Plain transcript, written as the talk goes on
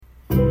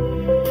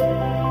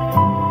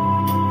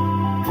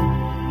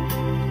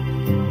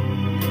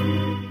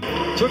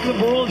Took the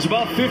Bruins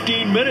about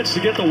 15 minutes to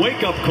get the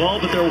wake-up call,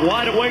 but they're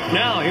wide awake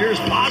now. Here's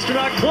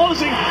Pastrnak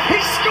closing. He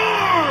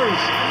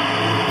scores!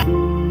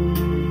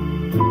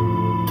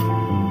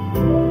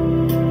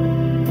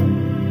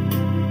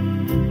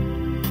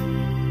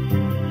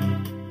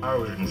 I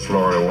was in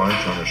Florida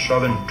once on a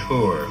southern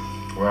tour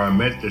where I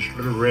met this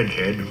little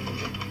redhead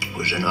who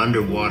was an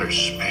underwater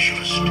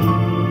specialist.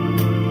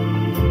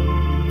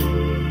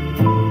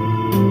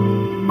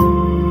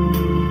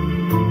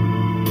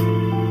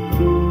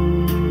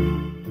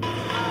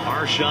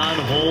 Marchand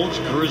holds.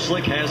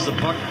 Grzelcyk has the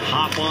puck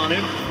hop on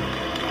him.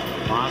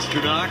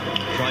 Pastrnak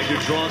trying to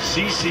draw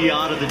Ceci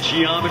out of the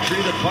geometry.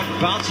 The puck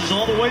bounces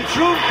all the way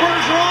through.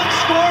 Bergeron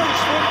scores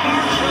for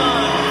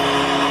Marchand.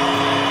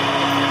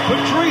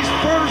 Patrice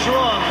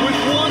Bergeron with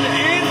 1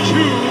 and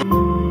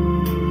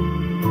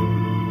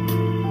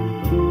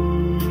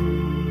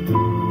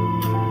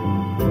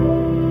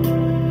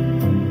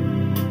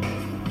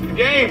 2. The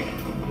game.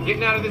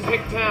 Getting out of this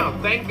hick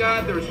town. Thank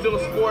God there is still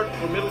a sport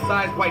for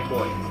middle-sized white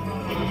boys.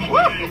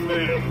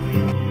 Amen.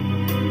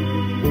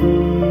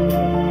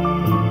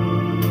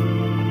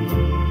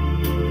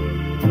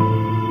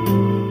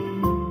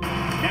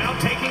 Now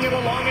taking it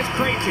along is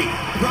Krejci.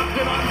 Dropped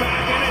it on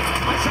back, and it's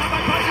a shot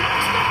by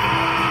Pastrnak. Score!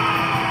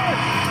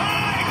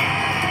 Tie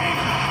game!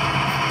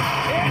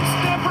 It's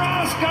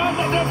Nebraska on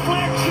the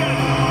deflection.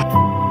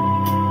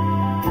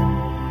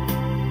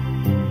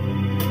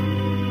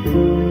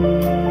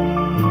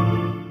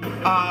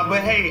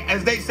 But hey,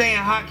 as they say in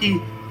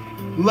hockey,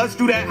 let's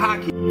do that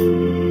hockey.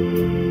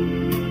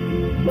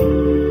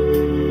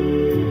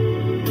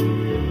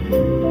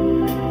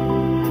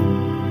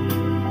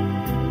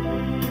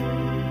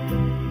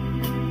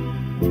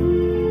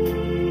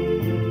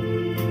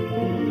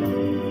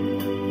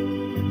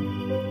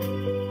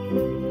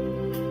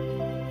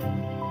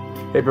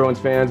 Hey Bruins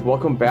fans,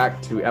 welcome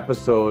back to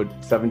episode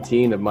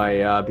 17 of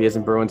my Beers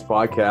and Bruins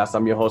podcast.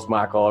 I'm your host,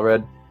 Mark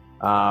Allred.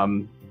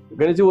 We're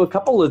going to do a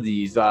couple of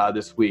these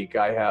this week.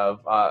 I have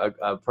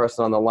a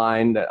person on the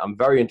line that I'm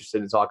very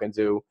interested in talking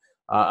to,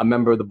 a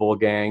member of the Bull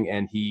Gang,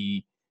 and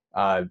he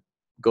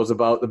goes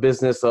about the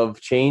business of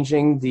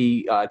changing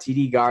the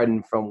TD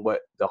Garden from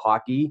what the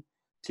hockey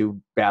to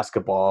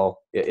basketball,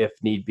 if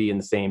need be, in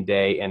the same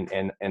day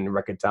and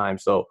record time.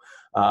 So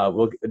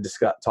we'll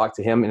talk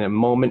to him in a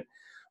moment.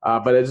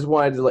 But I just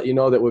wanted to let you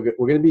know that we're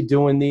going to be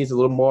doing these a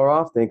little more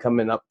often,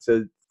 coming up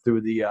through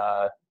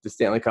the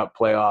Stanley Cup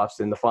playoffs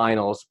and the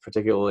finals,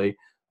 particularly,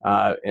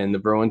 and the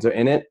Bruins are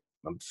in it.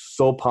 I'm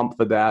so pumped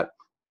for that.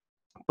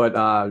 But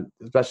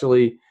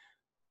especially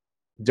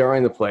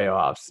during the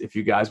playoffs, if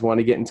you guys want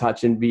to get in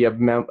touch and be a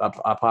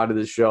part of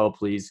the show,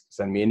 please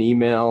send me an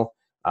email,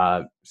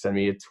 send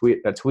me a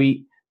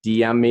tweet,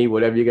 DM me,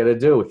 whatever you got to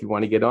do. If you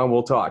want to get on,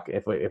 we'll talk.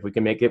 If we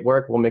can make it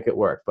work, we'll make it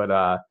work.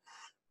 But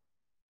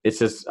it's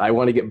just I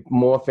want to get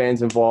more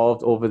fans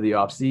involved over the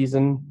off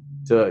season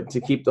to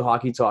keep the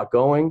hockey talk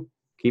going,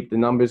 keep the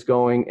numbers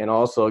going, and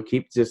also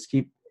keep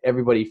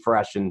everybody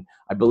fresh. And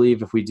I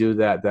believe if we do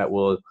that, that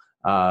will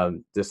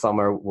the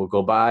summer will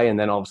go by, and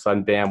then all of a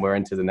sudden, bam, we're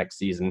into the next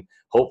season.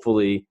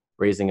 Hopefully,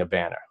 raising a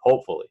banner.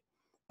 Hopefully,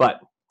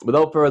 but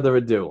without further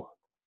ado,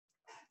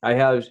 I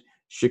have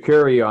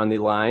Shakuri on the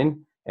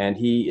line, and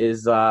he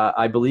is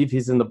I believe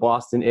he's in the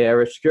Boston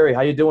area. Shakuri,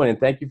 how you doing? And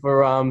thank you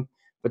for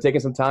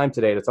taking some time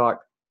today to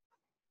talk.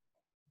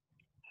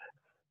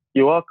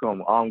 You're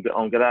welcome.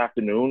 Good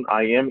afternoon.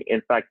 I am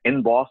in fact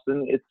in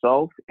Boston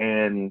itself,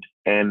 and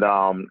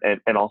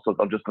also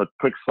just a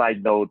quick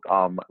side note.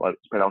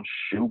 It's pronounced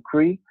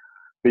Shukri,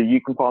 but you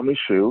can call me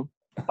Shu.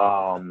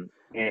 And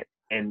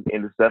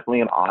it's definitely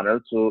an honor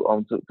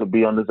to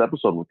be on this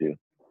episode with you.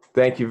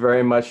 Thank you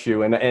very much,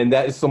 Shu, and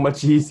that is so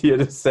much easier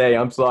to say.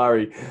 I'm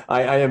sorry.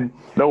 I am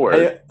no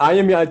worries. I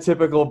am your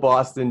typical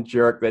Boston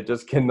jerk that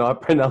just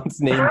cannot pronounce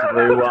names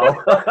very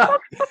well.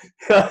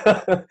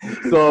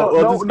 So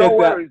we'll just get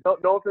worries.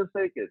 that. Don't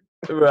mistake it.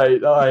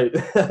 Right. All right.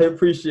 I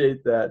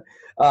appreciate that.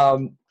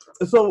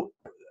 So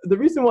the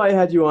reason why I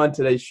had you on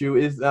today, Shu,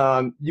 is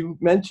you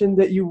mentioned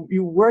that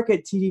you work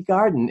at TD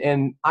Garden,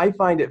 and I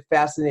find it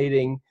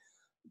fascinating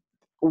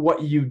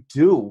what you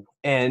do,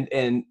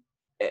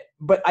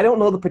 but I don't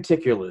know the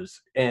particulars,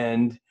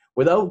 and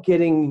without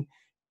getting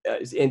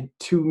in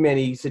too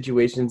many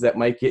situations that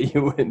might get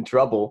you in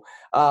trouble,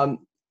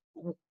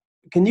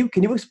 can you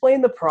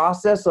explain the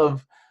process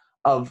of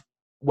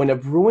when a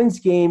Bruins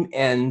game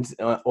ends,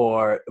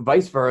 or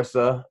vice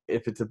versa,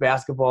 if it's a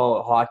basketball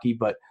or hockey?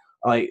 But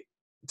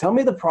tell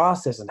me the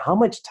process and how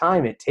much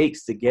time it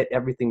takes to get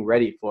everything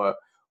ready for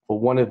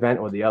one event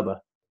or the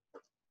other.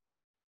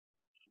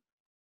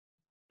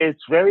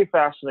 It's very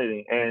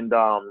fascinating, and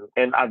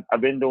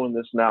I've been doing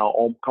this now,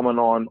 coming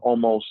on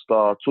almost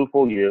 2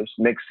 full years.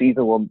 Next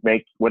season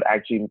would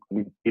actually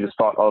be the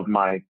start of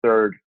my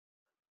 3rd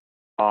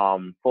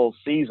full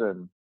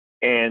season.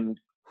 And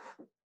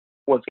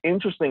what's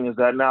interesting is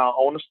that now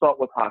I want to start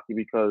with hockey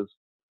because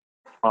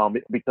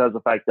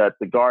the fact that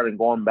the Garden,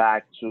 going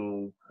back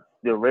to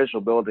the original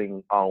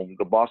building,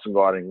 the Boston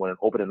Garden, when it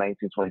opened in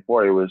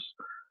 1924,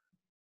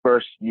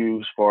 first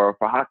used for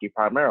hockey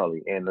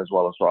primarily, and as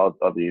well as for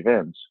other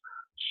events.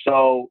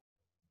 So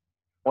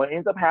what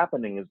ends up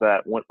happening is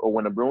that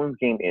when a Bruins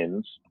game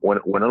ends,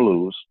 win or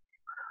lose,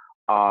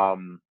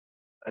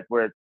 like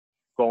we're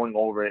going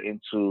over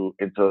into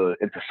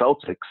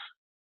Celtics.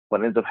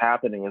 What ends up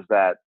happening is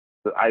that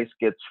the ice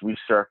gets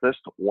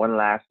resurfaced one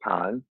last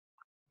time,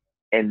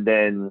 and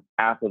then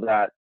after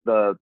that,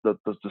 the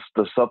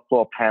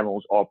subfloor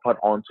panels are put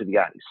onto the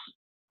ice.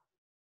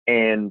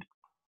 And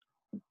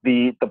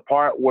the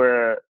part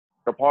where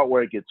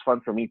it gets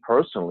fun for me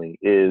personally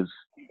is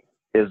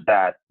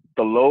that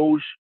the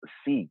loge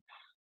seats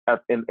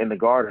in the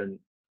Garden,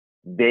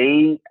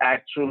 they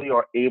actually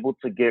are able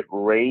to get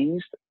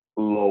raised,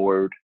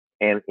 lowered,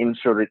 and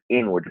inserted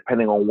inward,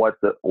 depending on what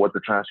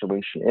the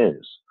transformation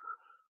is.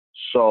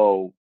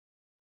 So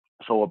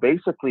what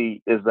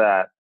basically is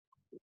that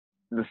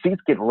the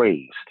seats get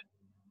raised,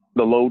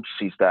 the loge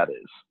seats that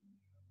is,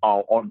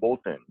 on both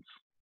ends,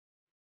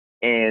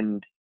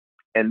 and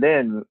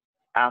then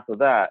after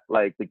that,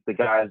 like the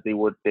guys, they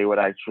would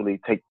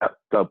actually take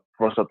the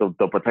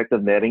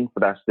protective netting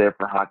that's there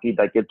for hockey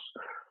that gets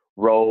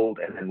rolled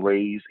and then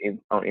raised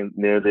in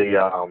near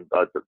the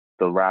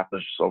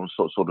rafters, so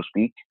to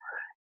speak,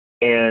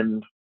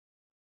 and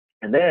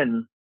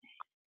then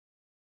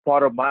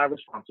part of my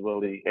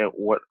responsibility in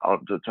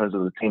terms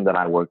of the team that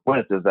I work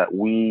with is that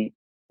we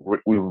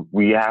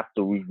have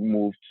to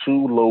remove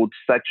 2 load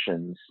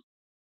sections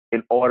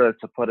in order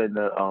to put in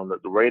the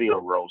radio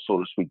row, so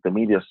to speak, the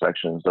media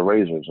sections, the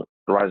risers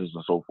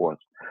and so forth.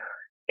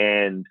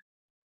 And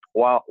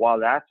while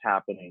that's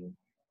happening,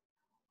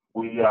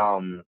 we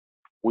as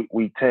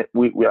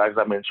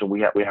I mentioned,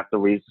 we have to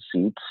raise the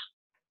seats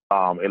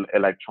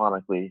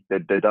electronically.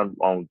 They're done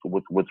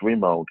with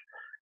remote,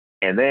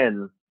 and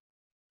then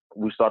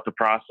we start the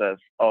process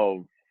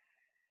of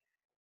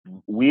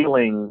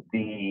wheeling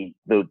the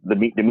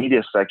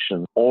media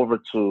section over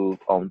to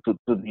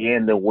the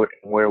end of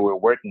where we're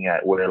working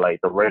at, where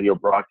like the radio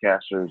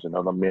broadcasters and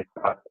other members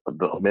of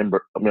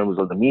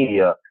the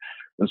media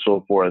and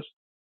so forth.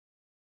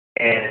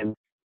 And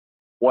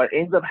what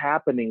ends up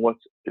happening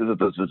is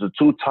the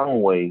 2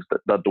 tunnelways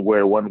that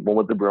where one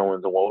with the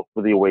Bruins and one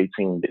for the away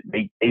team,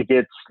 it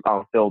gets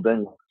filled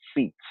in with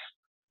seats.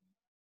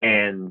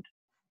 And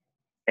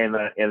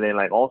then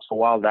like also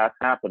while that's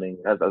happening,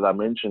 as I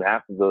mentioned,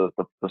 after the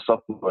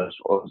subfloor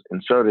was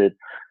inserted,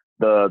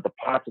 the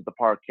parts of the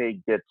parquet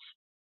gets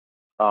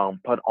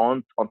put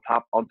on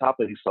top of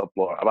the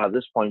subfloor. About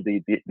this point,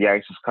 the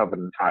ice is covered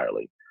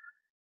entirely,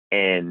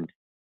 and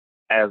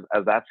as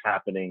that's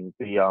happening,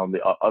 the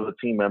other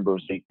team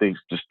members they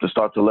just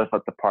start to lift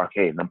up the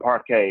parquet. And the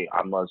parquet,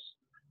 I must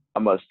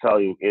tell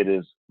you, it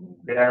is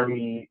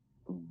very,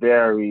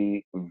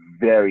 very,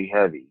 very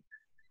heavy.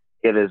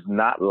 It is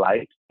not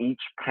light.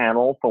 Each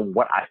panel, from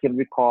what I can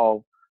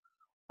recall,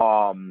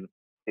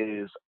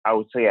 is, I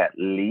would say, at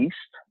least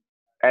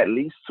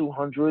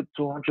 200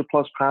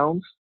 plus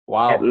pounds.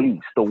 Wow. At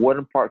least the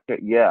wooden parquet,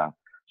 yeah.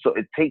 So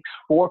it takes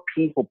 4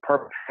 people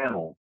per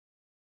panel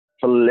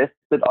to lift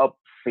it up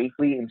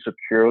safely and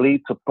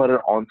securely to put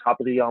it on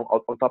top of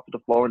the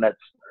floor, and that's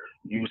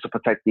used to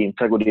protect the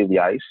integrity of the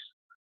ice.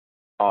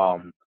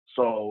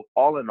 So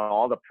all in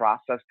all, the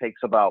process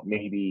takes about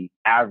maybe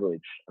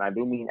average, and I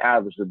do mean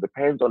average. It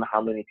depends on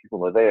how many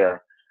people are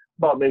there,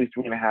 about maybe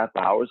 3.5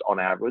 hours on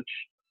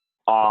average.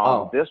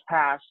 This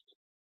past,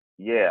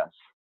 yes,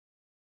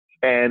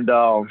 and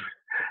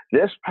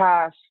this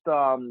past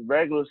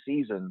regular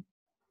season,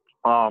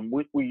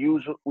 we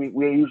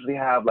usually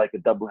have like a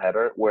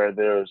doubleheader where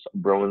there's a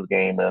Bruins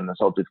game and a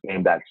Celtics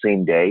game that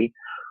same day.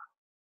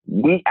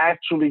 We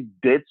actually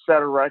did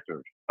set a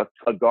record,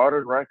 a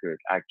Garden record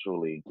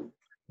actually,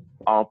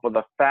 for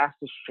the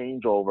fastest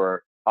changeover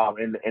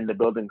in the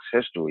building's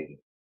history.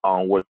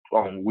 We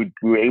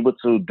were able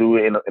to do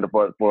it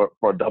for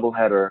a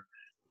doubleheader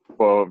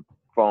from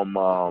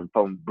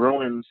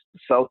Bruins to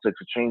Celtics,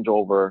 a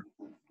changeover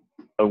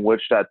in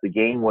which that the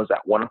game was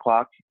at 1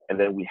 o'clock, and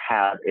then we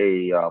had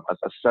I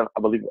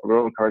believe, it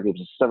was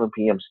a 7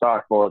 p.m.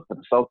 start for the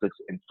Celtics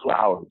in 2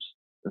 hours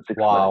and 6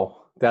 minutes.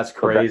 Wow, that's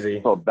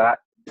crazy.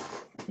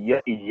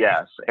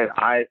 Yes, and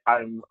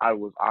I'm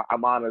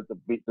honored to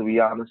be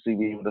honest, to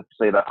be able to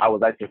say that I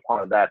was actually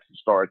part of that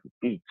historic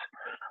feat,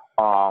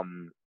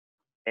 and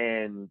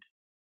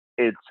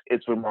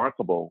it's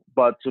remarkable.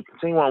 But to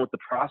continue on with the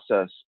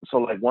process, so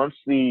like once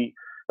the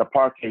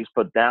parquet is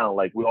put down,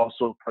 like we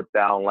also put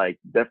down like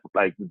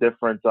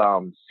different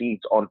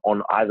seats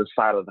on either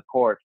side of the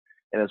court,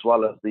 and as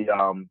well as the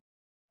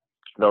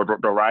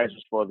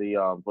risers for the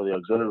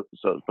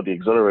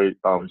auxiliary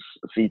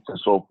seats and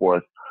so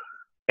forth.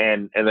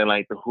 And then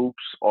like the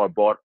hoops are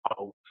brought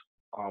out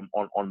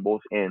on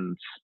both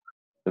ends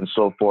and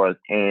so forth.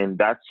 And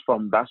that's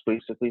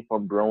basically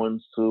from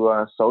Bruins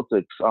to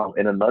Celtics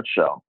in a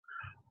nutshell.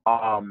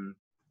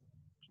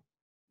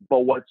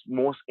 But what's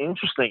most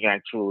interesting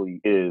actually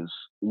is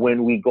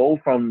when we go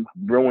from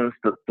Bruins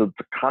to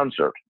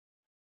concert.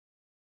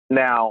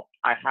 Now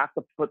I have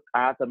to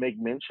make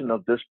mention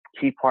of this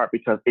key part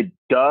because it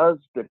does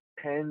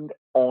depend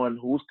on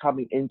who's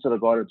coming into the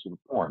garden to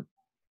perform,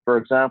 for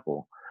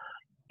example.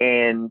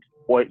 And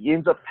what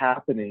ends up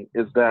happening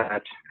is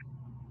that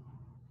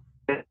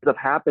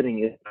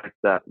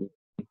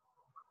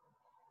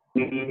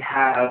we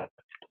have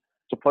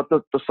to put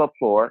the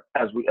subfloor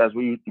as we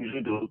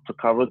usually do to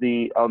cover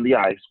the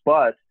ice,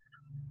 but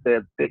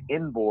the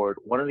inboard,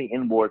 one of the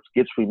inboards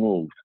gets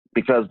removed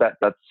because that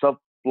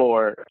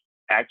subfloor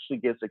actually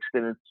gets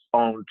extended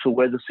on to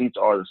where the seats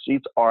are. The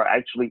seats are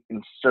actually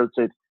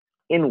inserted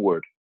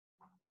inward.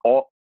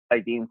 All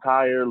like the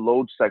entire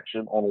load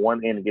section on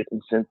one end gets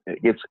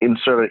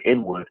inserted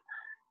inward,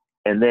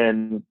 and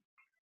then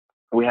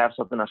we have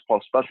something that's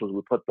called specials.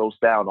 We put those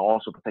down to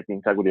also protect the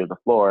integrity of the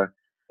floor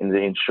and to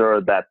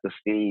ensure that the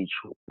stage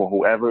for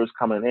whoever is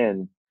coming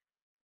in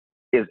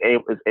is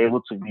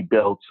able to be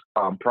built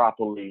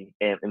properly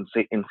and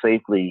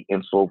safely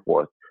and so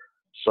forth.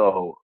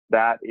 So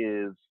that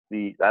is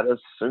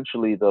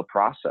essentially the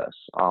process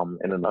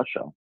in a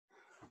nutshell.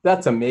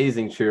 That's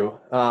amazing, True.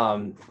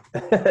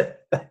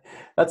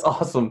 That's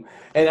awesome,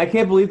 and I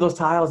can't believe those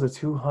tiles are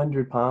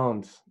 200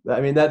 pounds.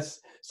 I mean,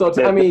 that's so.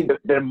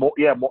 They're more,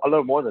 a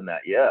little more than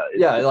that.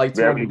 Yeah, like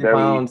 200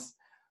 pounds.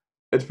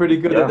 It's pretty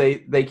good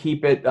that they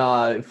keep it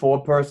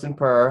 4 person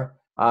per.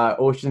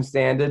 Ocean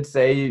standards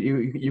say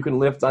you can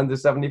lift under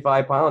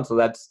 75 pounds, so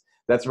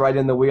that's right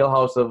in the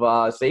wheelhouse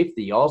of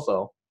safety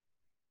also.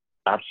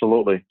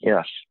 Absolutely,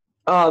 yes.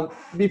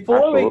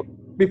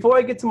 Before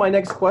I get to my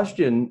next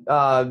question,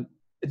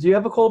 do you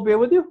have a cold beer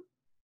with you?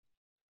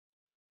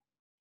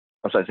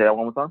 I'm sorry, say that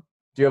one more time.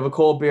 Do you have a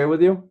cold beer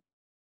with you?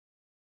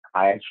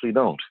 I actually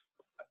don't.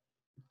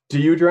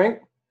 Do you drink?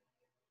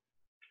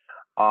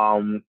 I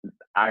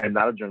am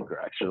not a drinker,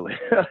 actually.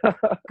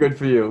 Good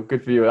for you.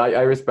 Good for you.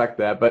 I respect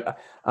that. But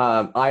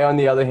I, on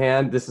the other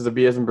hand, this is a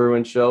Beers and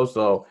Bruins show,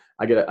 so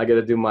I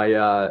gotta do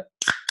my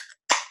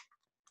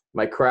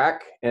my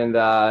crack, and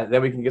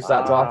then we can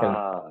start talking.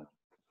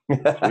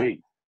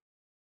 Sweet.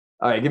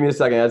 All right, give me a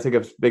second. I gotta take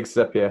a big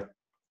sip here.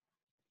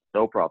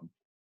 No problem.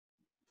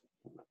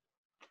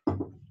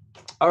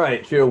 All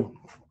right, Hugh.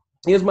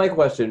 Here's my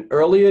question.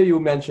 Earlier, you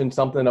mentioned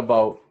something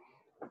about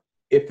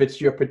if it's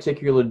your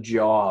particular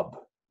job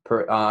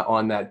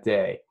on that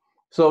day.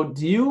 So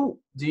do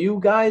you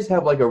guys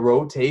have like a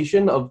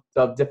rotation of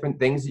different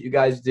things that you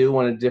guys do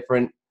on a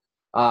different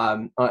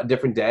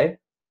day?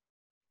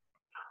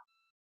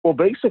 Well,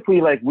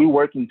 basically, like we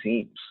work in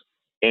teams,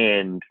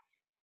 and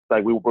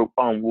like we work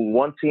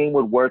one team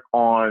would work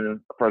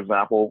on, for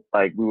example,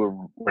 like we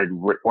would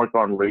work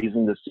on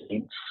raising the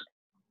seats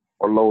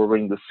or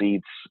lowering the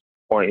seats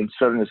or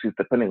inserting the seats,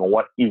 depending on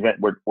what event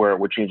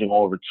we're changing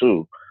over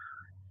to.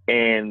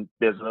 And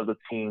there's another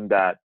team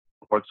that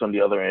works on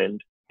the other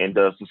end and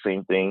does the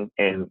same thing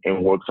and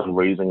works on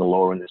raising and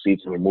lowering the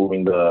seats and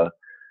removing the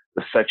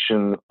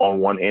section on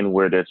one end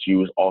where that's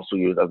also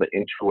used as an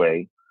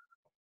entryway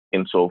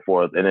and so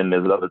forth. And then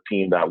there's another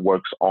team that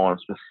works on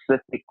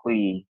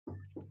specifically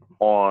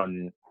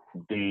on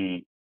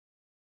the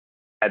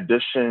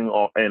addition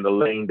and the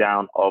laying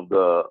down of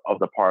the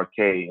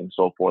parquet and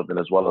so forth, and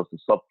as well as the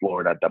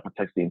subfloor that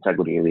protects the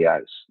integrity of the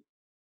ice.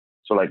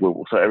 So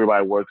so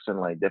everybody works in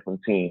like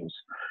different teams,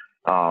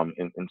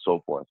 and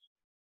so forth.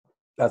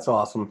 That's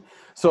awesome.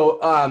 So,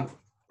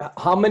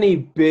 how many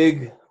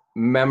big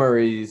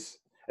memories?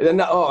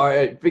 All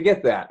right,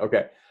 forget that.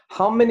 Okay,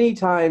 how many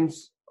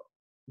times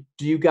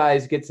do you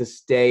guys get to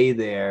stay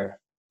there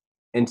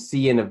and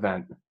see an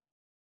event?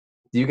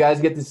 Do you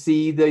guys get to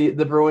see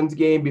the Bruins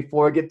game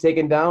before it gets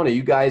taken down? Or are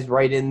you guys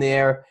right in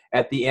there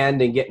at the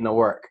end and getting to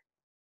work?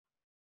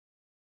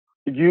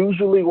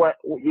 Usually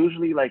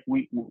like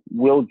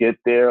we'll get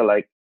there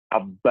like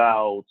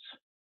about,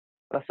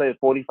 let's say,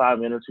 45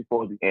 minutes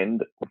before the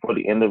end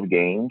of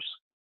games,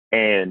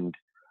 and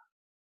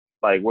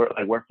like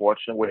we're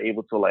fortunate we're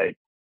able to like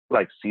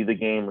see the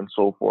game and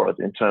so forth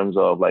in terms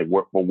of like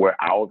where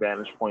our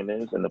vantage point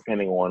is, and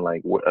depending on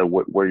like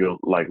where you're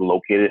like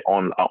located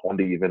on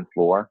the event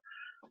floor.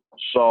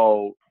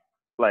 So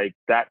like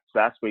that's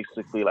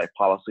basically like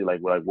policy. Like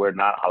we're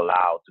not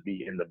allowed to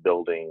be in the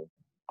building,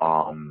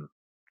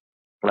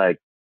 like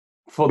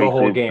for the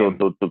whole game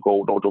to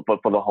go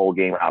for the whole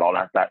game at all.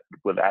 That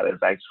is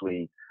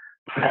actually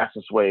the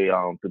fastest way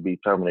to be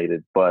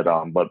terminated.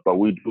 But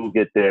we do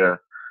get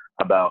there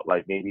about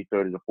like maybe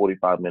 30 to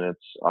 45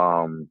 minutes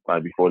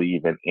like before the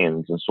event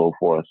ends and so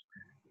forth.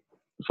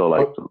 So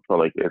in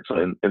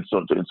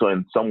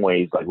some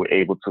ways, like we're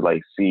able to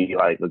like see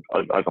like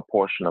a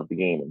portion of the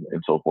game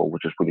and so forth,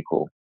 which is pretty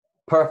cool.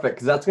 Perfect,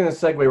 because that's going to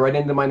segue right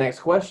into my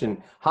next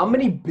question. How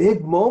many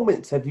big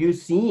moments have you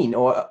seen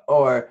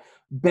or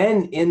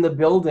been in the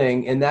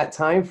building in that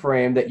time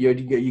frame that you're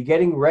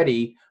getting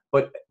ready,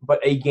 but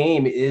a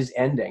game is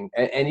ending?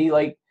 Any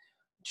like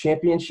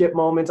championship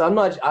moments? I'm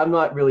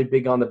not really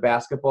big on the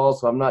basketball,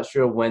 so I'm not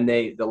sure when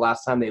the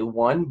last time they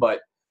won, but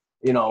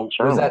you know,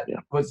 sure,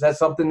 was that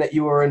something that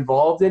you were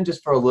involved in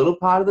just for a little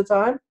part of the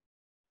time?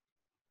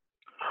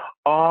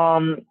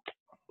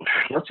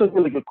 That's a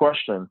really good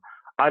question.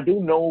 I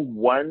do know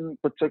one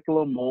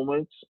particular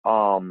moment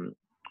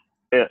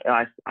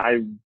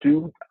I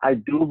do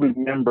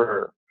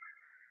remember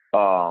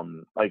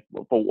like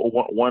for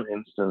one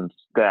instance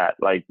that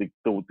like the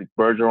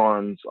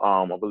Bergerons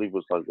I believe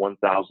was like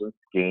 1,000th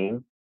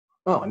game.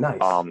 Oh, nice.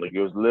 Like it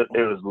was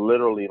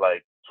literally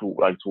like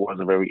towards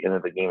the very end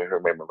of the game, if I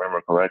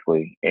remember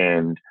correctly,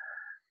 and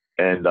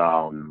it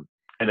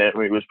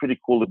was pretty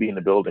cool to be in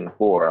the building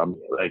for.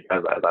 Like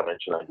as I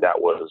mentioned, like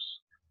that was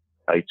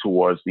like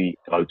towards the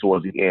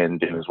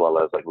end, and as well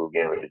as like we were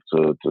getting ready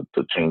to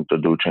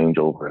do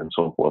changeover and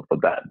so forth.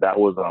 But that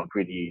was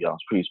pretty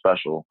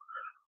special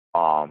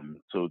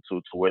to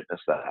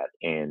witness that,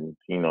 and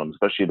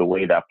especially the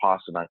way that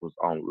Pasternak was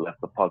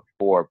left the puck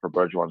for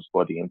Bergeron to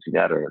score the empty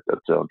netter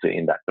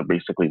to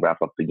basically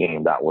wrap up the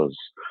game. That was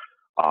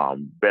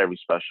very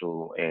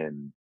special,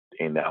 and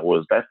that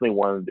was definitely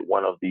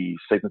one of the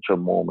signature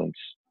moments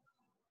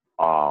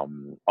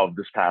of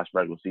this past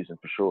regular season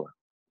for sure.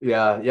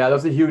 Yeah, that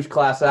was a huge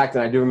class act,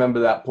 and I do remember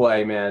that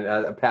play, man.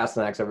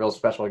 Pasternak's a real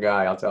special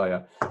guy, I'll tell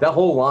you. That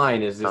whole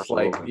line is just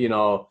Absolutely.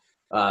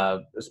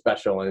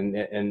 special,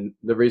 and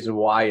the reason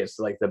why it's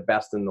like the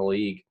best in the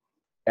league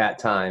at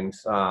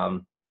times.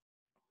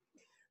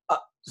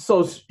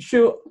 So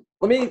shoot,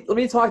 let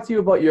me talk to you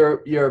about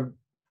your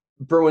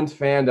Bruins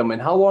fandom and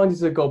how long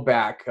does it go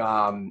back?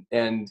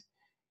 And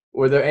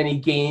were there any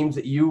games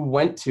that you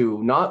went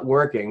to, not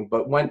working,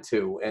 but went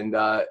to and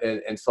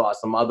saw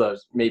some other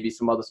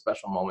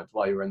special moments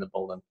while you were in the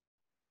building?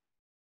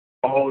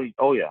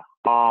 Oh yeah.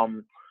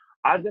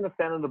 I've been a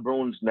fan of the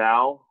Bruins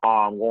now,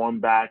 going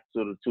back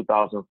to the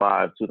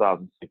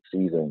 2005-2006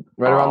 season.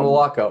 Right around the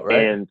lockout,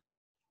 right? And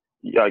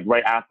like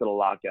right after the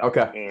lockout.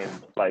 Okay. And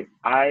like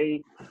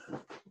I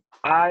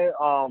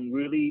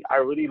really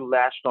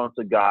latched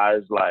onto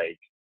guys like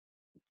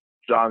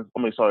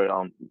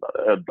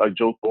like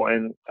Joe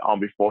Thornton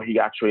before he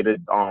got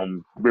traded.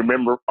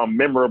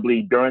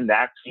 Memorably during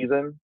that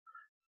season.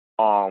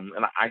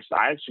 And I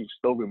actually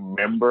still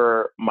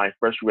remember my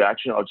first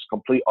reaction of just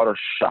complete utter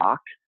shock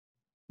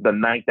the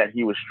night that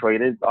he was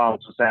traded to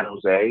San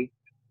Jose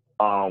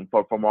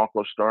for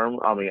Marco Sturm.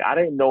 I mean, I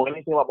didn't know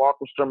anything about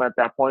Marco Sturm at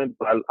that point,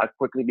 but I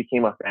quickly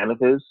became a fan of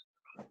his.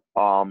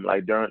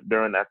 Like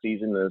during that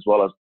season, as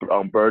well as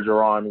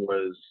Bergeron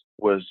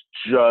was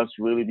just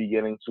really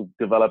beginning to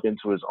develop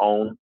into his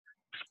own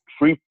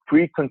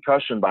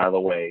pre-concussion, by the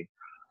way.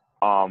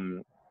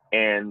 And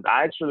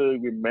I actually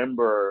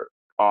remember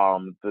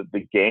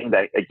the game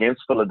that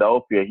against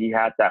Philadelphia, he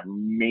had that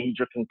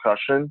major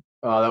concussion.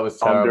 Oh, that was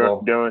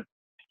terrible. During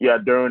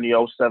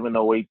the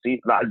 07-08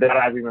 season, that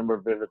I remember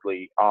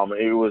vividly.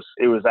 It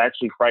was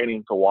actually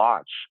frightening to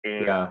watch.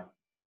 And yeah.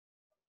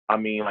 I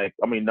mean,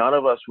 none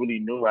of us really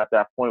knew at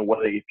that point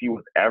whether if he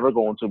was ever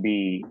going to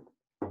be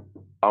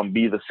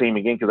the same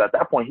again. Because at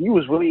that point, he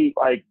was really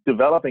like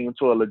developing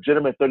into a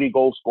legitimate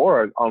 30-goal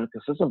scorer on a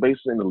consistent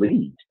basis in the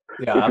league.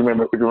 Yeah. If you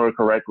remember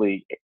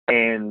correctly.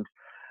 And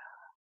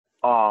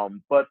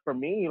but for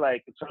me,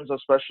 like in terms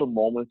of special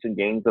moments in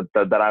games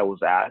that I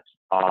was at,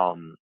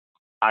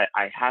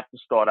 I have to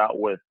start out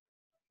with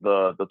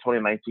the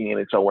 2019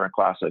 NHL Winter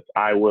Classic.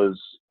 I was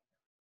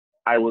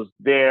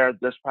there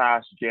this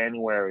past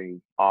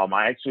January. I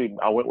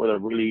went with a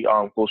really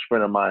close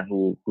friend of mine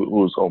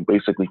who's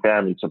basically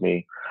family to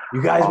me.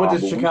 You guys went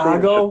to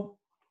Chicago?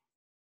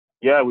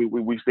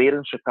 We stayed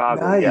in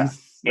Chicago.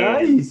 Nice, yeah.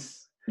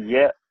 nice.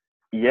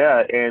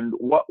 Yeah. And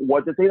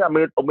what the thing that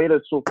made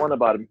it so fun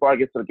about it, before I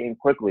get to the game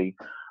quickly,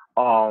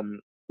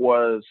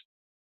 was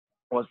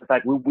the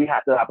fact we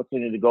had the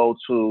opportunity to go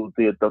to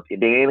the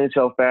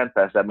NHL Fan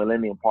Fest at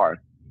Millennium Park.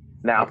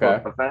 Now,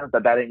 for fans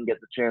that didn't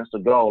get the chance to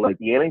go, like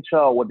the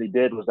NHL, what they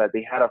did was that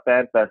they had a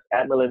fan fest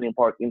at Millennium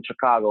Park in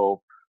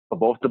Chicago for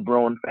both the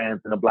Bruins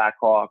fans and the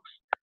Blackhawks,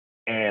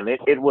 and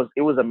it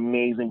was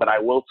amazing. But I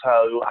will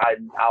tell you,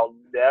 I'll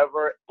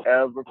never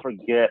ever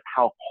forget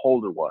how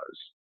cold it was.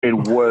 It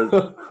was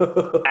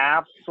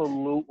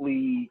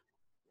absolutely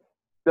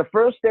the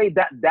first day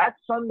that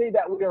Sunday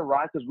that we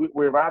arrived, because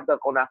we arrived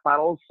on that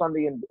final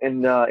Sunday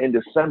in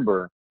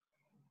December.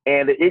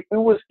 And it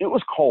was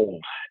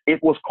cold.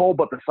 It was cold,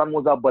 but the sun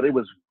was up, but it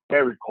was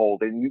very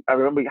cold. And I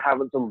remember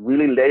having to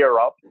really layer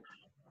up.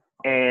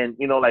 And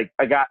like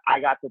I got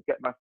to get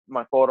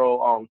my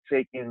photo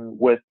taken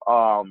with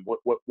Tony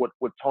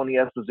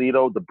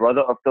Esposito, the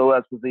brother of Phil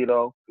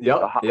Esposito, the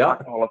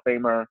Hall of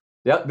Famer.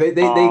 Yep,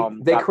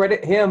 they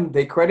credit him.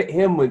 They credit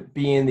him with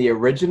being the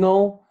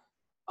original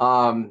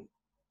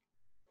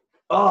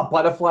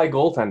butterfly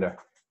goaltender.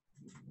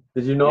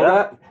 Did you know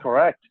that?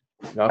 Correct.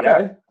 Okay.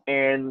 Yeah.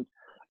 And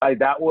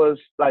that was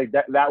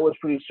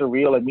pretty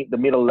surreal, and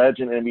meet a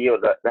legend and be able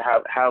to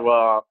have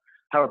a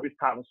brief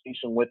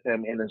conversation with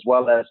him, and as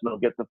well as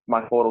get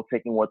my photo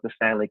taken with the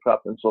Stanley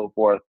Cup and so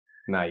forth.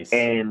 Nice.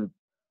 And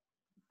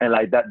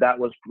like that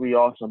was pretty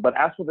awesome. But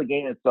as for the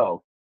game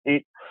itself,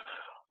 hey,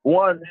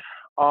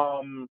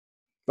 wow,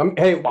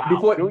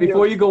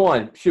 before you go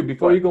on,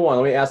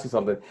 let me ask you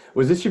something.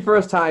 Was this your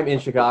first time in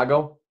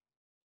Chicago?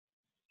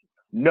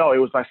 No, it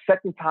was my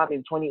second time in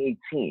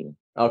 2018.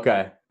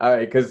 Okay, all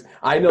right, because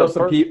I know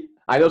some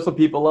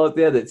people out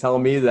there that tell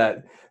me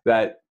that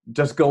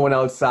just going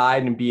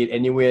outside and being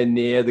anywhere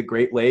near the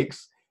Great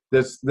Lakes,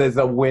 there's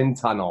a wind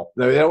tunnel.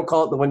 They don't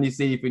call it the Windy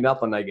City for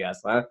nothing, I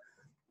guess, huh?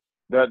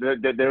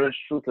 There is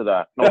truth to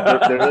that.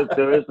 No,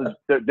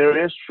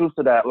 there is truth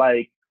to that.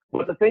 Like,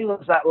 but the thing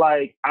was that,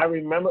 like, I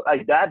remember,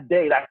 like, that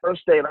day, that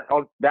first day, like,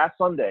 on that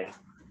Sunday,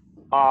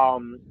 I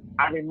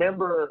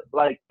remember,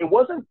 like, it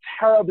wasn't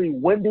terribly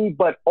windy,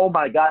 but oh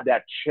my God,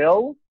 that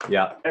chill.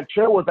 Yeah. And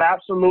chill was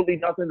absolutely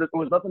nothing. There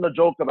was nothing to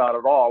joke about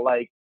at all.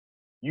 Like,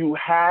 you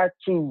had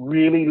to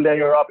really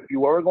layer up. If you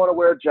were going to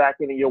wear a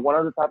jacket and you're one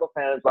of the type of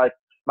fans like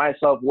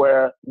myself,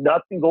 where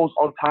nothing goes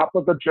on top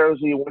of the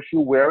jersey what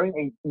you're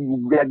wearing, and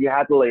you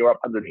had to layer up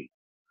underneath.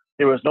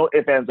 There was no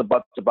ifs, ands, or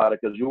buts about it,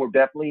 because you were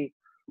definitely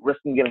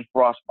risking getting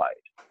frostbite.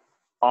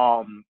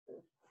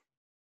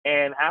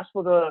 And as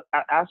for the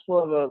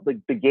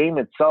game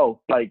itself,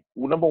 like,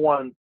 number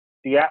one,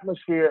 the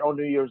atmosphere on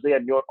New Year's Day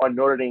at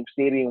Notre Dame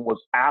Stadium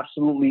was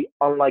absolutely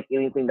unlike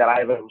anything that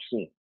I've ever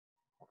seen.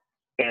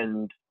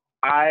 And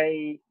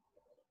I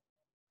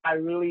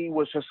really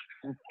was just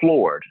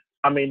floored.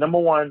 I mean, number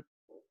one,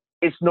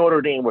 it's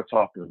Notre Dame we're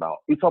talking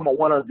about. We're talking about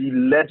one of the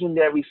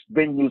legendary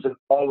venues in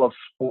all of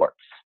sports.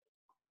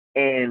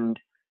 And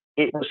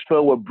it was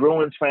filled with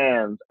Bruins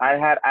fans. I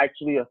had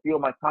actually a few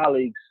of my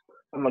colleagues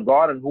from the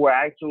Garden who were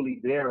actually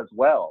there as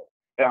well.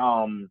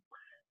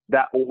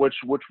 Which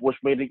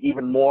made it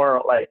even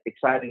more, like,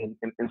 exciting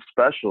and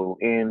special.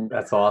 And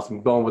that's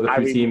awesome. Going with a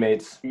few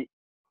teammates.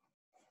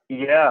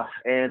 Yeah,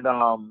 and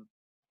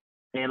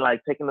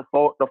like taking the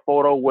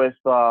photo with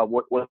of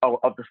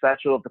the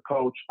statue of the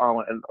coach.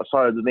 And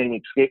sorry, the name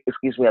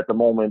excuse me at the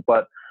moment,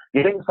 but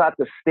getting inside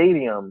the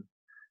stadium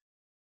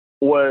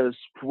was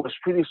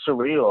pretty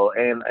surreal.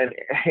 And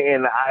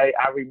I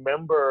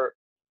remember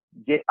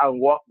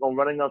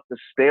running up the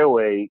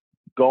stairway,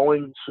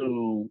 going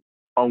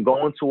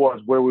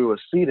towards where we were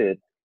seated,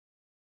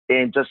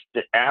 and just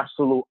the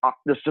absolute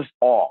just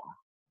awe.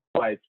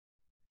 Like,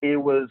 it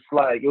was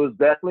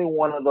definitely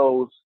one of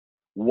those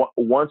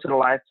once in a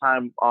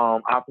lifetime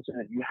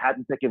opportunity you had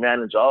to take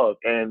advantage of,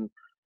 and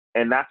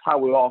that's how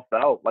we all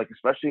felt. Like,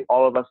 especially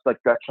all of us, like,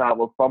 that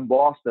traveled from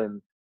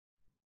Boston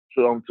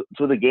to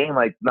the game.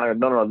 Like,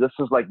 no, this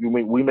is like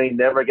we may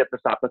never get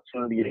this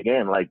opportunity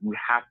again. Like, we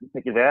have to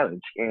take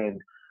advantage.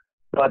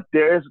 But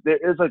there's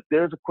a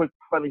quick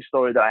funny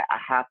story that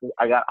I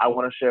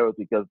want to share with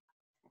you, because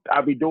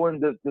I'll be doing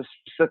this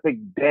specific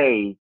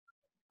day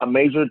a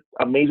major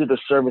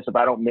disservice if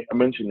I don't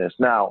mention this.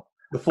 Now,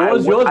 the floor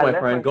is yours, my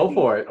friend. Go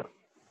for it.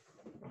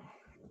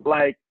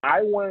 Like,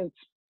 I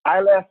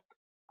left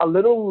a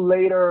little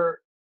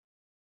later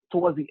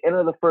towards the end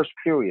of the first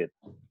period.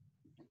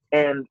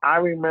 And I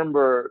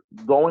remember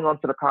going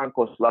onto the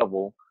concourse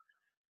level,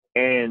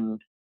 and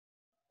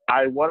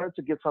I wanted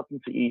to get something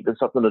to eat and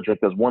something to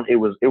drink, because one, it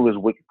was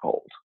wicked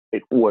cold.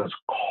 It was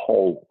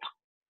cold.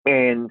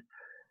 And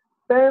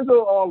fans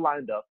are all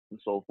lined up and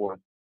so forth.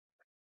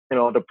 You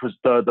know, the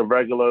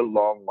regular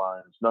long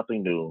lines,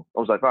 nothing new. I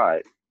was like, all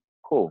right,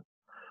 cool.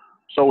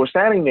 So we're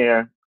standing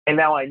there, and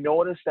now I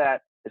noticed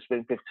that it's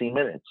been 15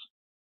 minutes.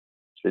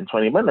 It's been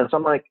 20 minutes.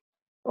 I'm like,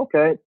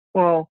 okay,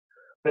 well,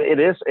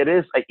 it is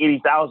like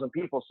 80,000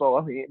 people, so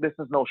I mean, this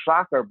is no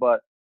shocker.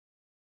 But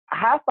a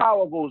half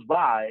hour goes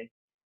by,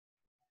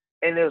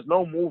 and there's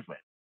no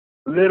movement.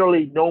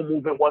 Literally no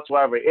movement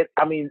whatsoever. It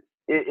was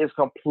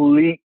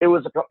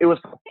a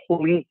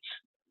complete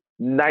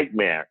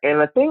nightmare. And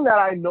the thing that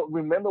I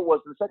remember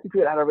was the second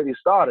period had already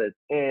started,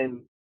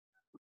 and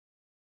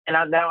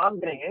now I'm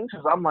getting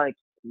anxious. I'm like,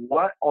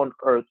 what on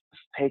earth is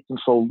taking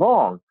so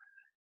long?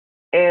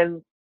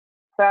 And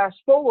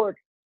fast forward,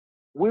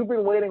 we've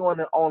been waiting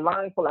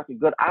online for like a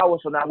good hour.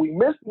 So now we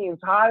missed the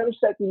entire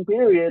second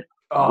period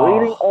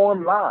waiting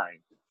online.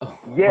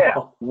 Yeah,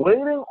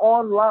 waiting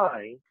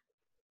online.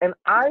 And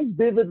I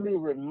vividly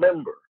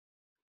remember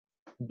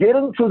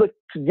getting to the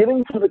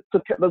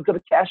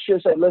cashier,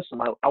 say,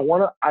 listen,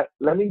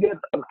 let me get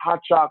a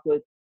hot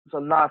chocolate,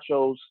 some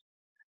nachos.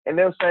 And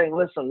they're saying,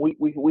 listen, they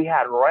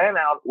ran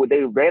out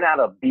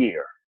of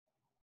beer.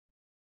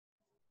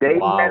 They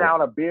ran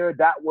out of beer.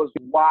 That was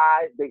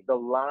why the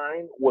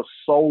line was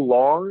so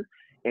long,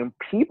 and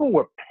people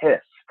were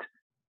pissed.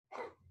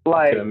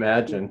 Like, I can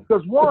imagine.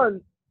 Because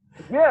one,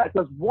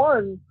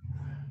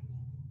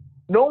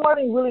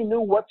 nobody really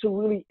knew what to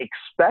really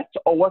expect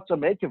or what to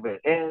make of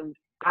it. And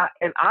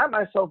I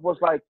myself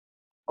was like,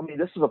 I mean,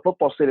 this is a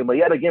football stadium, but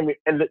yet again,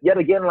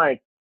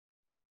 like,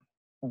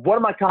 one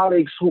of my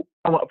colleagues from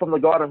the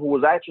Garden who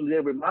was actually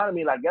there reminded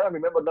me, like, yeah,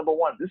 remember, number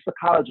one, this is a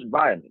college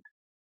environment.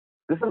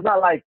 This is not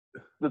like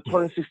the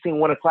 2016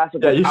 Winter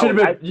Classic. Yeah, you should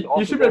have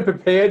been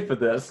prepared for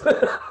this.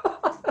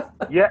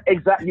 Yeah,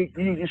 exactly.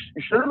 You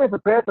should have been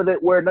prepared for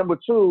that. Where number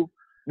two,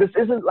 this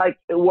isn't like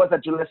it was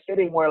at Gillette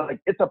Stadium, where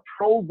like it's a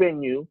pro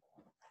venue.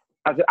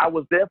 I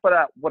was there for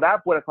that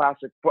Winter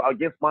Classic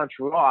against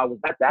Montreal. I was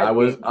at that. I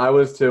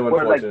was too,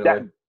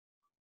 unfortunately.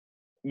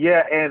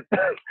 Yeah, and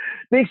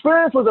the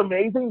experience was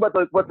amazing, but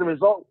the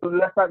result,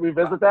 let's not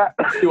revisit that.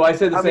 I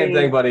say the same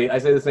thing, buddy. I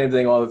say the same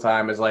thing all the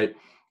time. It's like,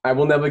 I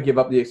will never give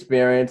up the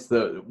experience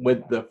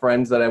with the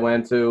friends that I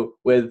went to,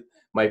 with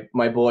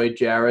my boy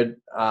Jared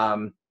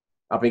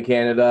up in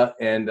Canada,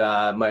 and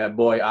my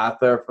boy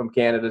Arthur from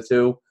Canada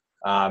too.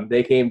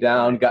 They came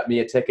down, got me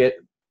a ticket,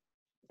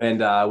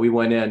 and we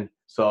went in.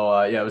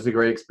 So yeah, it was a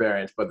great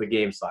experience, but the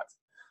game sucked.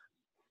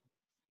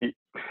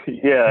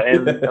 Yeah,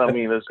 and I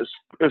mean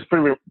it's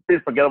pretty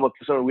forgettable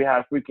considering we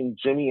have freaking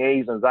Jimmy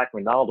Hayes and Zach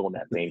Ronaldo in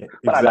that name.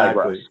 But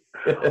Exactly.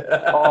 I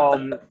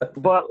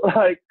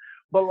digress.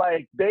 But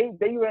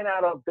they ran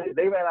out of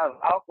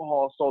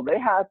alcohol, so they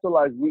had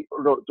to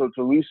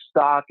to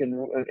restock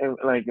and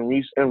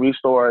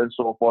restore and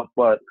so forth.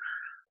 But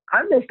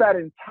I missed that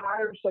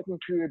entire second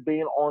period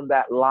being on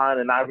that line,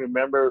 and I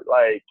remember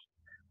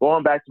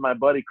going back to my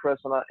buddy Chris,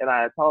 and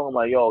I told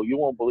him yo, you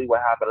won't believe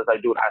what happened. As I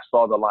dude, I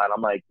saw the line.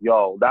 I'm like,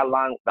 yo, that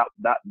line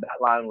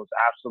was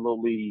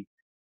absolutely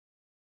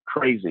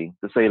crazy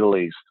to say the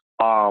least.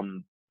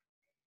 And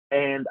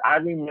I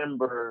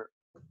remember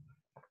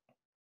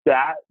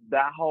that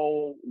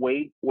whole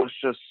wait was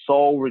just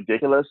so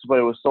ridiculous, but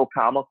it was so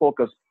comical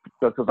because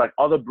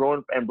other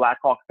Bruins and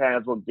Blackhawk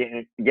fans were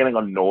getting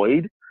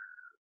annoyed. It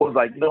was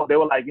they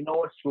were like,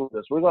 what, screw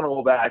this, we're gonna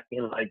go back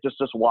and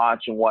just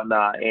watch and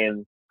whatnot.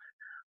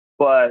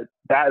 But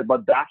that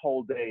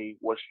whole day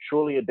was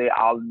truly a day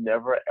I'll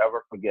never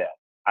ever forget.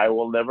 I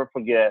will never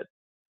forget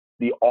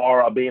the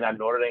aura of being at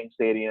Notre Dame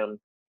Stadium,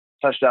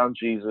 touchdown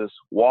Jesus,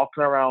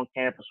 walking around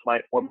campus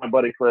with my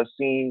buddy Chris,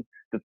 seeing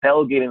the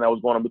tailgating that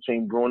was going on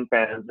between Bruin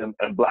fans and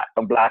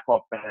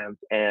Blackhawk fans,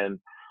 and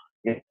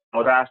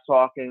that's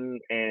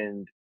talking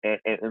and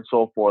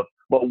so forth.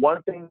 But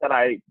one thing that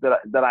I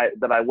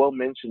will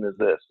mention is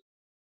this,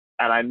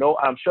 and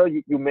I'm sure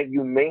you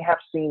may have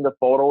seen the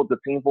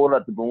team photo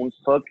that the Bruins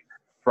took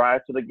prior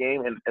to the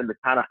game, and the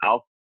kind of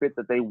outfit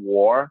that they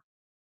wore.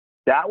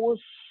 That was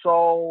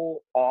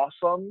so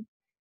awesome,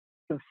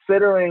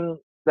 considering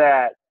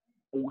that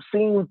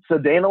seeing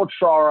Zdeno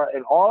Chara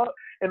and all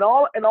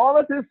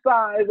of his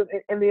size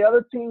and the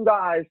other team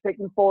guys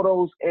taking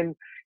photos in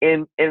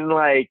Peaky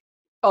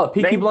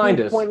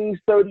Blinders, 1920s,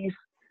 30s,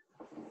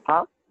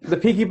 huh? The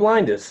Peaky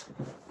Blinders.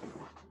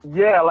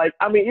 Yeah,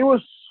 it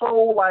was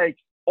so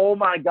oh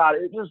my God,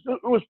 it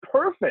was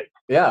perfect.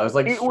 Yeah, it was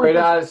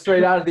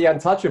straight out of the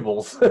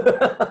Untouchables.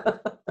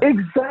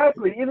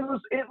 Exactly. It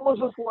was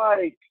just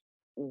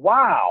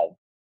wow.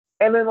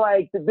 And then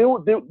there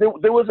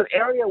was an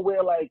area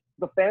where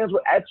the fans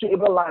were actually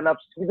able to line up,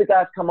 see the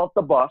guys come up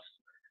the bus,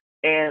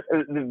 and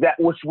that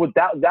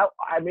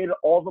I made it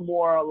all the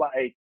more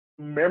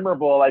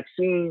memorable,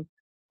 seeing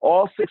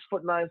all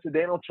 6'9"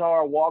 Zdeno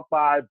Chara walk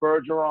by,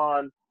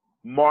 Bergeron,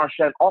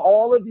 Marchand,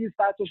 all of these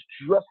guys just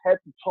dressed head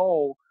to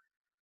toe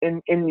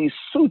in these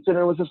suits, and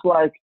it was just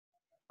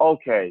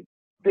okay,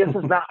 this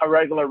is not a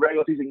regular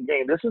season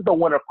game. This is the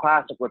Winter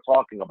Classic we're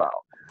talking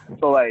about.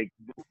 So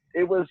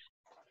it was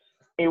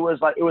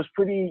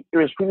pretty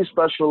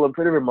special and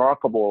pretty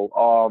remarkable.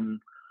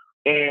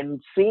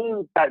 And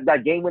seeing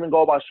that game-winning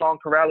goal by Sean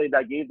Corelli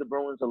that gave the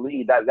Bruins a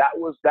lead, that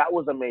was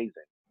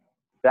amazing.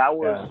 That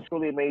was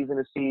truly amazing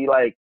to see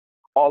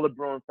all the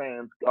Bruins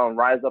fans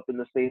rise up in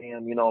the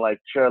stadium,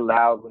 cheer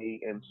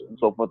loudly and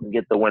so forth, and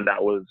get the win.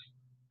 That was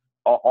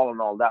all in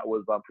all, that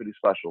was pretty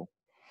special.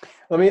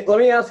 Let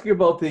me ask you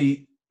about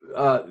the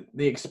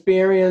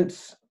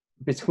experience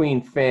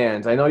between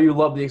fans. I know you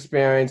love the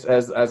experience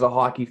as a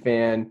hockey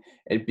fan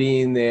and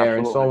being there. Absolutely.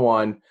 And so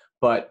on,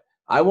 but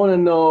I want to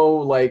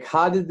know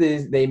how did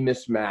they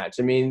mismatch?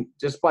 I mean,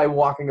 just by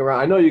walking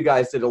around. I know you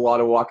guys did a lot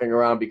of walking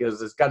around because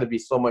there's got to be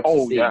so much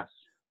to see. Yes.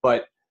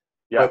 But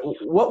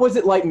what was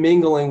it like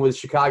mingling with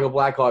Chicago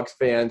Blackhawks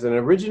fans, an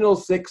original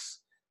six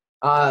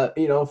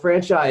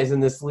franchise in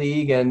this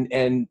league,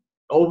 and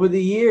over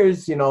the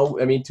years,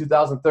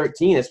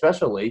 2013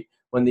 especially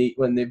when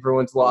the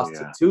Bruins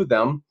lost to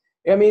them.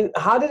 I mean,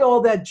 how did all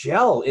that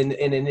gel in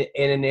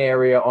an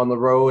area on the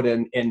road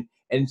and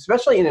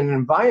especially in an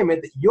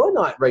environment that you're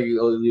not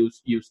regularly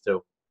used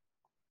to?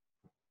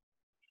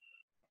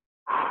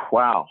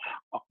 Wow,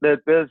 this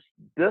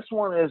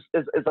one is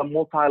a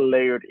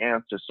multi-layered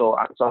answer. So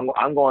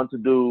I'm going to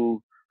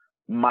do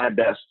my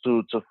best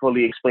to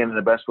fully explain in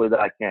the best way that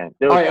I can.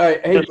 All right.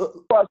 Hey,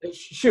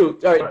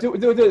 shoot. All right, do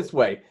it this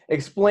way.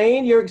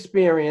 Explain your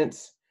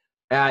experience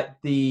at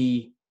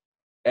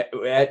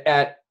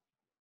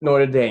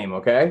Notre Dame,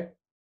 okay?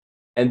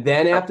 And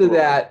then after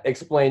that,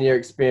 explain your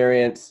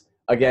experience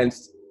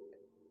against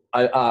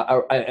an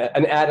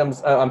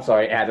Adams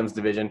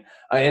Division,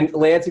 an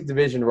Atlantic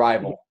Division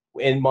rival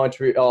in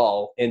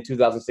Montreal in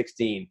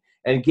 2016,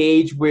 and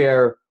gauge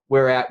where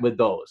we're at with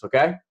those,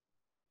 okay?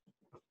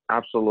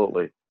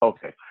 Absolutely.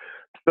 Okay.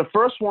 The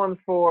first one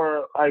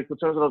for in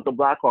terms of the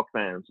Blackhawk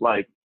fans,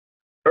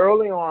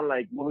 early on,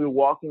 when we were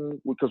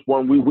walking, because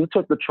when we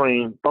took the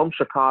train from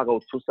Chicago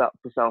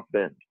to South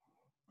Bend,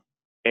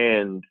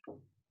 and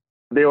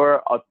there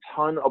were a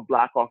ton of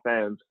Blackhawk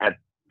fans at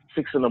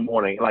 6 a.m.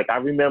 I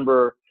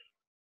remember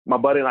my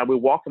buddy and I, we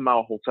walked from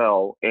our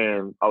hotel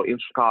in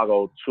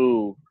Chicago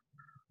to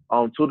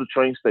the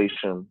train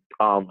station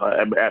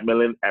at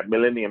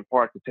Millennium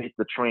Park to take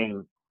the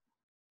train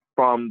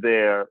from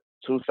there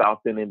to South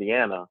Bend,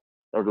 Indiana.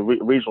 or the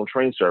regional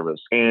train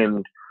service,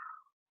 and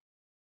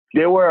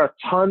there were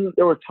tons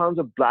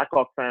of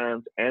Blackhawk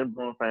fans and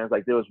Bruin fans.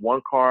 Like there was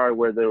one car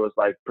where there was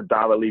like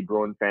predominantly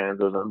Bruin fans.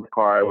 There was another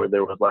car where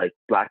there was like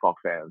Blackhawk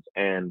fans,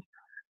 and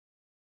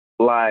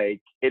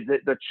like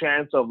the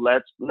chants of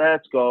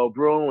let's go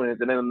Bruins,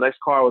 and then the next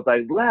car was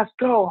like let's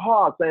go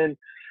Hawks, and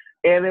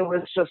it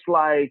was just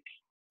like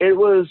it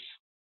was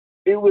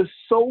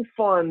so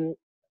fun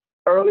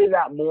early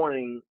that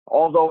morning.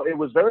 Although it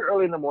was very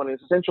early in the morning,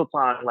 Central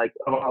Time, like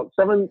about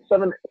 7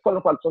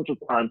 o'clock Central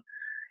Time,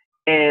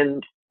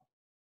 and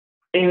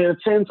in a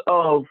sense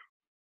of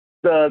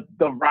the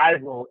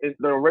rival,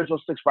 the original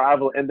Six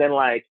rival, and then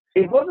like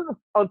it wasn't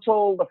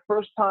until the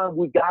first time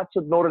we got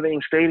to Notre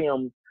Dame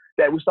Stadium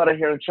that we started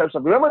hearing chirps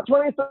of remember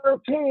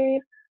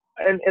 2013,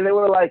 and they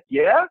were like,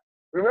 yeah,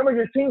 remember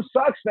your team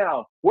sucks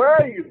now. Where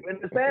are you in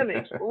the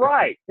standings?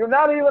 Right, you're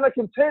not even a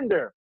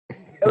contender,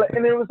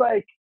 and it was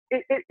like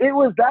it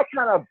was that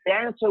kind of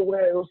banter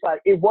where it was like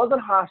it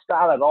wasn't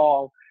hostile at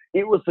all.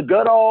 It was the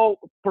good old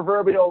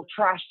proverbial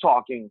trash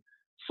talking,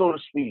 so to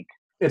speak.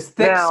 It's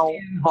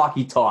thick-skinned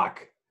hockey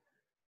talk.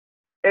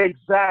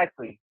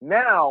 Exactly.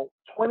 Now,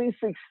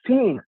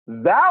 2016,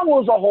 that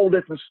was a whole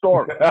different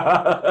story.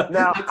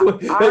 Now,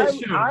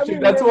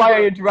 that's why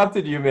I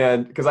interrupted you,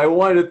 man, because I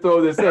wanted to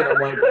throw this in. I'm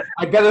like,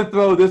 I got to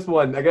throw this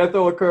one. I got to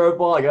throw a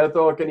curveball. I got to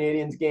throw a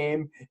Canadiens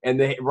game and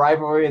the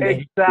rivalry. And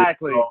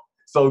exactly.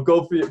 So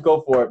go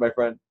for it, my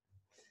friend.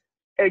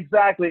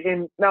 Exactly.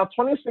 And now,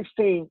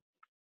 2016,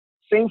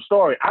 same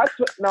story. I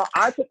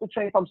took the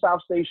train from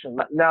South Station.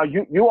 Now,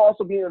 you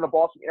also being in the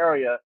Boston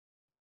area,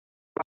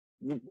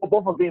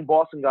 both of being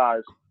Boston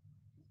guys,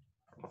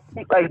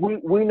 like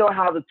we know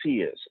how the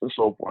tea is and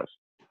so forth.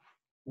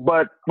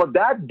 But for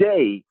that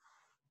day,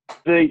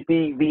 the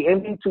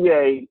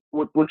NBTA,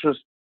 which was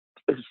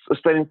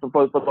explaining for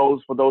those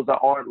that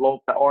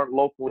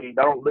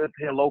don't live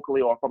here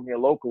locally or from here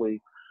locally,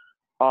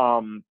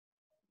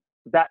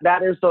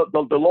 that is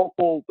the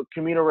local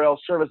commuter rail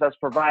service that's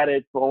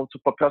provided for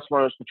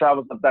customers, for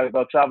travelers that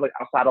are traveling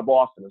outside of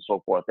Boston and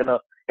so forth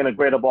in a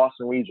greater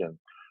Boston region.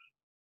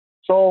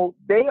 So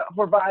they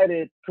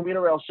provided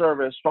commuter rail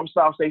service from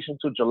South Station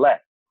to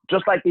Gillette,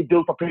 just like they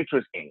do for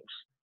Patriots games,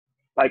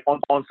 like for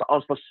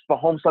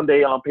home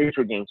Sunday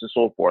Patriot games and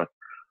so forth.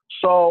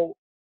 So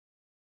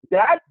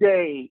that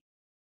day,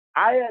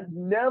 I had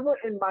never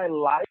in my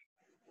life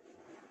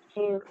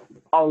seen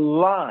a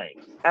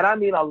line, and I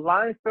mean a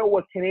line filled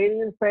with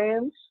Canadian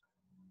fans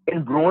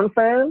and Bruin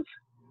fans,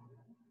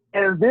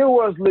 and there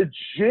was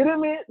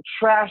legitimate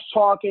trash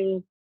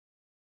talking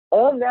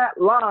on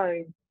that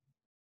line.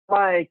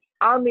 Like,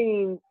 I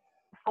mean,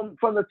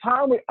 from the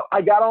time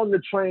I got on the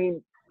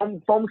train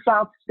from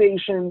South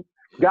Station,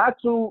 got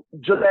to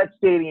Gillette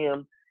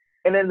Stadium,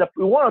 and then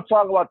we want to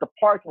talk about the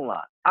parking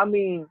lot. I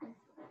mean,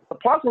 the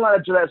parking lot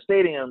at Gillette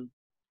Stadium.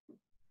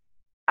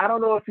 I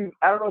don't know if you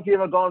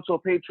ever gone to a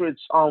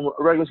Patriots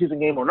regular season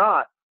game or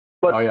not,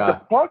 but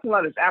the parking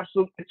lot is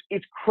absolutely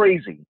it's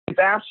crazy.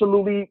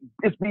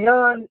 It's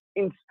beyond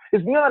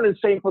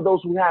insane for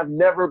those who have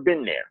never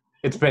been there.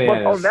 It's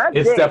bananas.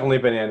 It's definitely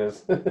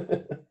bananas.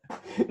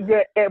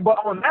 Yeah, but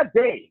on that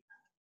day,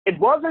 it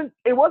wasn't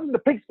the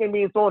pigskin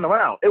being thrown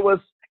around. It was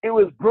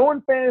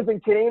Bruin fans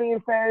and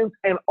Canadian fans,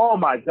 and oh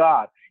my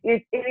God,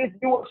 if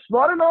you were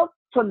smart enough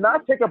to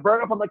not take a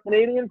burger from a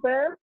Canadian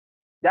fan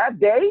that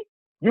day,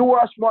 you were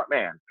a smart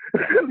man.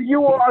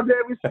 You were a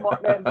very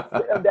smart man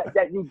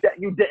that you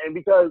didn't,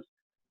 because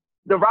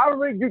the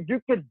rivalry,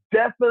 you could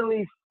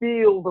definitely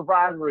feel the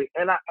rivalry.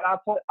 And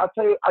I'll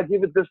tell you, I'll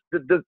give it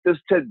this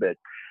tidbit.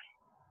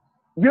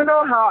 You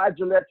know how at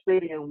Gillette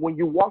Stadium, when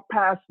you walk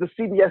past the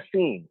CBS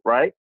scene,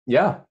 right?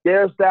 Yeah.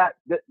 There's that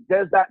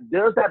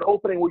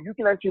opening where you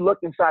can actually look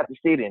inside the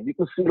stadium. You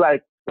can see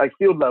like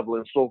field level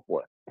and so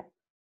forth.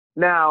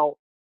 Now,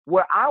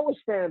 where I was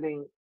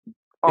standing,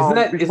 isn't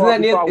that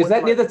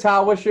near the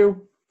tower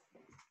shoe?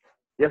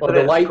 Yes, or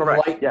the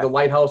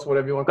lighthouse,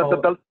 whatever you want to call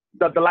it.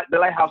 The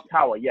lighthouse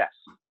tower, yes.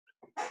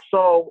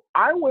 So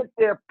I went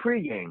there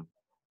pregame,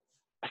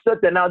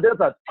 stood there. Now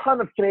there's a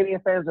ton of Canadian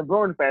fans and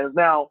Bruin fans.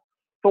 Now,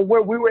 from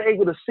where we were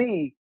able to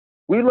see,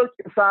 we looked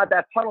inside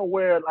that tunnel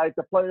where like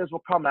the players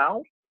would come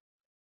out.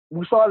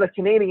 We saw the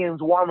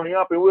Canadians warming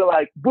up, and we were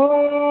like,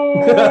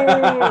 "Boo!"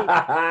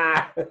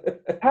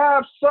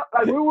 Have some,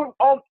 like we were.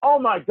 Oh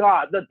my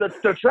God!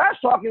 The trash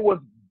talking was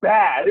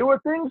bad. There were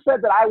things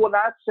said that I will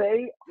not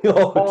say.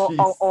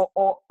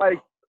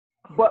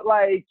 But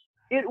like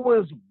it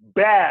was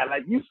bad.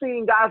 Like you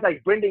seen guys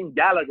like Brendan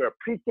Gallagher,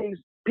 PK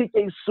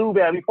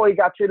Subban before he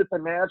got traded to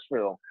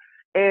Nashville,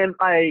 and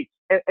like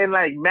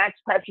Max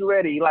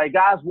Pacioretty, like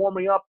guys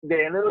warming up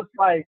there, and it was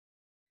like.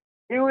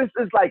 It was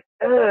just like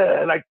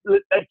a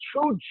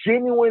true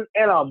genuine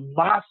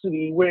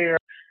animosity where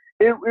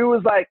it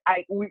was like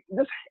we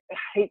just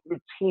hate the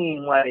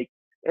team, like,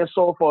 and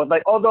so forth.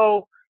 Like,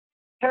 although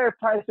Carey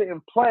Price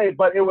didn't play,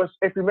 but it was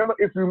if you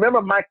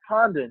remember Mike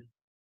Condon,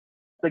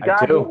 the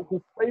guy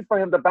who played for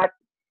him,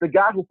 the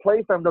guy who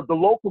played for him, the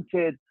local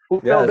kid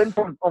who filled in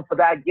for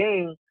that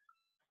game.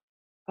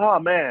 Oh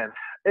man,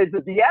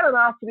 the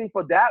animosity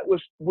for that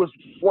was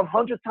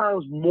 100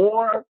 times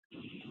more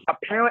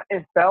apparent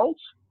and felt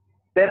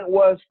than it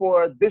was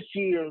for this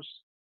year's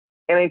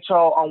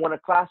NHL on Winter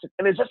Classic.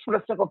 And it's just for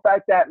the simple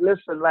fact that,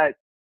 listen, like,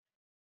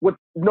 with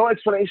no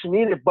explanation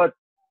needed, but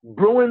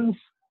Bruins,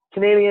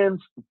 Canadiens,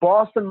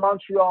 Boston,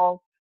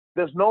 Montreal,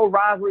 there's no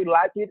rivalry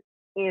like it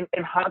in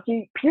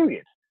hockey,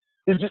 period.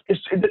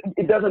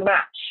 It doesn't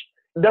match.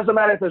 It doesn't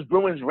matter if it's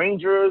Bruins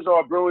Rangers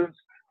or Bruins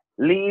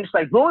Leafs.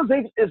 Like, Bruins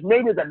Leafs is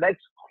maybe the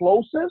next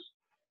closest,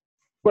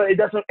 but it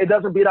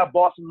doesn't beat out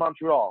Boston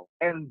Montreal.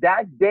 And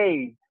that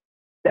day,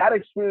 that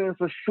experience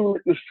was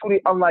truly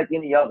unlike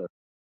any other.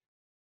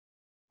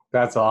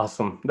 That's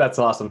awesome. That's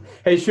awesome.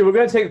 Hey, Shu, we're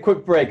going to take a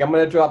quick break. I'm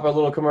going to drop a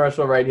little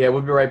commercial right here.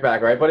 We'll be right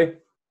back. All right, buddy?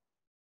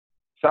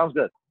 Sounds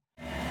good.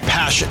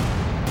 Passion,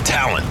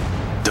 talent,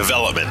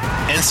 development.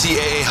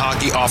 NCAA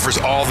hockey offers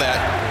all that,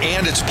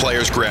 and its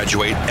players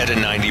graduate at a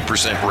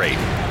 90% rate.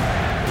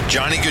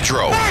 Johnny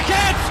Gaudreau.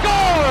 Backhand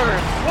score!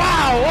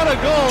 Wow, what a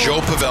goal! Joe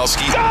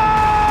Pavelski.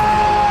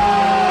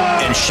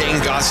 And Shane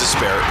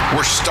Gostisbehere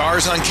were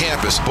stars on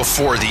campus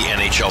before the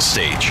NHL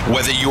stage.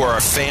 Whether you are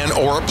a fan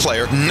or a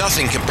player,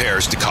 nothing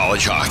compares to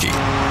college hockey.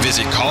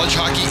 Visit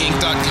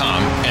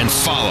collegehockeyinc.com and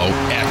follow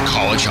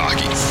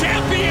 @collegehockey.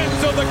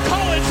 Champions of the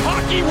college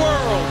hockey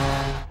world.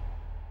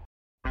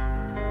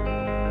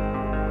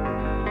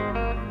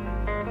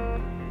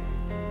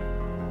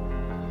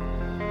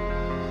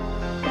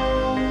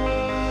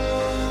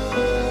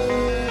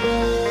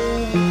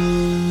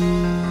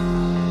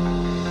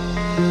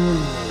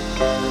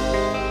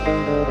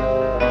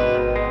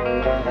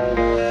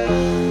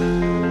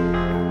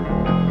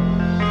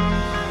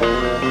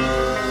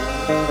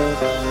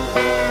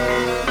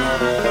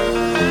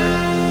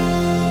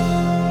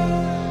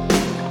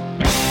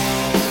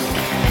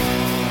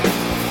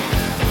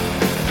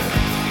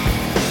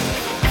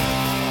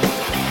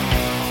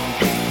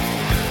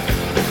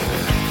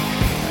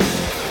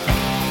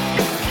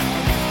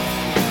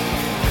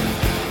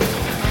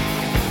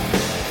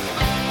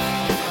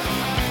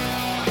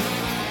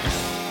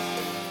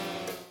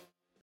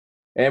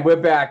 And we're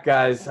back,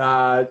 guys.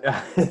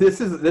 This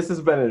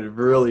has been a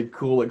really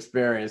cool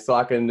experience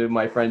talking to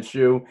my friend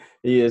Shu.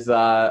 He is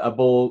a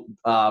Bull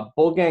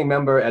Gang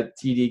member at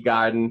TD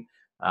Garden.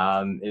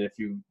 And if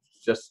you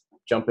just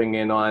jumping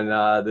in on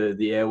the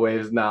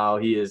airwaves now,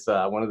 he is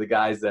one of the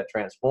guys that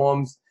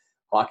transforms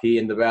hockey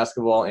into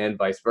basketball and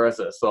vice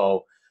versa.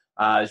 So,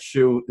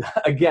 Shu,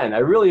 again, I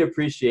really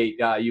appreciate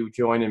you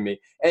joining me.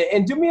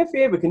 And do me a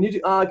favor, can you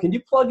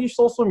plug your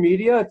social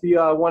media if you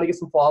want to get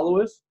some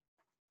followers?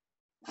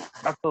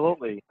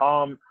 Absolutely.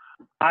 I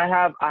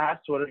have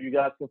Twitter. You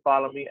guys can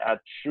follow me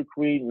at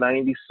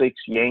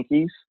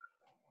Shukri96Yankees,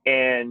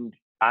 and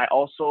I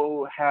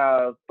also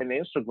have an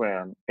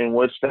Instagram in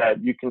which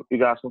that you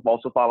guys can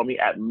also follow me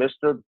at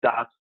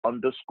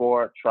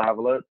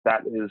Mr._Traveler.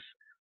 That is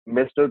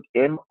Mr.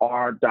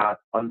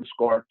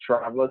 Mr._Traveler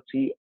TRAVELER.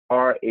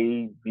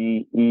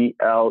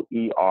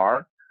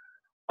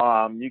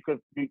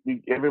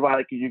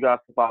 You guys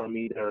can follow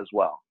me there as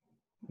well.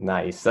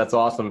 Nice. That's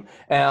awesome.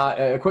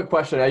 A quick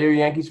question. Are you a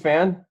Yankees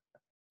fan?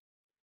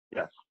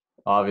 Yes.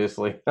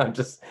 Obviously. I'm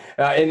just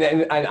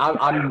and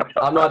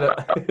I'm not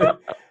a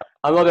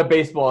I'm not a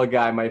baseball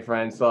guy, my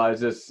friend, so I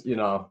just,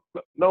 No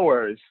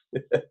worries.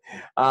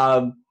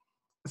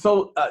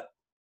 So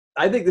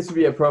I think this would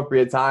be an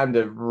appropriate time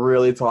to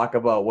really talk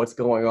about what's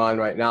going on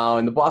right now.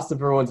 And the Boston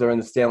Bruins are in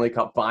the Stanley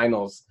Cup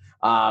Finals,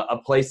 a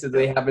place that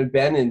they haven't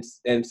been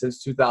in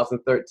since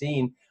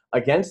 2013.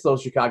 Against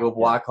those Chicago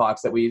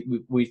Blackhawks that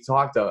we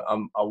talked a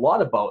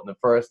lot about in the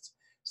first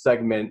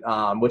segment,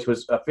 which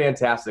was a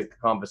fantastic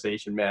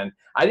conversation, man.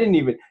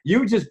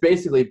 You just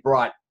basically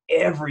brought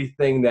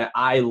everything that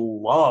I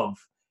love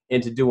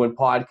into doing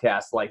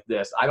podcasts like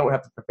this. I don't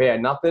have to prepare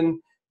nothing.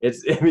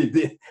 This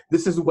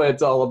is what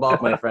it's all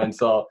about, my friend.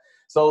 So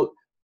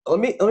let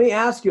me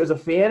ask you, as a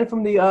fan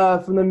from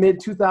the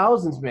mid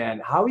 2000s, man,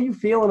 how are you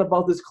feeling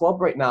about this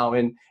club right now?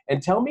 And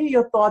tell me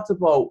your thoughts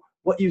about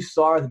what you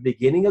saw at the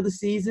beginning of the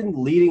season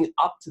leading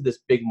up to this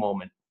big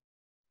moment.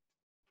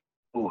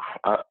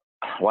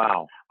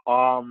 Wow.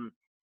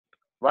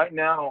 Right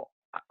now,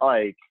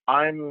 like,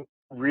 I'm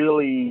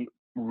really,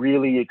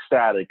 really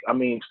ecstatic. I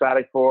mean,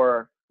 ecstatic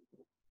for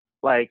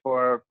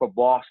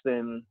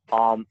Boston,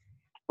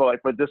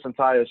 for this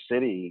entire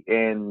city,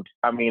 and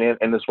I mean,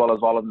 and as well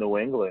as all of New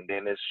England.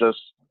 And it's just,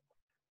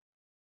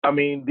 I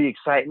mean, the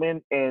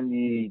excitement and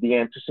the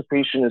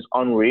anticipation is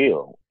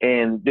unreal.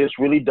 And this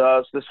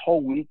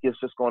whole week is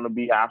just going to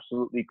be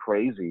absolutely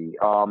crazy.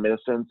 In a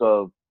sense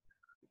of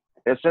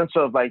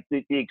like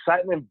the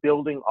excitement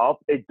building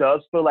up. It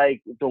does feel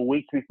like the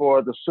week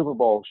before the Super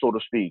Bowl, so to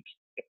speak.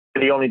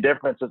 The only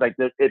difference is like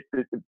the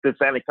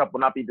Stanley Cup will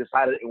not be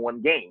decided in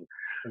one game.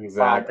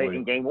 Exactly.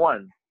 In game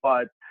one.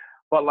 But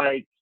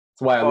like,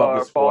 that's why I love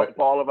this sport.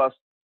 For all of us,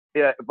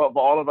 yeah, but for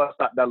all of us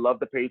that love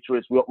the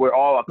Patriots, we're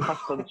all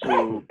accustomed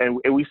to, and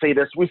we say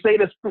this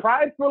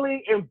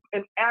pridefully and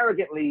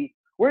arrogantly,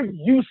 we're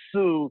used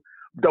to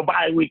the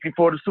bye week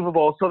before the Super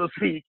Bowl, so to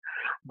speak.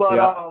 But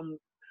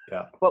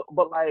yeah.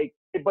 but like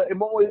but in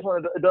more ways,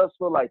 it does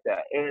feel like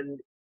that. And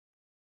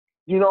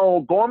you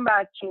know, going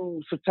back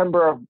to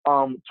September of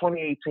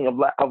 2018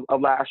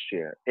 of last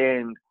year,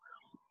 and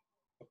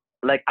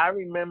like I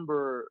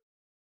remember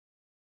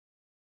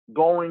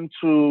going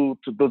to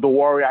the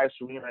Warrior Ice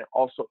Arena,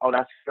 also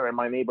that's here in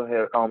my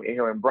neighborhood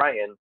here in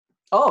Bryan.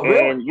 Oh,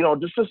 really? And you know,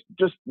 just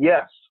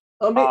yes.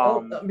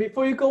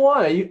 Before you go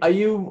on, are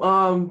you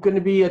going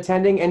to be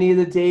attending any of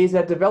the days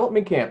at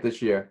development camp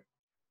this year?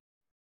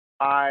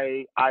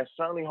 I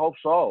certainly hope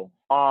so.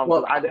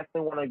 Well, I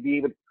definitely want to be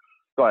able.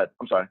 Go ahead.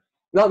 I'm sorry.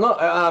 No.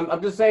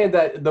 I'm just saying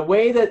that the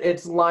way that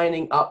it's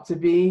lining up to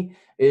be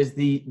is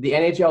the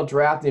NHL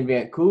draft in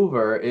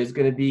Vancouver is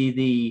going to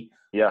be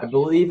I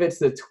believe it's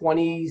the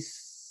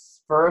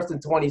 21st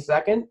and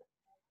 22nd,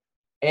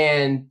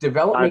 and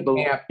development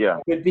camp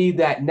could be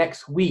that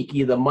next week,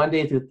 either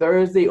Monday through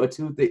Thursday or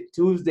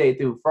Tuesday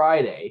through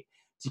Friday,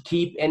 to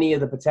keep any of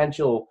the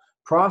potential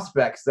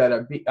prospects that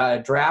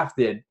are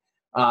drafted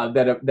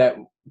that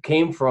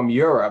came from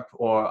Europe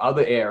or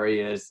other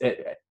areas.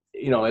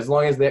 You know, as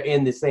long as they're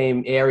in the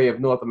same area of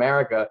North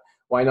America,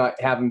 why not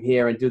have them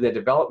here and do their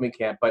development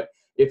camp? But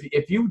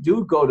if you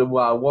do go to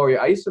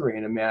Warrior Ice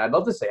Arena, man, I'd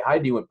love to say hi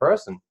to you in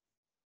person.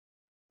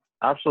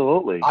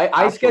 Absolutely.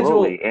 I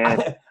schedule.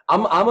 And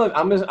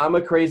I'm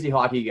a crazy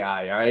hockey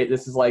guy. All right,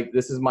 this is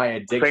my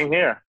addiction. Same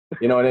here.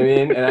 You know what I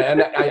mean?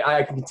 And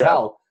I can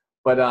tell.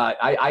 But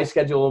I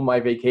schedule my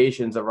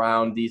vacations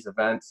around these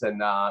events,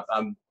 and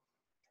I'm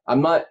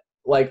not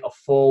like a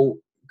full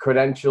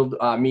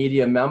credentialed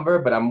media member,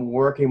 but I'm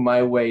working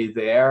my way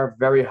there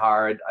very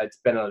hard. It's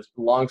been a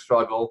long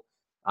struggle.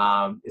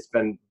 It's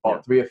been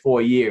about 3 or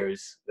 4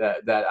 years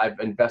that I've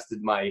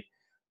invested my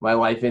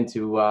life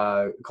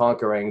into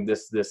conquering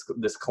this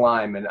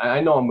climb, and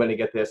I know I'm going to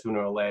get there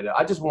sooner or later.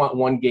 I just want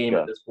one game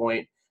at this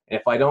point, and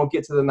if I don't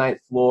get to the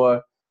 9th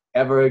floor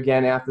ever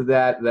again after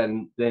that,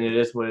 then it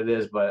is what it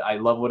is. But I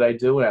love what I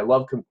do, and I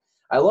love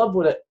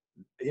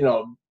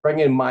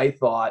bringing my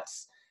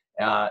thoughts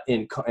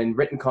in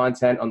written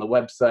content on the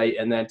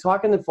website, and then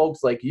talking to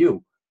folks like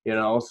you. You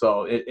know,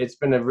 so it's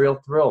been a real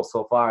thrill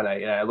so far, and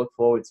I look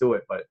forward to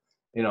it. But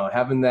you know,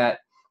 having that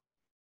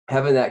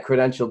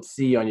credentialed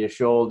C on your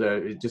shoulder,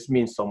 it just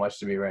means so much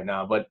to me right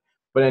now. But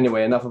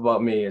anyway, enough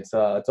about me. It's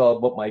all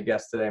about my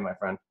guest today, my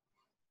friend.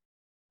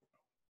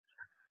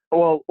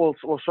 Well,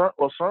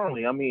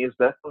 certainly. I mean, it's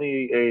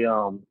definitely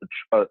a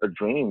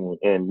dream,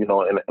 and you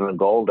know, and a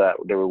goal that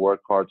they would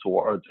work hard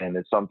towards, and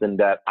it's something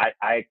that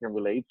I can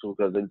relate to,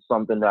 because it's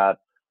something that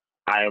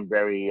I am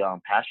very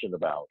passionate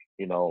about,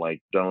 you know,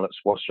 like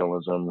sports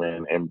journalism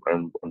and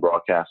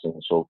broadcasting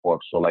and so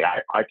forth. So like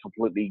I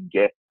completely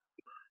get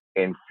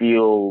and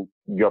feel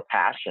your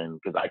passion,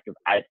 because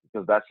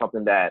that's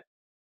something that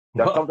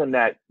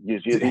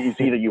is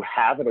either you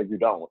have it or you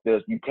don't.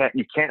 You can't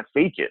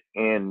fake it,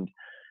 and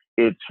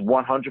it's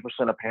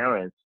 100%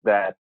 apparent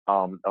that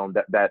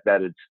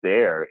that it's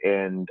there.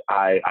 And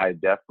I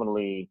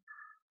definitely.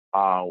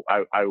 I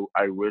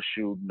wish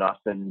you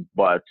nothing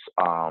but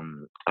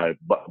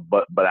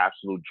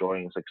absolute joy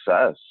and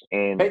success.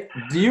 And hey,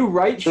 do you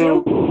write,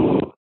 Shu?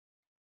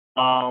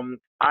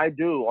 I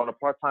do, on a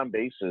part-time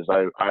basis.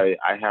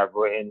 I have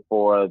written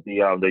for the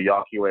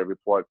Yawkey Way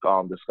Report,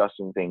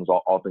 discussing things,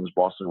 all things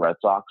Boston Red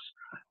Sox.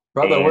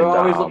 Brother, and, we're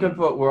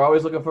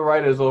always looking for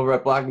writers over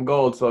at Black and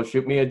Gold. So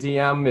shoot me a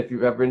DM if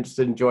you're ever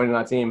interested in joining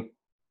our team.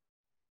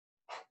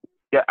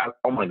 Yeah.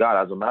 Oh my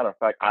God. As a matter of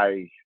fact,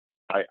 I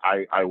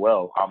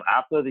will.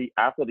 After the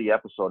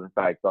episode, in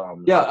fact.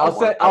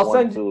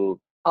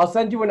 I'll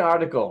send you an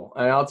article,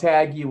 and I'll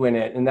tag you in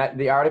it. And that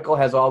the article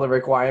has all the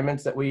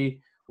requirements that we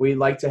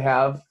like to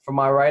have from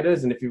our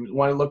writers. And if you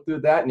want to look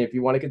through that, and if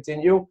you want to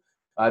continue,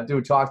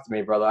 do talk to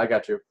me, brother. I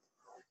got you.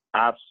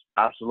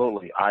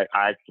 Absolutely. I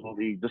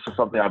absolutely. This is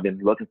something I've been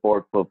looking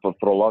forward for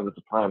the longest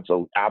time.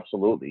 So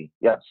absolutely,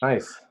 yes.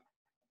 Nice.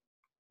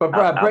 But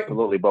Brad,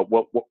 absolutely. But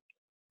what?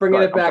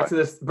 Bringing it back to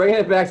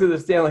the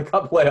Stanley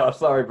Cup playoffs.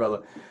 Sorry,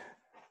 brother.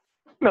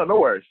 No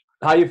worries.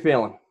 How you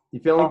feeling? You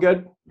feeling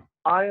good?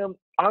 I'm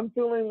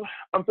feeling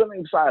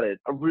excited.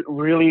 I'm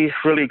really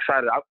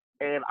excited.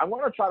 And I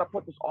want to try to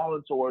put this all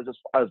into words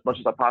as much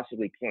as I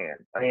possibly can.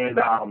 And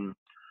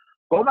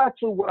going back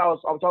to what I was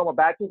talking about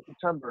back in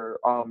September,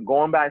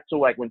 going back to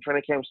like when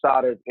training camp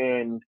started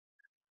and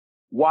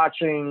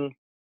watching,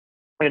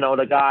 you know,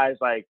 the guys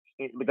like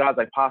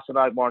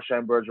Pastrnak,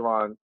 Marchand,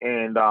 Bergeron,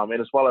 and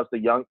as well as the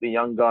young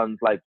guns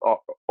like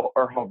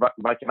Urho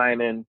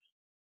Vaakanainen,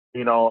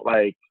 you know,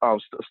 like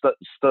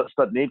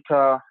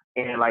Studnicka,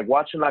 and like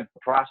watching like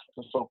the process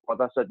and so forth.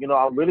 I said, you know,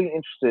 I'm really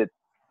interested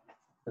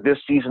this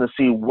season to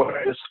see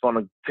where it's going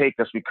to take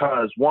us,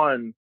 because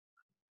one,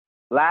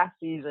 last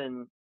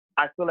season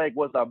I feel like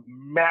was a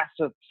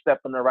massive step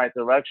in the right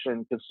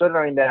direction,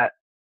 considering that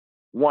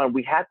one,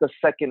 we had the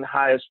second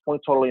highest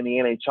point total in the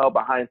NHL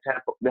behind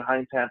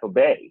Tampa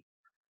Bay.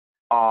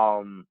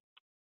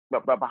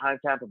 But behind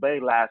Tampa Bay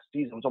last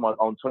season, I'm talking about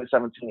on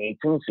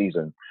 2017-18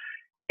 season.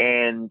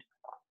 And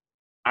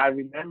I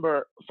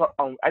remember,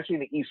 actually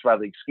in the East,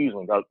 rather, excuse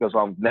me, because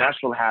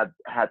Nashville had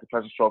the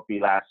President's Trophy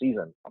last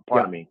season,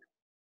 pardon me.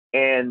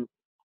 And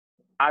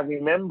I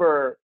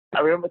remember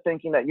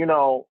thinking that,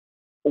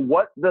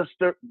 what does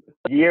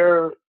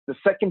the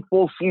second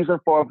full season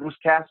for Bruce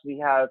Cassidy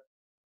have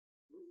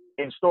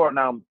in store?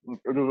 Now,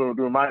 to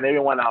remind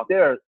everyone out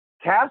there,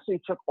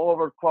 Cassidy took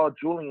over Claude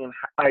Julien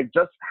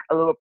just a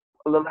little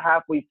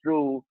halfway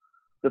through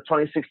the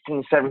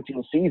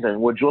 2016-17 season,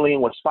 where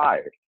Julien was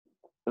fired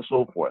and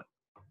so forth.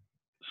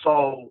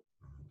 So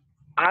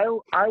I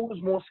was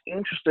most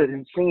interested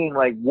in seeing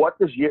like what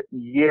this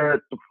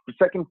year the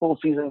second full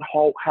season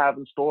have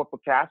in store for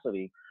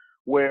Cassidy,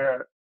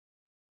 where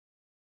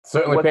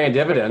certainly paying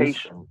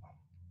dividends.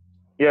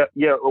 Yeah.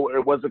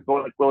 Was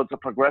the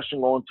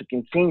progression going to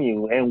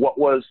continue, and what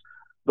was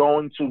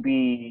going to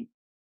be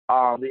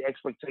the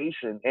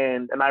expectation?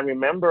 And I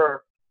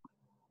remember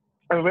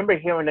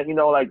hearing that,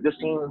 like, this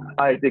team,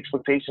 the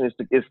expectation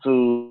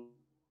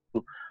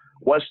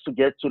was to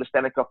get to the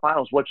Stanley Cup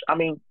Finals, which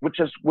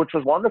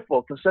was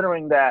wonderful,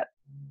 considering that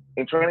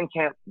in training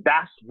camp,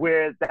 that's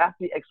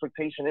the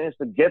expectation is,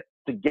 to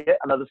get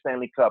another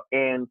Stanley Cup.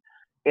 And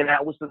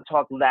that was the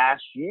talk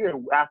last year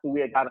after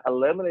we had gotten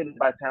eliminated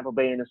by Tampa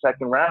Bay in the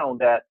second round,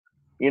 that,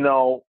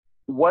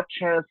 what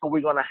chance are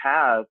we going to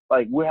have?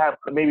 Like, we have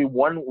maybe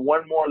one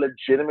more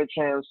legitimate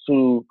chance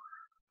to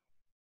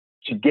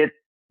get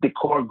the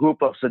core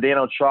group of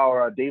Zdeno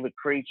Chara, David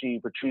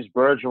Krejci, Patrice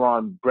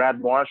Bergeron, Brad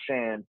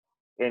Marchand,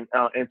 and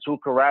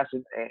Tuukka Rask,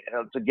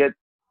 to get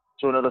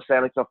to another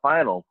Stanley Cup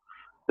final.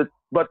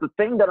 But the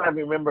thing that I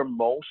remember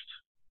most,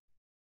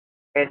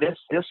 and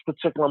this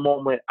particular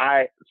moment,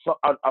 a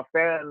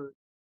fan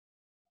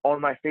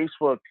on my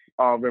Facebook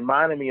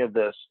reminded me of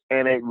this,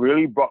 and it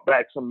really brought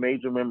back some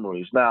major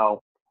memories.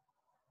 Now,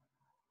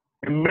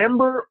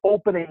 remember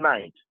opening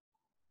night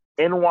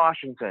in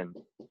Washington.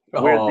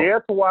 We're there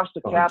to watch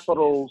the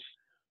Capitals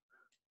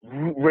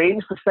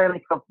raise the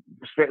Stanley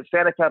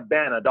Cup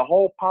banner, the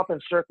whole pomp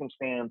and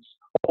circumstance,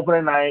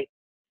 opening night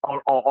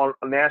on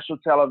national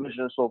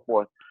television and so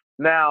forth.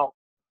 Now,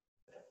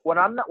 what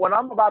I'm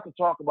about to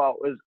talk about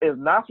is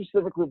not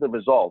specifically the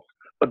results,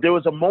 but there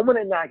was a moment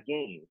in that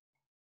game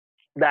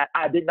that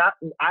I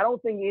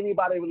don't think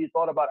anybody really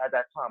thought about at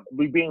that time.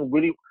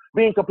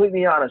 Being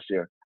completely honest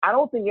here, I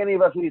don't think any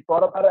of us really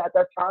thought about it at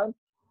that time.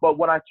 But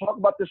when I talk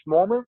about this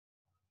moment,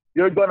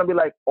 you're going to be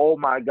like, oh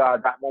my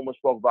God, that moment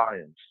spoke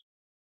volumes.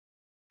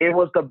 It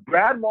was the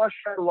Brad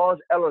Marchand Lars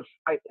Eller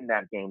fight in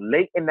that game,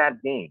 late in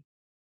that game.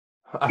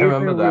 I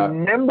remember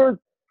that.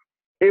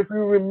 If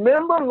you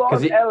remember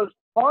Lars Eller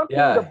taunting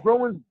the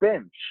Bruins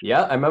bench.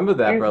 Yeah, I remember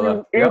that,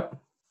 brother.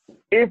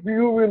 If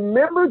you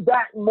remember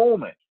that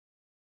moment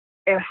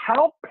and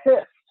how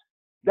pissed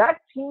that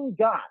team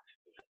got,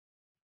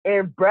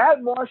 and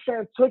Brad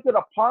Marchand took it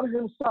upon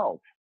himself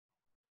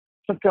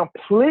to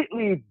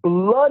completely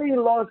bloody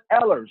Lars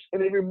Eller.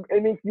 And if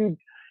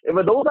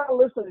for those that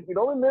listen, if you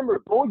don't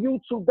remember, go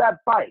YouTube that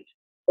fight,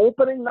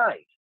 opening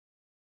night.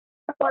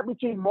 That fight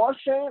between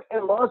Marchand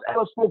and Lars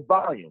Eller spoke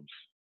volumes.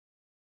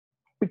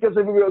 Because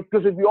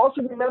if you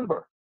also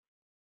remember,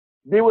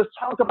 there was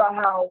talk about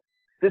how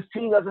this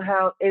team doesn't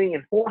have any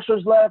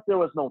enforcers left. There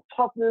was no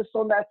toughness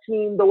on that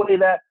team the way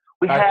that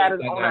we had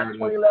it on that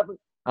 2011.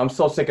 I'm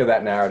so sick of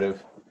that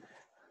narrative.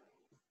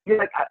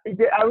 Yeah,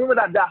 I remember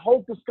that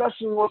whole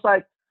discussion was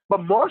like,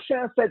 but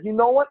Marchand said, you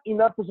know what?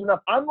 Enough is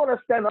enough. I'm going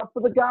to stand up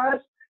for the guys,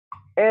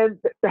 and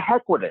the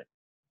heck with it.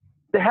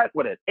 The heck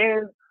with it.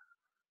 And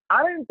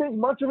I didn't think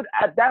much of it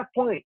at that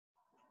point.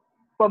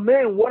 But,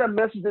 man, what a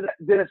message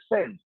did it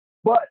send.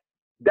 But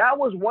that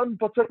was one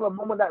particular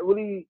moment that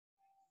really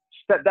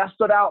that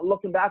stood out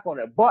looking back on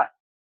it. But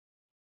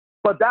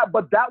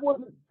that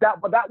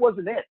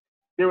wasn't it.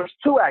 There was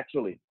two,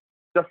 actually.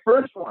 The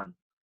first one,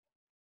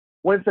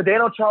 when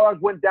Zdeno Chara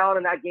went down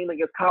in that game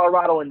against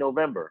Colorado in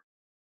November.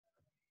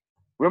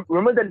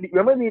 Remember the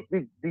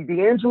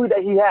injury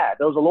that he had?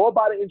 There was a lower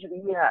body injury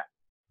he had.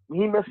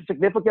 He missed a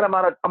significant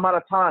amount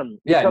of time.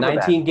 Yeah,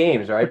 19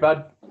 games, right,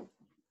 bud?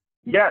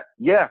 Yeah.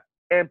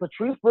 And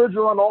Patrice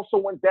Bergeron also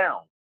went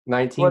down.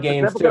 19 games,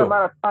 too. A significant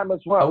amount of time as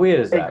well. How weird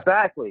is that?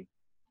 Exactly.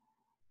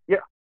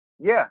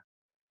 Yeah.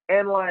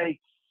 And,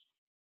 like,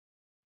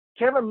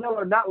 Kevin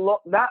Miller, not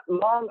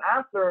long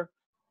after,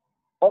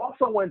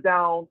 also went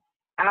down.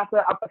 After,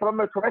 if I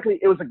remember correctly,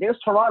 it was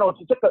against Toronto.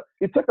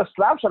 He took a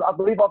slap shot, I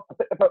believe,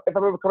 if I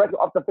remember correctly,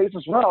 off the face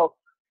as well.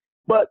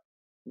 But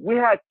we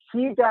had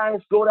key guys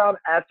go down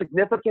at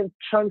significant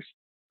chunks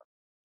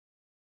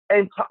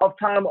of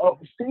time of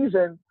the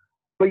season,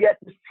 but yet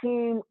this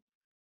team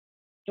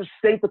just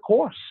stayed the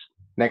course.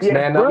 Next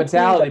man up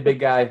mentality, big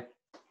guy.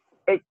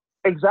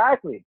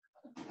 Exactly.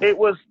 It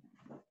was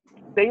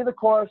stay the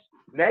course,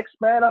 next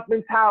man up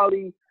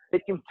mentality. They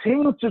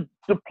continued to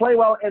play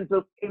well and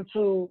to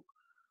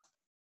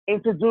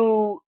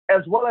do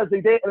as well as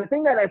they did. And the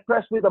thing that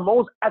impressed me the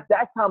most at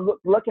that time,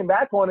 looking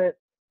back on it,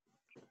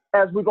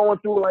 as we're going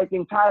through like the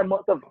entire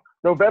month of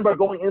November,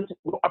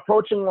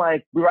 approaching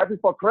like right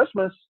before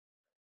Christmas,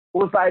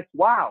 was like,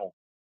 wow,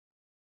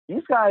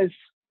 these guys,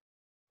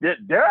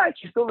 they're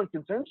actually still in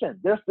contention.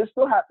 They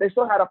still had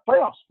a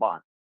playoff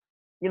spot,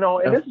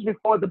 and this is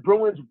before the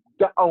Bruins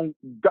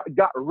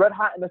got red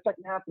hot in the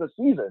second half of the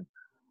season.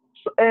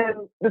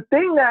 And the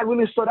thing that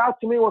really stood out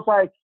to me was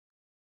like,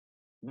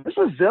 this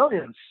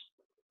resilience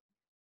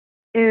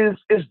is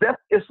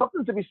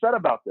something to be said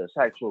about this,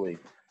 actually.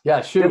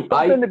 Yeah, shoot.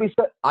 To be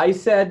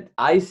said.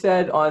 I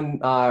said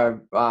on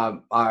our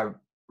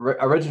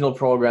original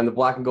program, the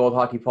Black and Gold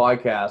Hockey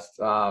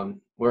Podcast.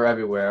 We're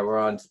everywhere. We're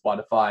on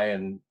Spotify,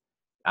 and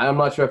I'm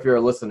not sure if you're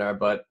a listener,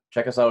 but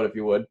check us out if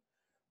you would.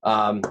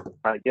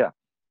 Yeah.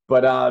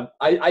 But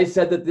I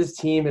said that this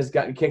team has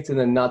gotten kicked in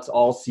the nuts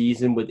all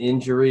season with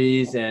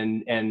injuries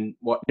and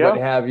what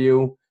have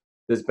you.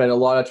 There's been a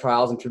lot of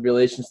trials and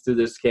tribulations through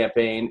this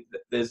campaign.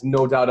 There's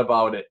no doubt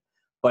about it.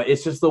 But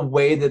it's just the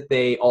way that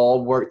they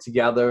all worked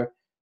together,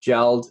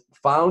 gelled,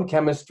 found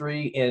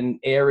chemistry in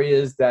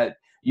areas that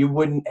you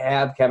wouldn't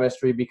have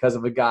chemistry because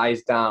of a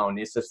guy's down.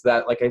 It's just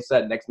that, like I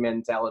said, next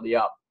mentality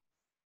up.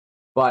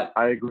 But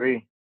I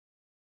agree.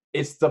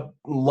 It's the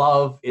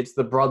love, it's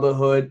the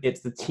brotherhood,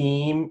 it's the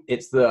team,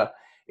 it's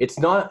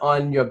not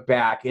on your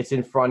back, it's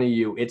in front of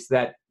you. It's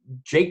that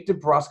Jake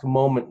DeBrusk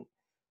moment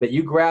that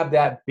you grab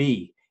that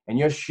B and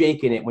you're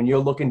shaking it when you're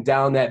looking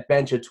down that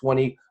bench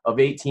of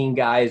 18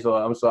 guys,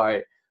 or I'm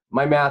sorry,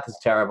 my math is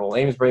terrible.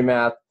 Amesbury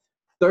math,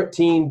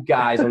 13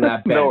 guys on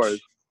that bench. No worries.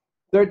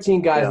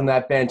 13 guys on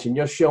that bench, and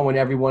you're showing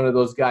every one of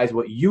those guys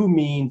what you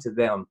mean to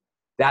them.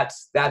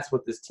 That's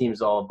what this team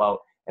is all about.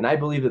 And I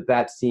believe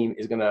that team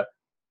is going to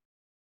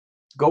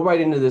go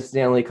right into the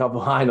Stanley Cup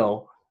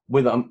final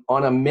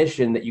on a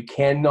mission that you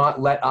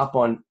cannot let up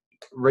on,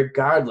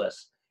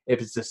 regardless.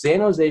 If it's the San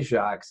Jose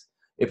Sharks,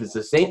 if it's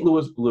the St.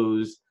 Louis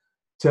Blues,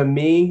 to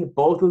me,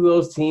 both of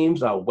those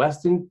teams are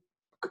West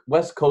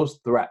Coast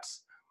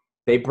threats.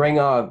 They bring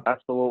a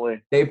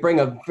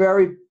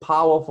very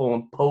powerful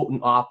and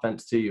potent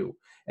offense to you,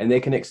 and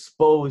they can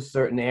expose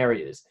certain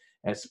areas,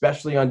 and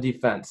especially on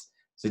defense.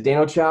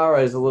 Zdeno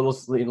Chara is a little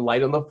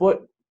light on the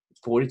foot. He's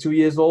 42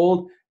 years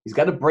old. He's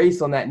got a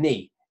brace on that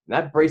knee. And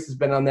that brace has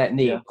been on that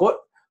knee. Yeah. Court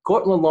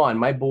Lalonde,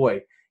 my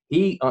boy,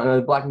 he, on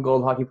the Black and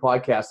Gold Hockey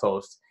Podcast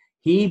host,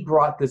 he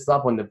brought this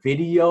up on the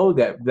video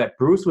that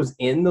Bruce was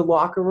in the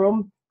locker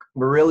room,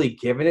 really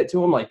giving it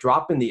to him, like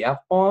dropping the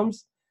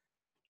F-bombs.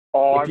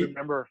 Oh, I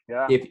remember,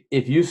 yeah.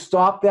 If you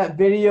stop that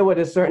video at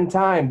a certain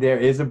time, there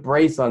is a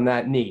brace on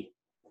that knee.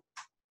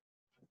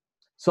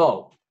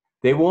 So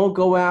they won't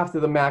go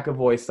after the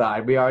McAvoy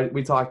side.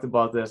 We talked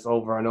about this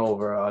over and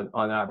over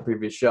on our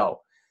previous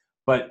show.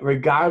 But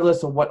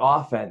regardless of what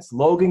offense,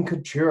 Logan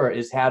Couture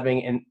is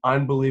having an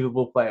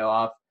unbelievable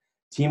playoff.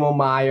 Timo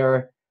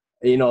Meier,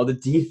 the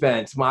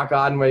defense, Mark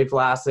Oden, Ray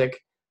Vlasic,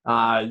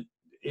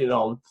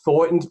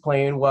 Thornton's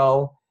playing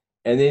well.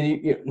 And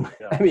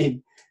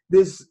then,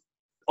 this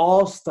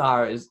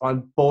all-stars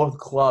on both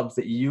clubs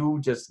that you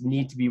just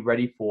need to be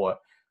ready for.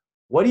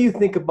 What do you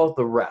think about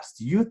the rest?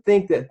 Do you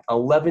think that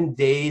 11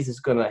 days is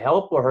going to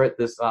help or hurt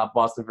this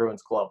Boston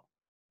Bruins club?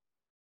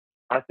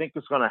 I think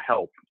it's going to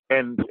help,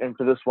 and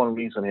for this one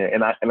reason here.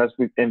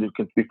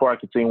 Before I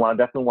continue, I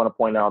definitely want to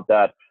point out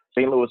that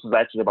St. Louis is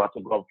actually about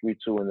to go up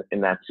 3-2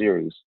 in that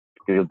series.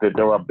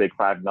 They're up big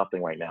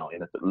 5-0 right now.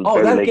 And it's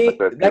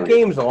that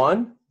game's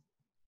on.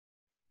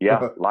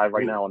 Yeah, live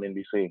right now on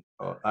NBC.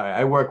 Oh,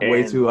 I work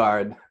way too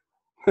hard.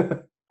 I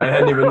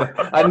didn't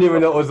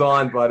even know it was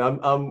on, but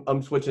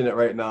I'm switching it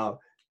right now.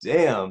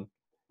 Damn.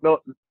 No,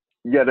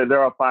 yeah,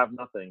 they're up 5-0.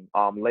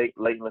 Late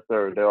in the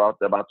third, they're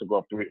about to go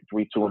up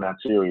 3-2 in that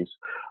series.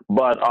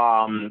 But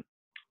to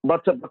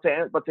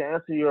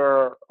answer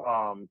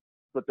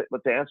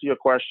your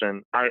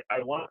question,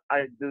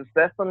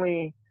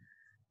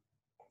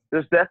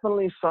 there's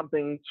definitely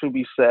something to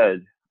be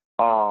said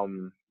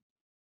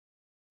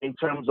in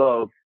terms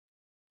of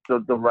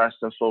the rest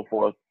and so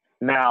forth.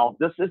 Now,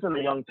 this isn't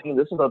a young team.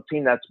 This is a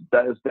team that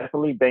is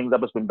definitely banged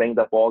up. It's been banged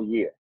up all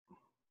year.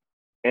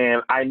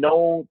 And I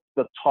know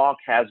the talk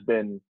has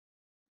been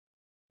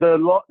the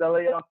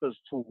layoff is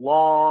too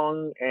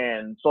long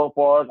and so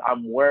forth.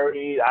 I'm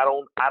worried. I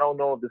don't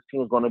know if this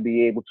team is going to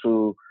be able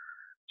to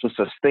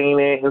sustain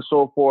it and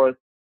so forth.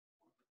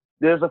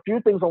 There's a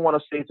few things I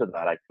want to say to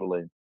that,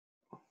 actually.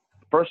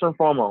 First and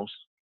foremost,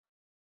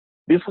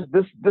 these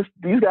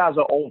guys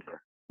are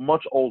older,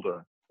 much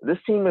older. This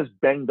team is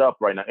banged up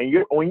right now.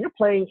 And when you're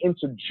playing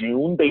into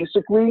June,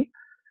 basically,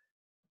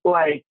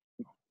 like,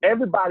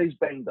 everybody's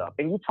banged up.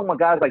 And you talk about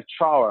guys like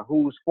Chara,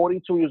 who's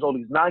 42 years old.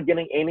 He's not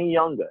getting any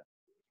younger.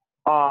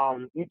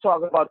 You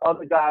talk about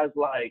other guys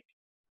like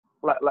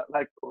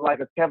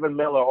a Kevin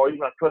Miller or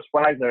even a Chris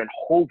Wagner, and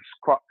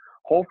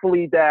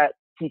hopefully that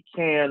they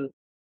can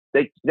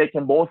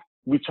both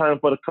return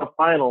for the Cup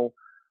final.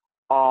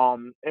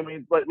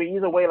 But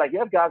either way, like, you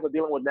have guys that are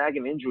dealing with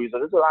nagging injuries, so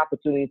there's an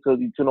opportunity to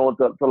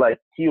like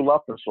heal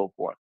up and so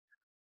forth.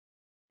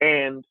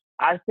 And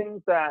I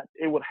think that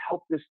it would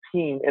help this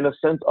team in a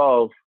sense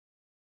of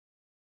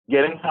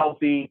getting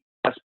healthy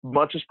as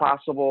much as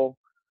possible,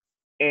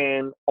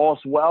 and as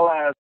well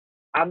as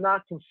I'm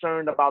not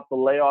concerned about the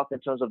layoff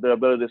in terms of their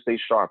ability to stay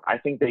sharp. I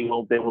think they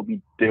will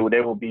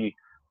be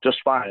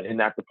just fine in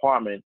that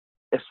department,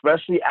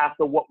 especially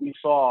after what we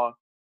saw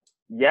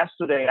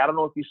yesterday. I don't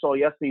know if you saw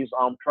yesterday's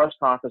press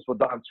conference with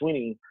Don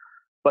Sweeney.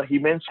 but he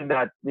mentioned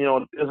that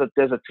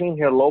there's a team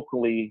here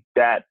locally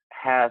that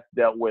has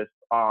dealt with.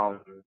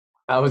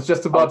 I was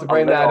just about to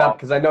bring that up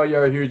because I know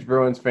you're a huge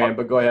Bruins fan,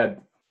 but go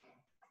ahead.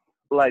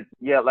 Like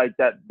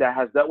that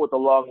has dealt with a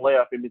long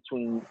layoff in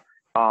between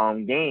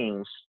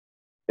games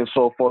and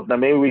so forth. Now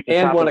maybe we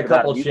can won a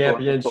couple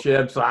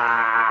championships.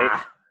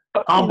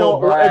 Humble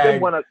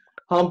brag.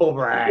 Humble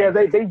brag. Yeah,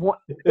 they won.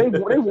 They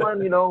won.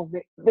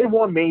 They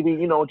won maybe.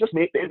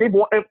 They've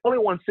only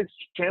won 6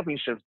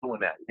 championships doing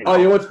that. Oh,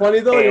 you know what's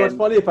funny though? You know what's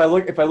funny? If I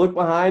look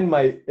behind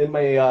in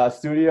my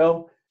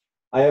studio,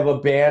 I have a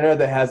banner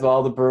that has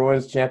all the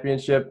Bruins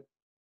championship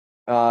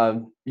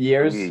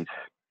years. Jeez.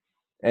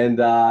 And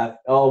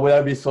would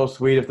that be so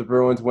sweet if the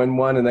Bruins win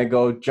one and then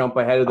go jump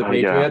ahead of the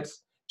Patriots?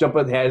 Yeah. Jump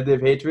ahead of the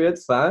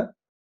Patriots, huh?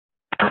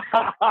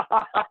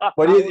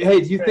 But do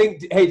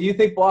you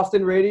think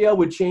Boston radio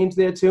would change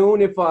their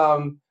tune if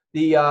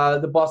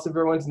the Boston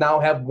Bruins now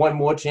have one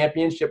more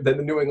championship than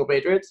the New England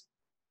Patriots?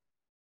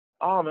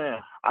 Oh man,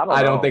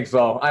 I don't think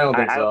so. I don't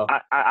think so.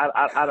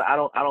 I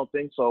don't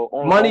think so.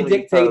 Money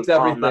dictates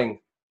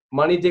everything.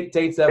 Money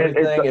dictates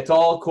everything. It's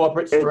all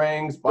corporate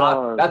strings.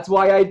 That's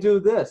why I do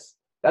this.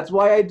 That's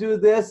why I do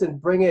this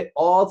and bring it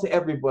all to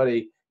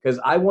everybody, because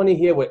I want to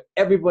hear what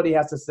everybody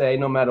has to say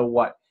no matter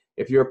what.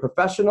 If you're a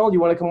professional, you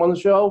want to come on the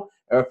show,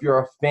 or if you're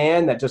a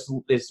fan that just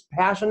is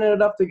passionate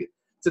enough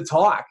to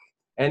talk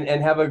and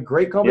have a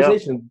great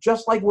conversation,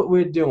 just like what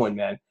we're doing,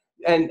 man.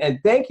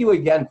 And thank you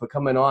again for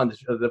coming on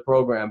the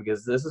program,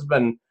 because this has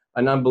been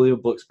an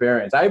unbelievable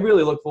experience. I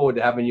really look forward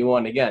to having you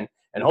on again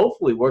and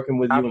hopefully working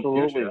with you in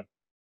the future.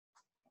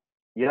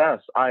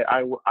 Yes,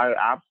 I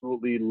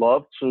absolutely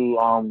love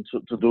to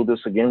do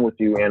this again with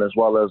you, and as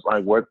well as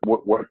work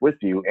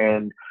with you.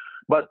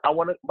 But I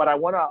want to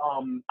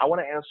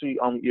answer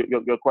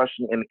your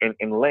question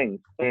in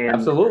length. And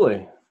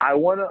absolutely. I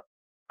want to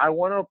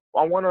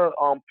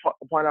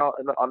point out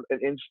an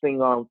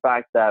interesting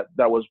fact that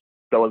was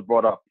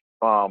brought up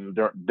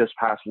during this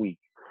past week.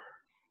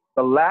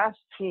 The last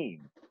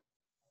team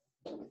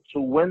to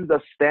win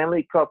the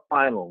Stanley Cup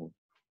final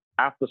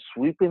after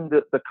sweeping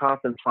the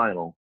conference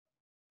final.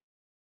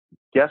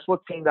 Guess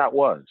what team that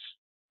was?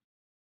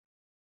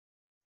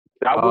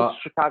 That was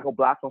Chicago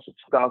Blackhawks in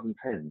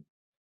 2010.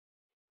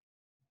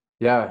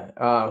 Yeah.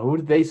 Who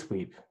did they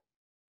sweep?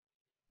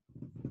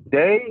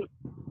 I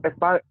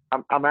can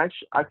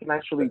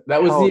actually.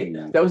 That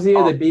was the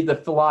year they beat the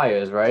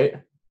Flyers,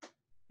 right?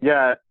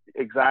 Yeah,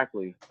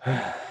 exactly.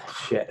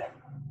 Shit.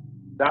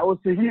 That was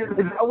the year.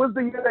 That was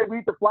the year they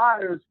beat the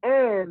Flyers,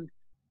 and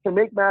to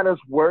make matters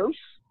worse,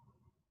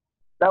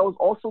 that was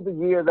also the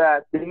year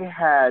that they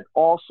had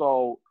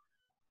also.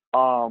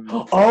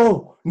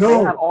 Oh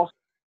no!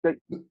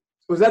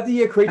 Was that the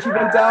year Krejci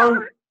went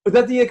down? Was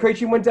that the year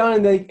Krejci went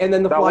down and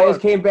then the Flyers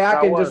came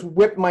back and just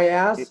whipped my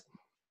ass?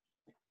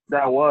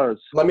 That was.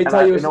 Let me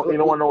tell you. You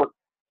don't want to know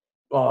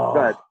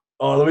what.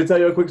 Let me tell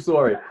you a quick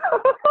story.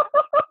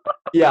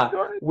 Yeah,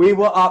 we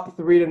were up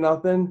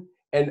 3-0,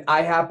 and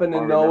I happen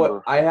to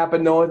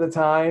know at the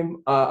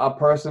time a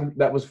person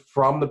that was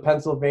from the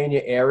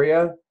Pennsylvania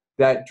area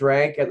that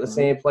drank at the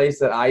same place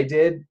that I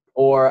did,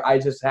 or I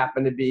just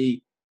happened to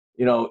be,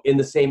 in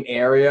the same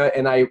area,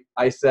 and I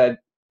said,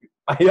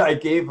 I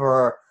gave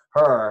her.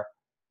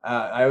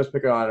 I was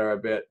picking on her a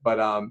bit, but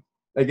I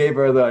gave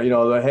her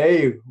the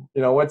hey,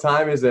 what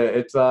time is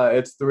it?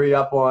 It's 3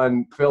 up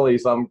on Philly,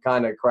 some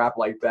kind of crap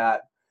like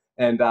that.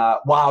 And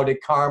wow,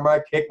 did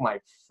karma kick my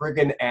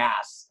friggin'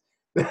 ass?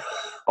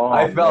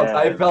 I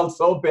felt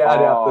so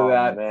bad after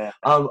that. Man.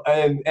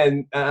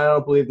 And I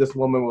don't believe this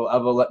woman will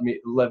ever let me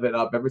live it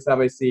up. Every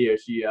time I see her,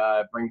 she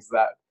brings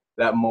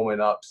that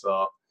moment up.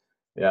 So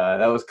yeah,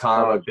 that was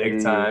karma,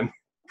 big time.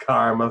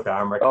 Karma.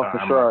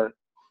 For sure.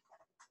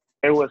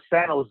 It was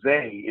San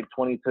Jose in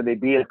 2010. They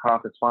beat a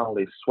conference final.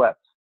 They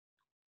swept,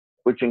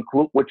 which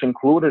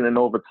included an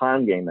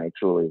overtime game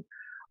actually,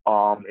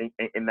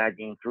 in that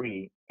game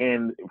 3.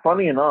 And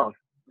funny enough,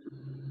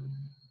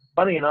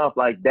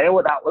 like that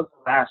was the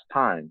last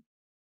time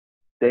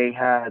they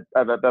had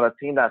that a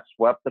team that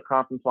swept the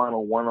conference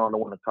final won on to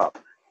win the cup.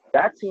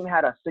 That team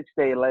had a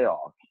 6-day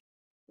layoff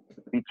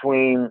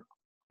between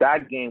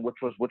that game,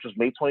 which was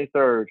May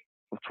 23rd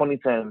of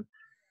 2010,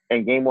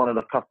 and game 1 of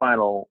the cup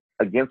final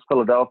against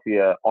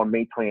Philadelphia on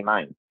May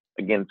 29th,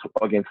 again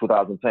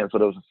 2010. So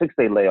there was a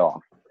 6-day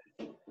layoff.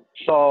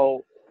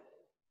 So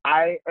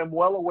I am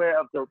well aware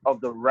of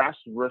the rest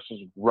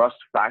versus rust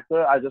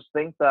factor. I just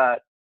think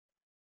that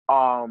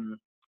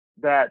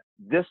that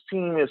this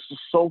team is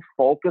so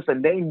focused,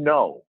 and they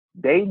know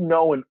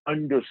and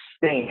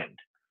understand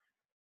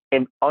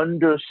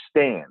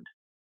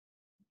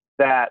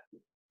that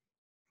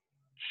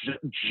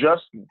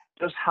just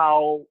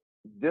how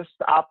this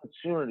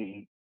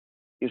opportunity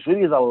is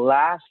really the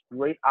last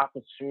great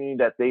opportunity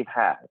that they've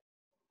had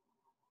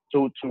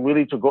to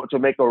really go to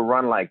make a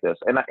run like this,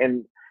 and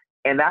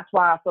that's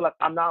why I feel like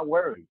I'm not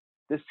worried.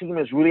 This team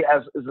is really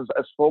as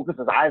focused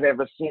as I've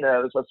ever seen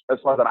it, as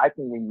far as I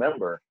can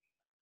remember,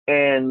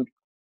 and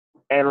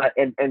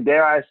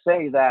dare I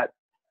say that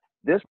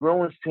this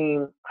Bruins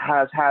team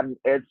has had an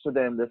edge to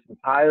them this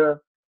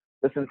entire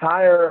this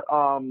entire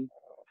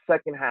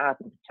second half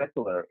in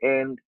particular.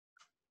 And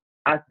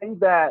I think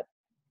that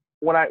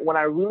when I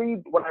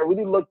really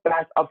look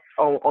back up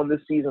on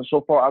this season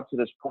so far up to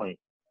this point,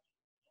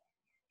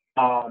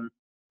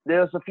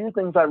 there's a few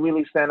things that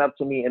really stand up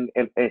to me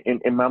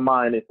in my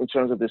mind in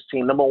terms of this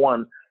team. Number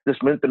one, the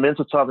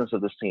mental toughness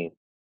of this team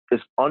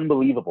is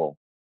unbelievable.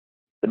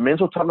 The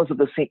mental toughness of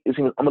this team is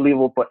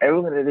unbelievable for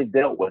everything that they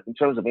dealt with in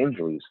terms of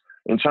injuries,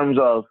 in terms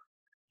of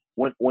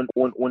when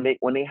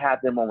they had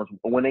their moments,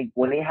 when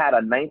they had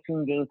a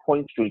 19-game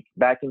point streak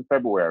back in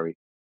February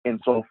and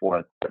so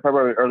forth,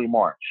 February, early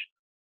March,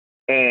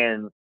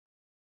 and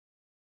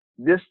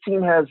this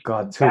team has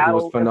Tuchel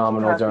was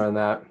phenomenal during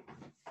that.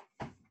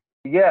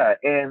 Yeah,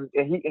 and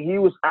he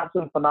was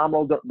absolutely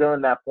phenomenal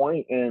during that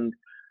point. And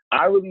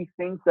I really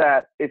think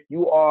that if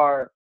you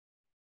are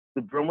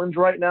the Bruins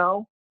right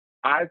now,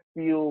 I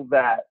feel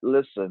that,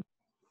 listen,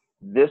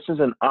 this is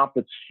an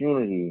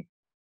opportunity.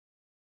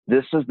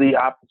 This is the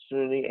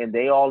opportunity, and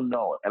they all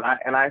know it.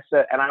 And I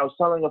was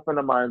telling a friend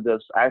of mine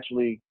this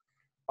actually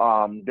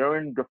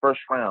during the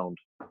first round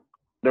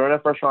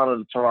of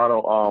the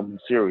Toronto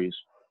series,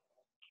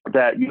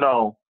 that, you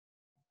know,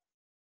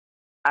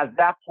 at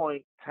that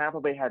point, Tampa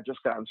Bay had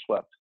just gotten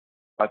swept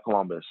by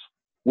Columbus,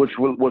 which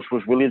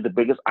was really the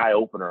biggest eye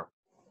opener.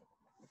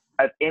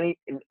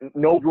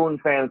 No Bruin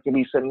fan can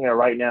be sitting here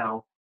right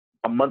now,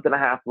 a month and a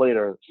half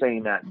later,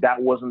 saying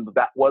that wasn't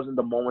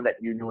the moment that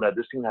you knew that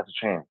this team has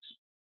a chance.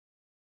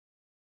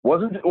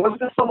 Wasn't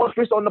just so much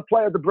based on the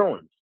play of the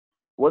Bruins.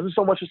 It wasn't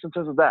so much just in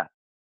terms of that,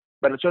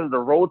 but in terms of the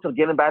road to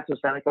getting back to the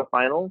Stanley Cup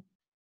final,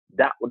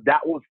 that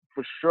was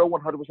for sure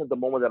 100% the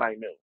moment that I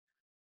knew.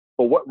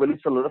 But what really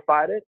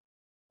solidified it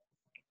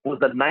was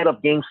the night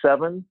of Game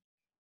 7,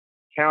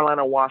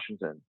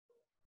 Carolina-Washington.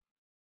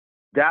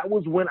 That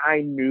was when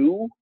I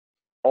knew,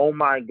 oh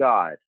my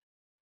God,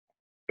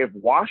 if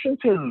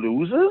Washington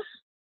loses,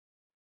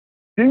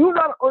 do you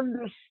not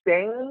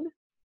understand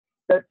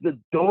that the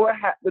door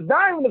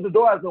not even that the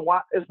door has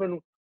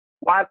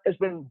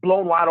been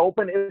blown wide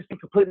open, it's been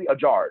completely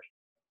ajar.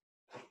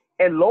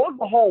 And lo and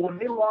behold, when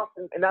they lost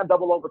in that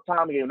double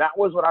overtime game, that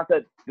was when I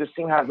said this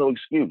team has no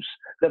excuse.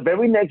 The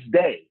very next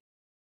day,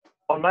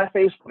 on my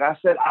Facebook, I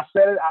said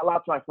it out loud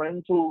to my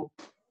friends who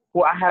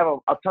I have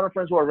a ton of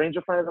friends who are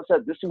Ranger fans. I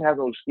said, this team has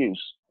no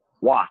excuse.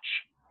 Watch.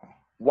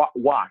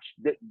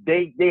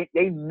 They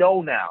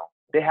know now.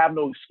 They have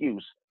no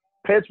excuse.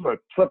 Pittsburgh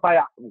swept by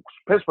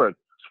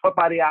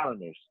the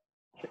Islanders.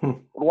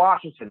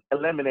 Washington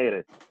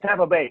eliminated.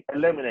 Tampa Bay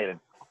eliminated.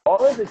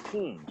 All of the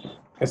teams.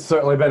 It's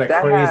certainly been a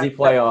crazy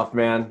playoff,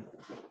 man.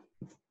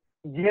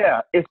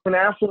 Yeah, it's been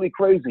absolutely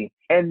crazy.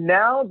 And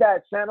now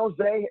that San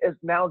Jose is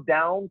now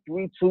down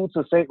 3-2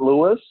 to St.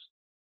 Louis,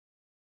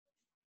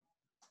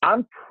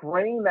 I'm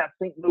praying that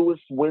St. Louis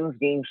wins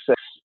Game 6.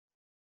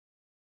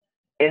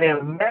 And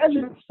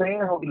imagine if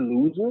St. Jose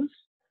loses.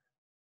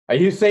 Are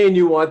you saying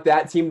you want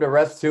that team to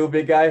rest too,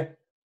 big guy?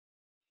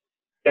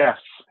 Yes.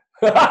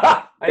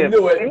 I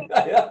knew it.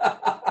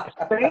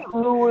 St.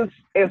 Louis is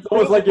it's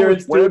almost like you're in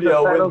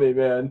studio with me,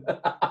 man.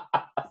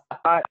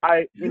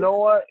 You know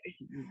what?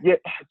 Yeah,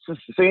 it's the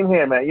same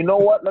here, man. You know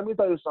what? Let me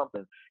tell you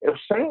something. If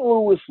St.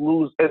 Louis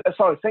wins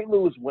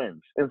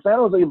and San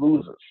Jose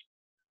loses,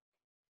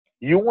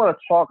 you want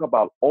to talk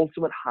about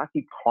ultimate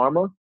hockey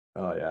karma?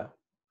 Oh, yeah.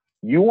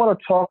 You want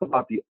to talk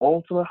about the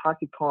ultimate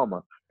hockey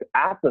karma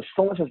after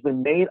so much has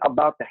been made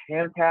about the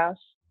hand pass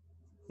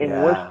in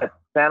which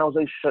San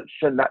Jose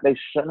shouldn't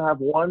have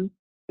won.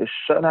 They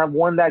shouldn't have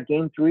won that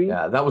Game 3.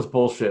 Yeah, that was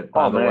bullshit,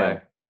 by the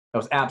way. That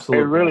was absolute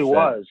bullshit. It really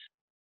was.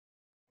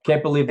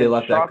 Can't believe they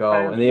let that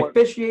go. And the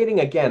officiating,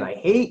 again, I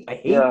hate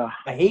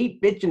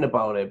bitching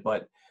about it,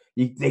 but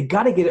they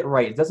got to get it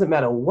right. It doesn't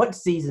matter what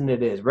season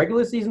it is,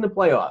 regular season to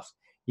playoffs.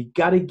 You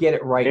got to get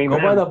it right. Amen.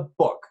 Go by the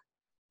book.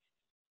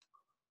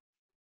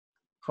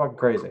 Fucking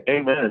crazy.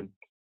 Amen.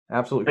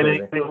 Absolutely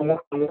crazy.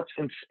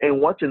 And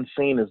what's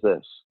insane is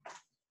this.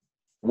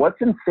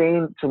 What's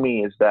insane to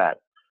me is that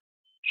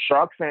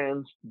Shark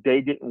fans, they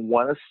didn't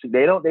want to see.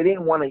 They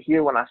didn't want to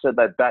hear when I said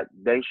that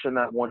they should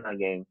not have won that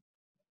game.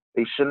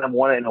 They shouldn't have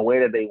won it in the way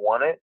that they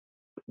won it,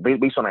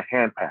 based on a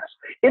hand pass.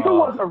 If it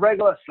was a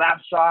regular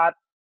slap shot,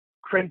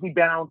 crazy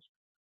bounce,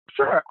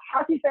 sure,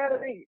 hockey fan,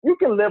 you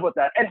can live with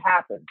that. It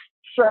happens.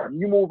 Sure,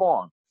 you move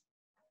on.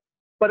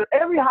 But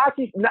every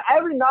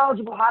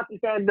knowledgeable hockey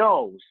fan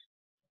knows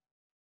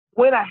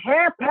when a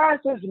hand pass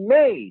is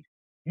made,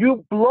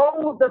 you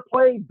blow the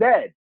play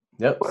dead.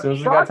 Yep, as soon as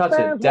we got to touch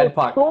it, dead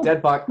puck,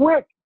 dead puck.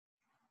 Quick.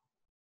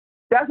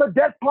 That's a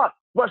dead puck.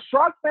 But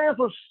Shark fans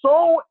were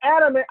so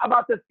adamant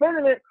about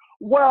defending it.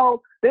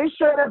 Well, they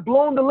should have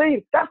blown the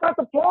lead. That's not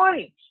the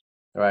point.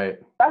 Right.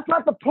 That's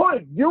not the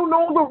point. You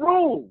know the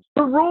rules.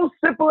 The rules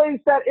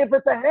stipulates that if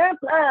it's a hand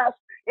pass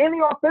in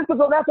the offensive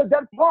zone, that's a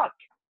dead puck.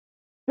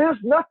 There's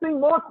nothing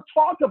more to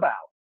talk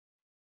about.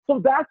 So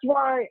that's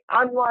why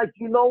I'm like,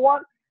 you know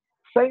what?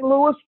 St.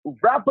 Louis,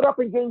 wrap it up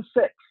in Game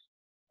 6.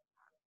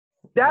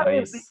 That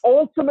is the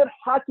ultimate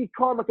hockey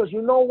karma, because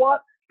you know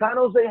what? San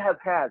Jose has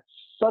had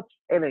such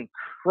an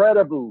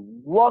incredible,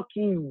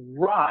 lucky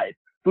ride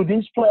through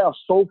these playoffs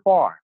so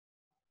far,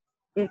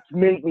 it's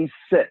made me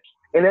sick.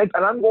 And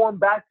I'm going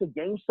back to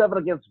Game 7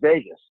 against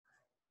Vegas.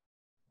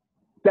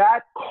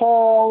 That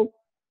call,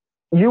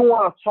 you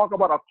want to talk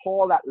about a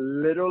call that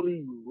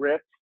literally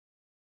ripped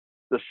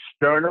the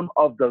sternum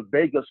of the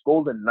Vegas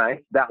Golden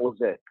Knights? That was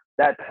it.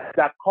 That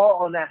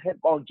call on that hit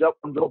on Joe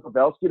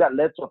Pavelski that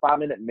led to a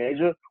 5-minute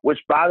major, which,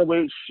 by the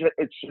way,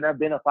 it shouldn't have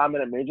been a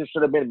 5-minute major.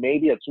 Should have been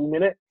maybe a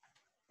 2-minute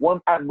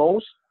one at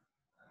most.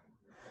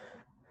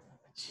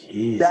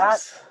 Jesus. That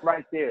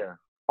right there,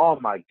 oh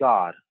my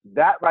God,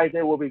 that right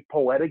there will be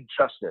poetic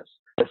justice.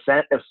 If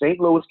St.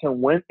 Louis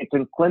can win, it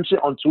can clinch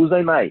it on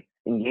Tuesday night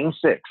in Game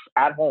 6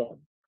 at home.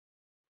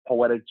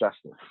 Poetic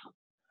justice.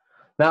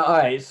 Now, all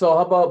right. So,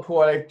 how about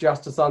poetic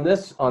justice on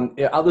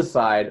the other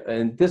side,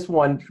 and this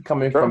one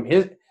coming from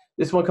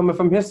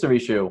History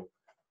Shoe?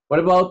 What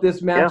about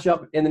this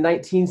matchup in the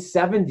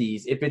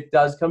 1970s? If it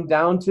does come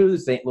down to the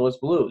St. Louis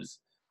Blues,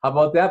 how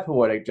about that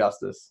poetic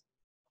justice?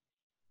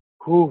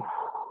 Whew.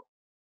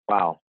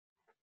 Wow.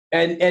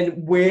 And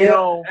where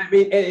I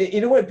mean,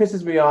 you know what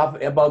pisses me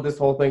off about this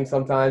whole thing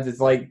sometimes? It's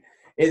like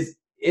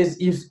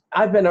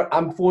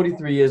I'm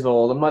 43 years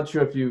old. I'm not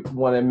sure if you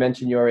want to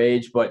mention your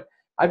age, but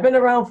I've been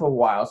around for a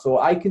while, so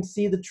I can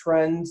see the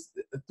trends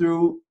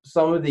through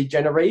some of the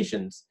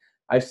generations.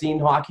 I've seen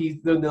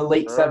hockey in the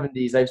late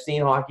 70s. I've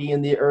seen hockey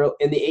in the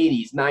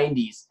 80s,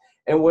 90s,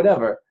 and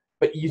whatever.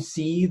 But you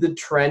see the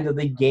trend of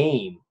the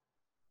game.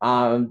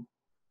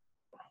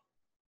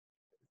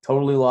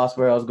 Totally lost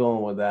where I was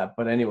going with that,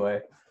 but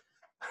anyway.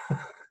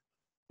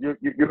 You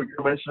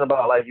mentioned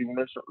about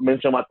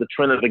about the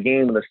trend of the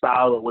game and the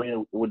style of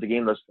winning with the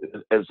game as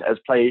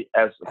played,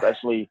 as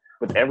especially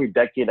with every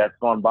decade that's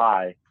gone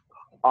by.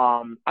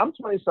 I'm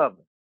 27.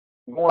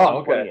 Going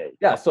on 28.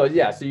 Yeah, so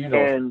you know.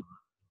 And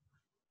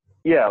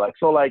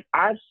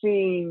I've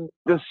seen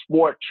this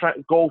sport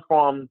go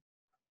from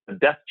the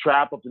death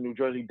trap of the New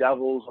Jersey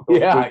Devils, of those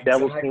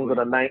Devils teams of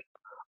the night,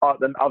 of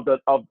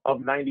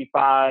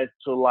 95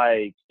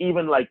 to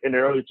even in the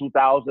early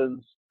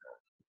 2000s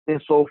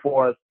and so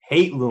forth.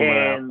 Hate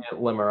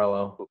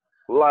Lamoriello.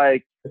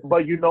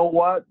 But you know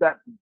what? That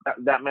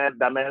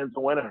man is a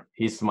winner.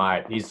 He's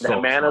smart. He's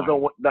that man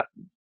smart.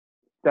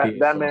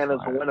 That man is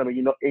a winner. But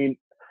you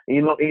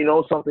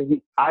know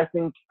something. I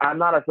think I'm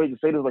not afraid to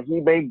say this, but he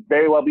may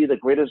very well be the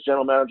greatest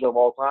general manager of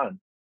all time.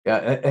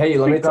 Yeah. Hey,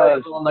 let me tell you a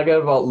little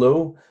nugget about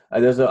Lou.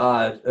 There was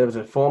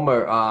a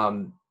former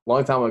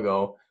long time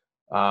ago.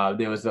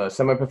 There was a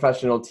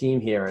semi-professional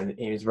team here in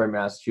Amesbury,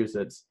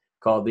 Massachusetts,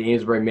 called the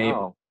Amesbury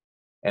Maple,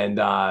 and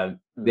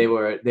they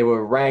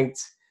were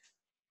ranked.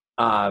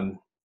 They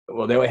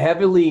were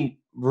heavily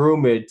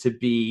rumored to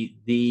be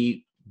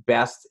the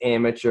best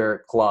amateur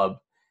club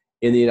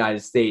in the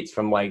United States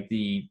from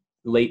the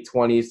late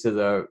 20s to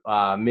the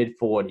mid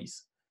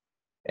 40s.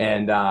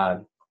 And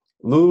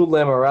Lou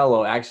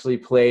Lamoriello actually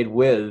played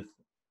with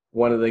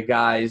one of the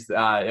guys.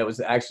 It was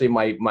actually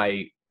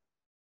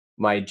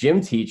my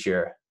gym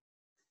teacher,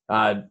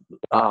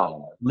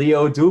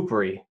 Leo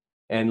Dupree.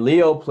 And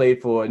Leo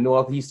played for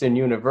Northeastern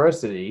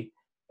University,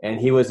 and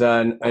he was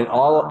an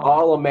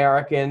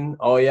all-American.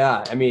 Oh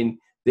yeah, I mean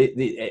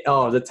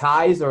the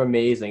ties are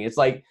amazing. It's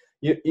like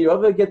you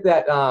ever get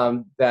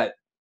that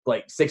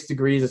 6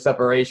 degrees of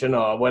separation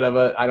or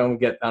whatever. I don't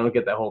get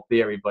that whole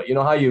theory, but you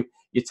know how you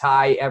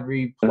tie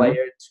every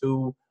player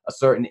to a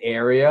certain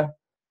area.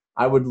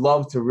 I would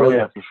love to really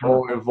get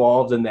more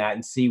involved in that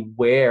and see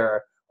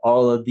where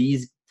all of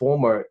these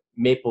former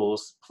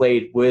Maples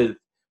played with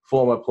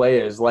former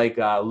players like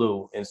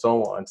Lou and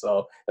so on.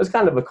 So it's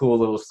kind of a cool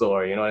little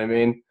story. You know what I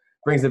mean?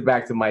 Brings it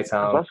back to my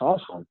town. That's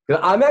awesome.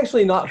 I'm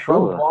actually not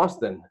from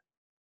Boston.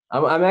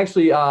 I'm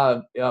actually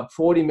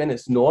 40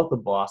 minutes north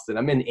of Boston.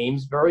 I'm in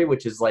Amesbury,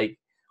 which is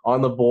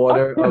on the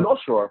border. North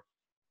Shore.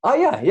 Oh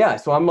yeah.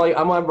 So I'm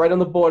right on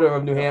the border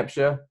of New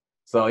Hampshire.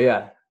 So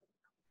yeah.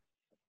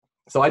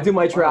 So I do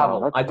my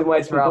travel.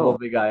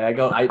 Big guy.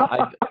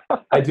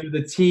 I do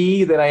the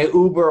T, then I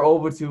Uber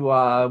over to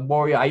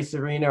Warrior Ice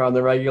Arena on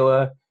the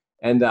regular,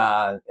 and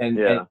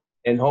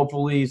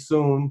hopefully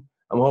soon.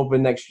 I'm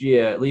hoping next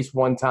year, at least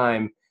one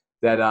time,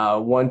 that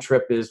one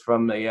trip is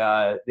from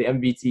the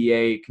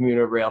MBTA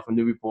commuter rail from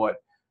Newburyport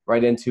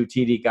right into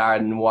TD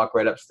Garden and walk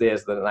right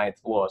upstairs to the 9th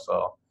floor.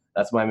 So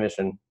that's my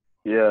mission.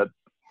 Yeah,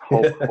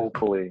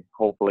 hopefully,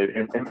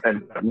 and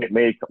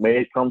may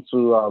it come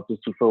to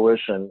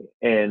fruition.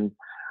 And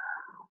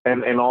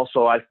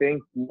also, I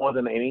think more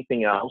than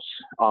anything else,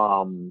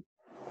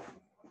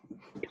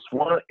 it's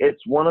one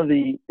of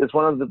the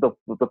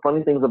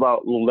funny things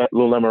about Lou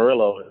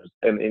Lamoriello,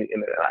 and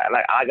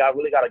I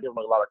really got to give him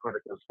a lot of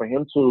credit, because for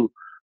him to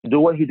do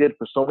what he did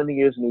for so many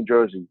years in New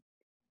Jersey,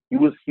 he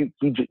was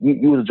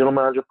a general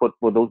manager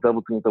for those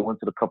Devil teams that went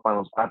to the Cup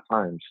Finals 5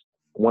 times,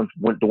 went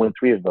to win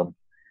 3 of them,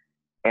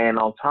 and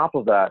on top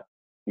of that,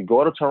 you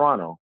go to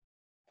Toronto,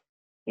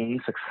 and he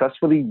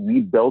successfully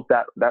rebuilt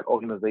that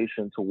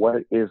organization to what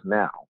it is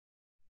now.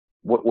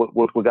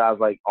 With guys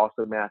like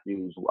Austin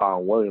Matthews,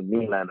 William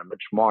Nylander,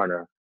 Mitch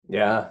Marner.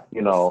 Yeah.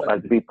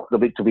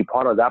 To be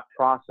part of that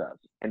process,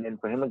 and then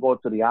for him to go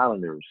to the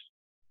Islanders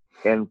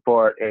And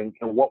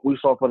what we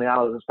saw from the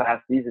Islanders this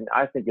past season,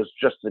 I think is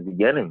just the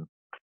beginning.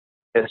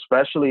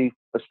 Especially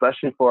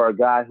for a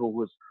guy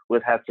who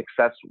had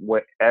success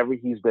wherever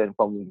he's been,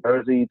 from New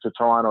Jersey to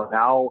Toronto,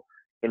 now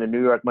in the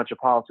New York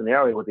metropolitan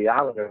area with the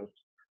Islanders.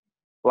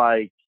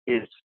 Like,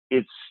 you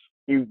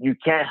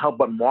can't help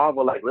but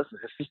marvel. Like, listen,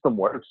 his system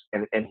works,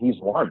 and he's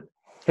won.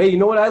 Hey, you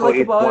know what I like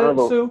about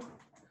it, Sue?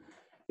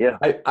 Yeah,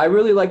 I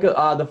really like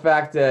the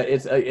fact that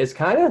it's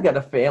kind of got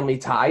a family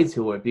tie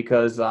to it,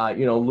 because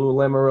Lou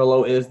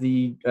Lamoriello is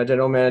the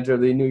general manager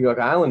of the New York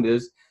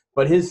Islanders,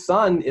 but his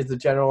son is the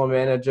general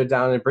manager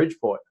down in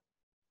Bridgeport.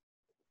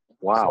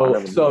 Wow.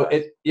 I'm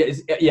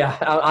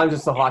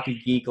just a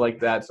hockey geek like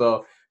that.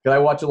 So, because I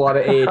watch a lot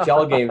of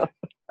AHL games.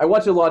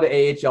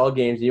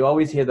 And you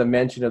always hear the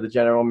mention of the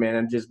general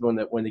managers when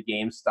the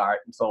games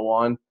start and so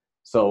on.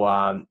 So,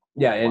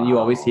 you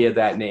always hear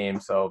that name.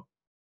 So,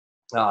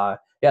 so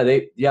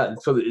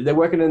they're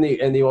working in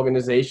the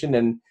organization,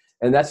 and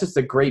that's just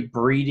a great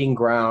breeding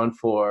ground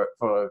for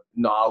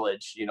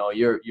knowledge. You got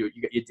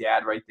your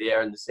dad right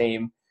there in the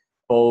same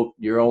boat.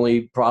 You're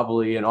only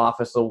probably an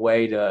office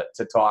away to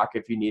talk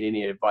if you need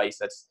any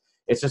advice.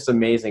 It's just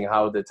amazing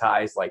how the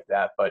ties like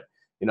that. But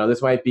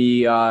this might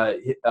be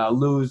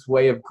Lou's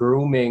way of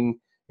grooming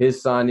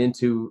his son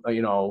into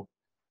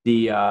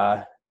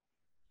the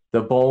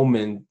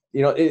Bowman.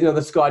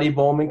 The Scotty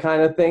Bowman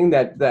kind of thing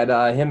that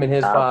him and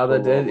his father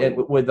did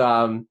with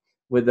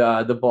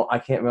the Bow. I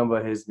can't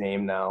remember his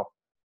name now.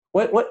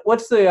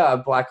 What's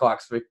the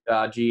Blackhawks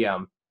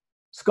GM?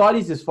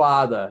 Scotty's his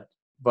father,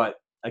 but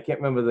I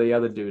can't remember the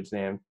other dude's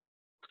name.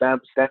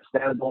 Stan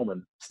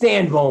Bowman.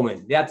 Stan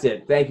Bowman. That's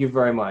it. Thank you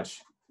very much.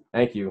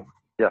 Thank you.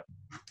 Yeah.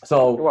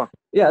 So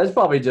it's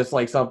probably just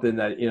like something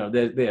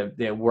that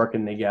they're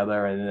working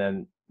together,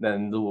 and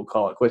then Lou will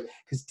call it quits.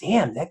 Because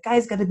damn, that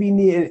guy's got to be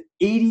near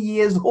 80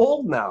 years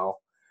old now.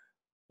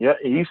 Yeah,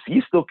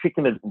 he's still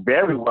kicking it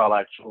very well,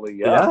 actually.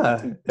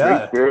 Yeah.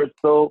 Great spirit,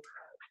 still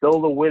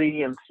the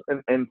witty and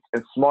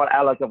smart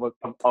aleck of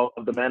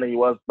the man that he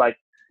was. Like,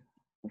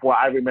 what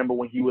I remember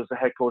when he was the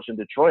head coach in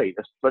Detroit,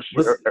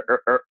 especially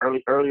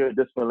earlier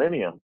this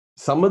millennium.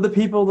 Some of the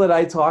people that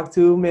I talk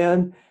to,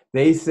 man,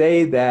 they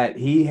say that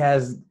he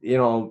has,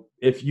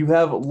 if you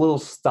have a little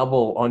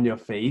stubble on your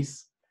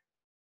face,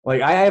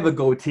 like I have a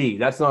goatee,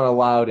 that's not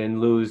allowed in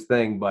Lou's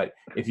thing. But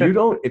if you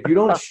don't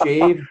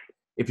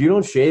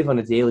shave on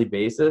a daily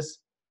basis,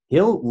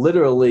 he'll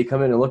literally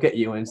come in and look at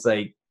you and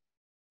say,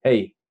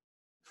 "Hey,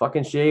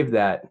 fucking shave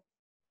that,"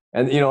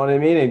 and you know what I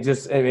mean.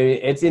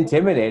 It's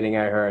intimidating.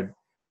 I heard.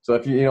 So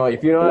if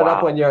you're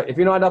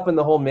not up in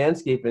the whole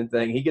manscaping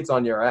thing, he gets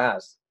on your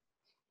ass.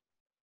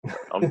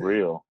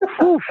 Unreal.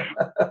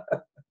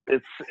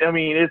 It's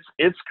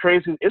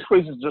crazy. It's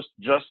crazy just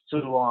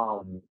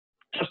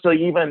to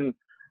even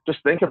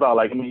think about.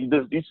 Like,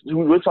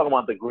 we're talking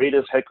about the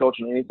greatest head coach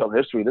in NHL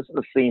history. This is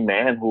the same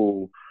man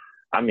who,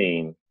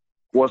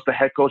 was the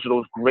head coach of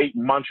those great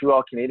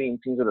Montreal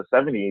Canadiens teams of the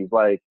 '70s.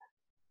 Like,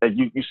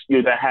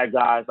 that had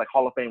guys like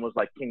Hall of Famers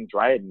like King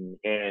Dryden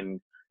and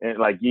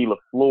like Guy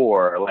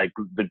Lafleur, like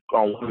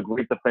one of the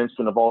great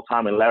defensemen of all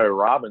time, and Larry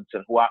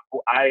Robinson, who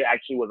I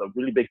actually was a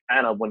really big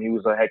fan of when he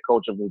was the head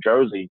coach of New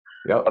Jersey,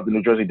 of the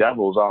New Jersey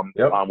Devils,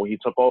 when he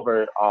took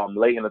over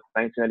late in the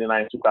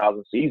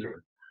 1999-2000 season.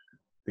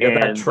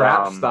 That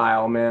trap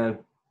style, man.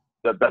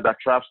 That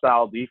trap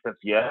style defense,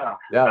 yeah.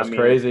 Yeah, it's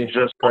crazy.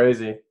 Just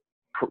crazy.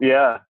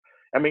 Yeah.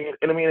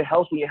 It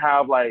helps when you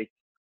have like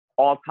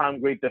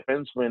all-time great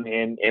defenseman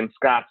in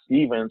Scott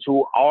Stevens,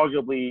 who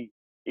arguably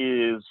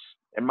is,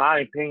 in my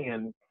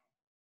opinion,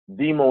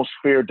 the most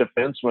feared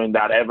defenseman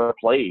that ever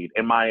played,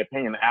 in my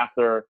opinion,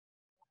 after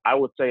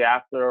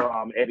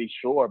Eddie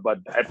Shore, but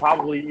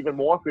probably even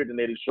more feared than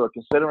Eddie Shore,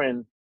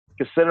 considering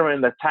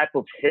the type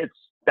of hits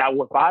that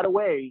was, by the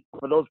way,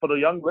 for the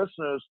young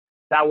listeners,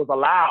 that was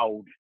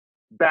allowed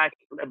back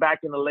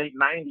in the late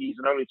 90s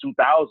and early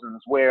 2000s,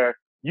 where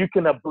you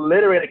can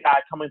obliterate a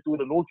guy coming through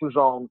the neutral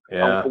zone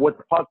with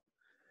the puck,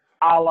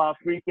 a la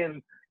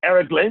freaking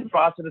Eric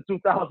Lindros in the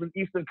 2000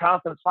 Eastern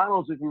Conference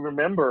Finals, if you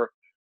remember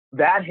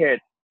that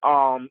hit,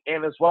 and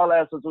as well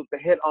as the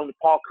hit on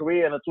Paul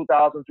Kariya in the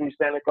 2003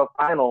 Stanley Cup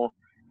Final.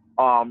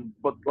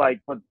 But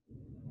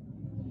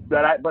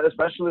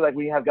especially like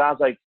we have guys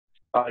like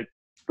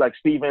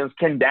Stevens,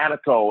 Ken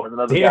Daneyko, and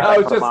another guy. I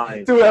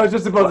was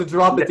just about to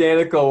drop the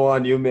Daneyko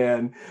on you,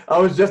 man. I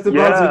was just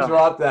about to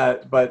drop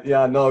that, but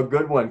yeah, no,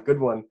 good one.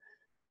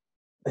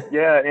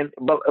 Yeah,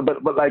 but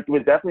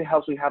it definitely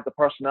helps we have the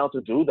personnel to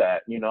do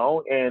that,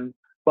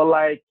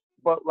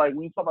 but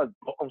when you talk about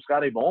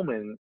Scotty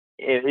Bowman,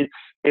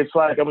 it's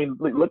like,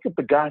 look at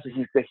the guys that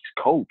he's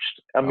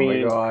coached.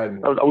 My God.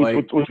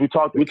 We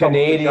talked the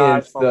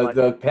Canadians,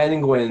 the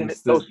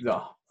Penguins,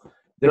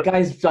 the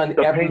guy's done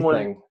everything.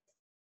 Penguins,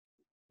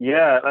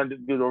 yeah, and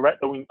we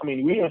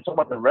even talk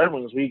about the Red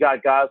Wings. We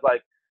got guys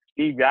like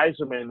Steve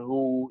Yzerman,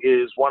 who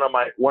is one of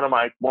my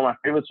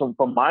favorites from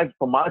my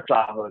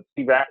childhood.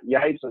 Steve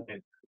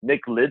Yzerman,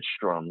 Nick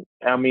Lidstrom.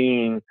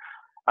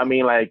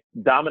 Like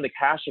Dominic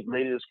Hasek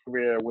made his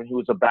career when he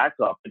was a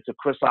backup into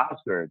Chris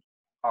Osgood.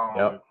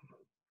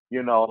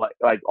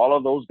 like all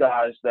of those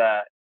guys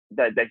that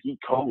he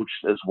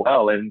coached as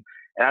well. And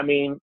I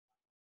mean,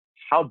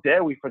 how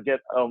dare we forget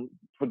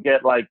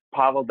like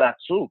Pavel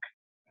Datsyuk,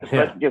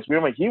 especially because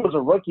remember he was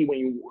a rookie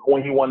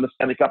when he won the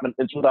Stanley Cup in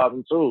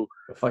 2002.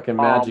 The fucking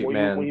Magic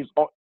man.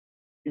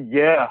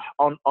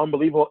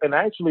 Unbelievable. And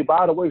actually,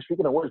 by the way,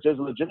 speaking of which, there's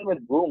a legitimate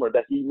rumor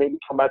that he may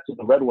come back to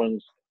the Red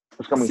Wings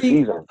this coming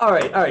season. All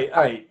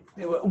right.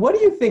 What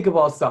do you think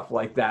about stuff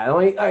like that?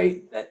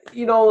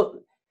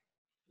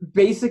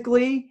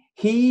 Basically,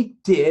 he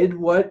did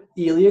what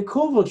Ilya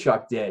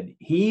Kovalchuk did.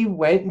 He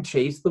went and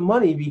chased the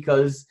money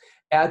because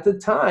at the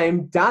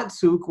time,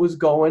 Datsyuk was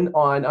going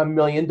on $1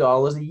 million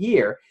a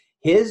year.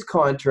 His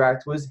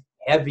contract was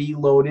heavy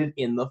loaded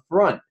in the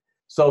front.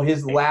 So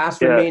his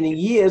last remaining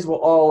years were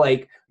all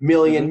like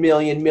million,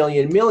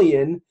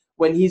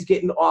 when he's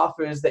getting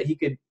offers that he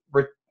could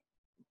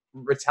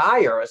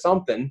retire or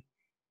something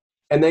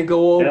and then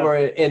go over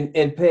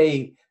and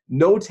pay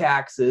no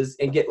taxes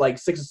and get like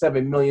 $6 or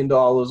 $7 million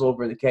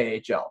over in the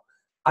KHL.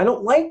 I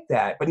don't like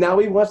that, but now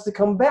he wants to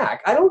come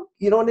back.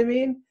 You know what I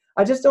mean?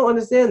 I just don't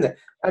understand that.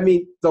 I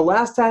mean, the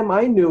last time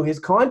I knew his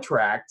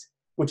contract,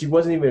 which he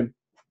wasn't even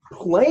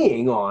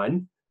playing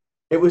on,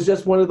 it was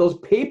just one of those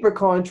paper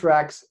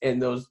contracts,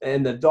 and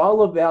the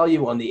dollar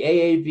value on the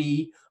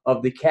AAV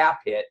of the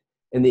cap hit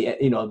and the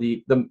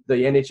NHL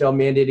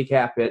mandated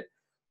cap hit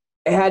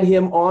had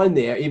him on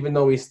there, even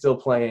though he's still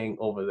playing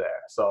over there.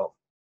 So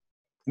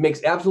it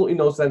makes absolutely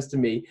no sense to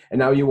me. And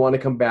now you want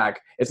to come back.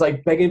 It's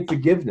like begging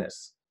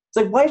forgiveness. It's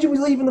like, why did you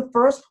leave in the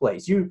first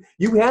place? You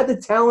had the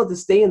talent to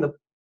stay in the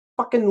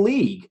fucking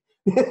league.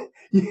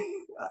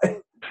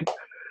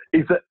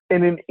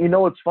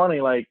 It's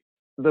funny, like,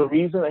 the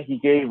reason that he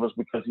gave was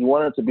because he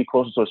wanted to be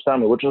closer to his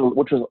family,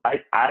 which is I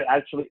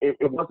actually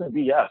it wasn't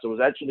BS. It was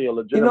actually a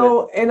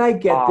legitimate. And I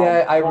get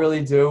that. I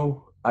really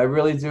do.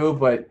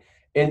 But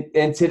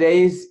in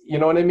today's, you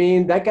know what I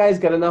mean? That guy's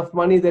got enough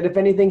money that if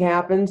anything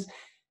happens,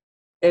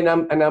 and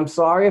I'm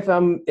sorry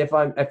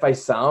if I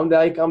sound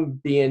like I'm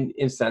being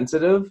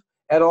insensitive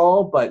at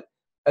all, but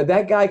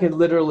that guy could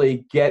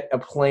literally get a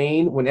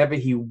plane whenever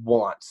he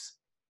wants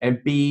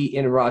and be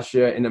in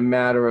Russia in a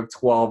matter of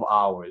 12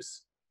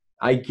 hours.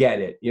 I get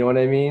it. You know what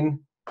I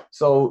mean?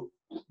 So,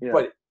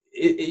 but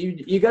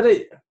you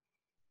gotta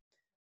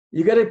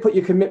put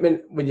your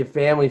commitment with your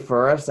family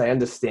first. I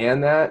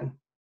understand that,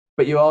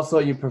 but you also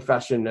your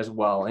profession as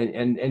well,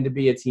 and to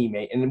be a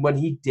teammate. And what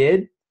he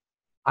did,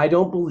 I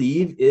don't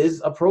believe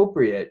is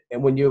appropriate.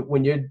 And when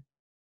you're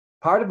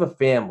part of a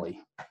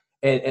family,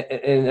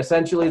 and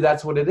essentially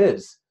that's what it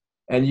is,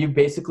 and you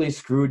basically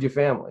screwed your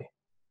family.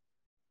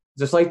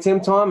 Just like Tim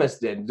Thomas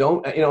did.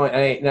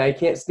 And I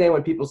can't stand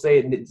when people say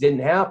it didn't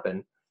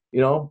happen.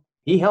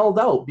 He held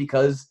out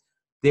because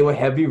there were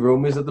heavy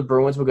rumors that the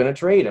Bruins were going to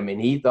trade him,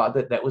 and he thought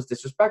that was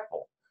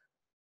disrespectful.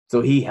 So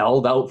he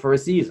held out for a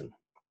season.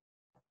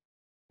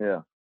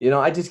 Yeah.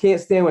 I just can't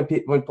stand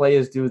when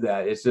players do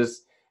that. It's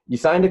just you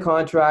signed a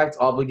contract,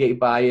 obligate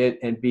by it,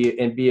 and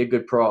be a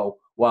good pro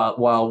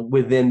while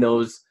within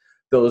those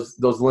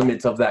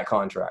limits of that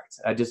contract.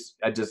 I just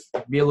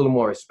be a little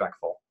more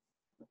respectful.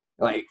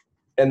 Like.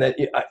 And then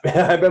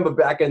I remember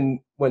back when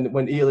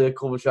Ilya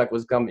Kovalchuk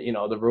was coming,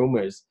 the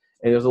rumors,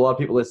 and there was a lot of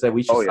people that said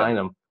we should sign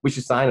him. We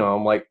should sign him.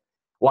 I'm like,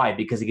 why?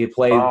 Because he could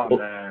play.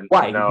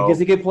 Why? No. Because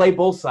he could play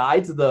both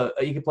sides of the.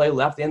 He could play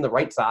left and the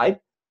right side.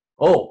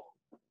 Oh,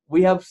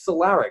 we have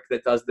Solaric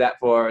that does that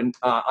for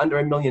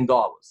under $1 million,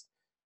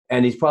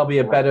 and he's probably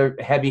a better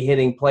heavy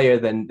hitting player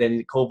than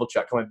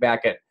Kovalchuk coming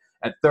back at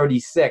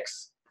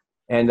 36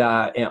 and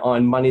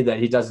on money that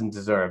he doesn't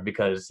deserve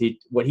because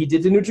what he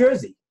did to New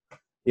Jersey.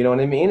 You know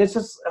what I mean? It's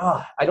just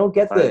I don't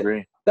get that. I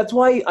agree. That's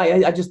why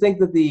I just think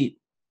that the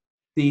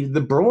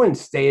Bruins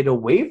stayed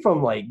away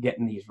from like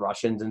getting these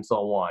Russians and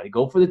so on.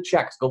 Go for the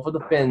Czechs, go for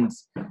the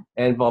Finns,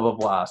 and blah blah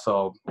blah.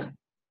 So, and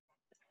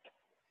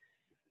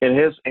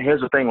here's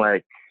the thing.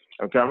 Like,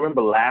 okay, I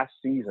remember last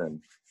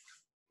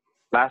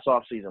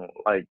off season,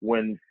 like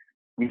when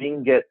we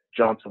didn't get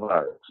John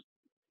Tavares,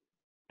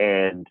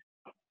 and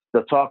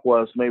the talk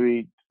was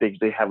maybe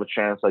they have a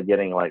chance of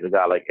getting like a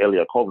guy like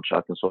Ilya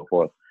Kovalchuk and so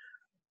forth.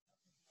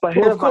 But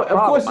of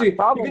course, you're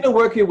going to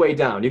work your way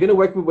down. You're going to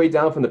work your way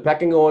down from the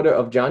pecking order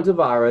of John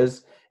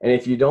Tavares, and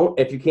if you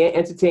can't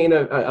entertain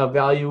a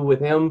value with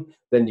him,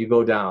 then you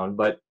go down.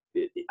 But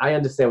I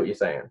understand what you're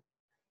saying.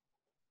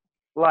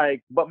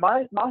 Like, but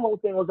my whole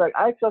thing was like,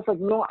 I just like,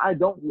 no, I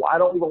don't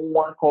even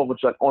want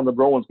Kovalchuk on the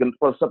Bruins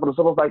for the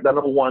simple fact that,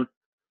 number one,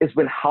 it's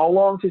been how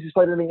long since he's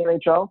played in the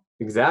NHL?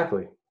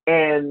 Exactly.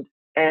 And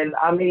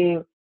I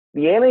mean,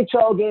 the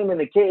NHL game and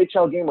the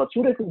KHL game are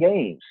two different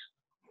games.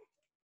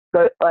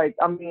 But, like,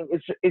 I mean,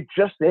 it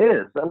just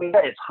is. I mean,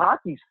 it's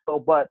hockey still,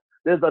 but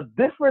there's a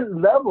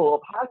different level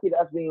of hockey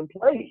that's being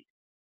played.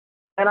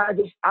 And I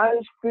just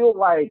feel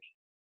like,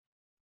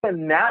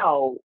 and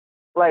now,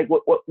 like,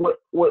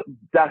 what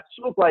that's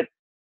like,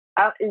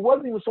 it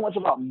wasn't even so much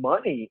about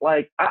money.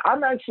 Like,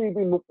 I'm actually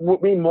be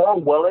more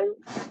willing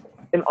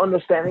in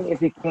understanding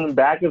if he came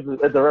back, if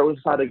the Red Wings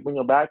decided to bring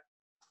him back.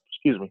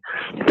 Excuse me.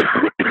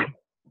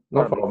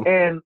 No problem.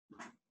 And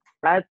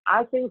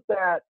I think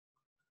that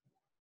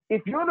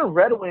if you're the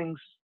Red Wings,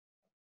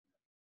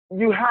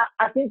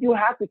 I think you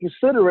have to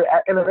consider it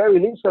in the very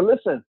least. So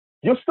listen,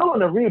 you're still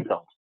in a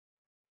rebuild.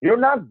 You're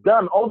not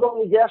done.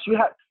 Although yes, you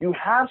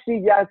have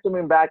Steve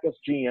Yzerman back as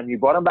GM. You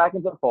brought him back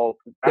into the fold.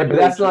 Yeah, but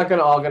that's not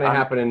going to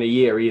happen in a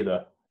year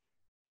either.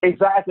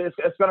 Exactly.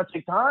 It's going to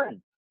take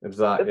time.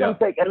 Exactly. It's going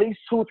to take at least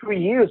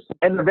 2-3 years,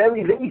 in the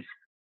very least.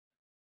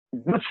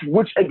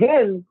 Which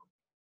again,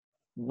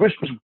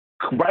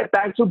 right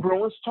back to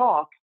Bruins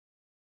talk,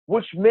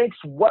 which makes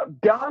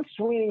what Don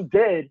Sweeney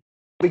did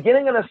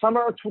beginning in the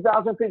summer of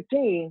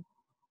 2015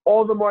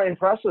 all the more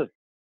impressive.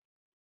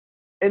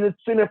 And it's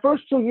in the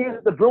first 2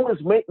 years the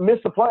Bruins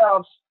missed the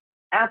playoffs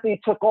after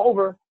he took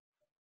over.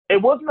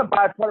 It wasn't a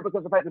byproduct because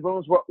of the fact the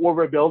Bruins were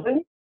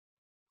rebuilding.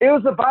 It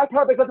was a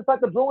byproduct because of the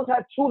fact the Bruins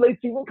had 2 late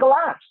season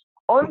collapse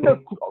on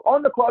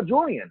the Claude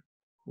Julien.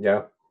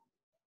 Yeah.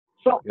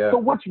 So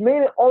which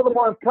made it all the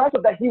more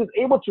impressive that he was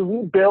able to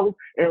rebuild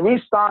and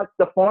restock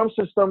the farm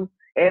system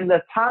and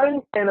the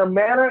time and the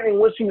manner in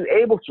which he was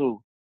able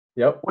to.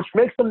 Yep. Which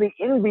makes him the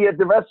envy of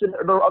the rest of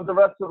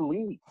the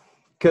league.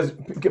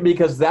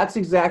 Because that's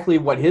exactly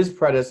what his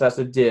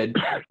predecessor did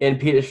in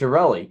Peter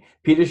Chiarelli.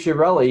 Peter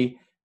Chiarelli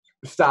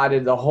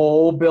started the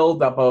whole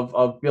buildup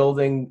of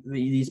building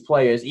these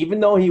players, even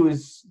though he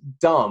was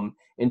dumb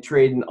in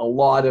trading a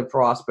lot of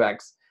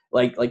prospects.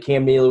 Like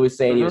Cam Neely was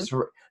saying,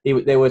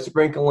 they were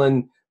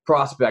sprinkling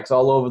prospects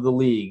all over the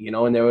league,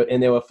 and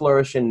they were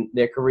flourishing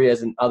their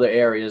careers in other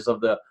areas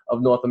of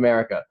North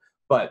America.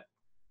 But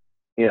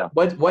yeah,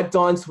 what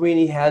Don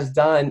Sweeney has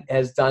done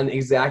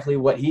exactly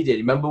what he did.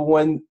 Remember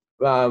when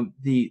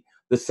the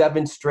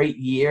 7 straight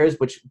years,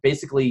 which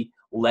basically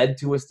led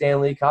to a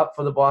Stanley Cup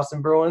for the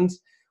Boston Bruins?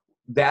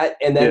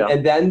 And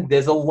then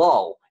there's a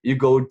lull. You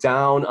go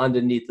down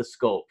underneath the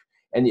scope,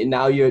 and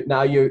now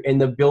you're in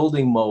the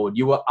building mode.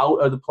 You were out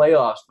of the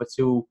playoffs for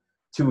two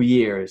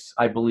years,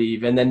 I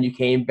believe, and then you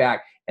came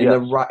back, and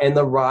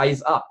the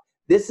rise up.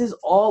 This is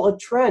all a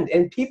trend,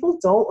 and people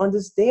don't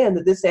understand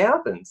that this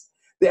happens.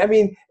 I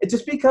mean, it's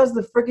just because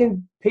the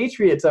freaking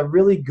Patriots are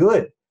really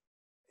good.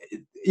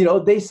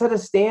 They set a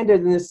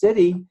standard in the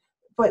city,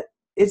 but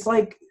it's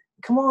like,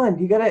 come on,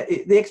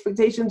 the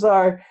expectations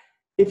are,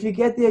 if you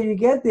get there, you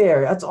get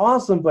there. That's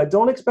awesome, but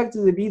don't expect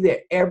it to be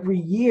there every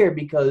year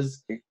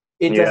because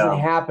it doesn't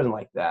happen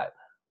like that.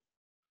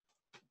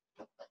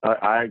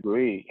 I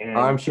agree. And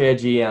armchair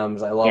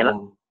GMs, I love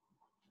them.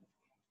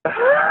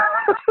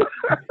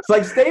 It's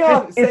like stay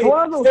off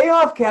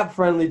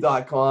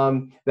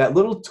capfriendly.com, that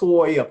little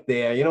toy up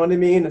there, you know what I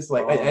mean? It's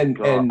like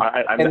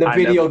the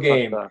video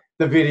game.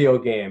 The video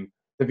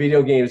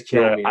game is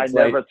killing me.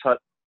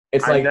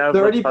 It's like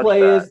 30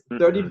 players,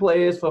 30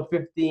 players for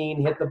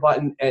 15, hit the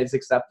button, and it's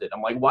accepted.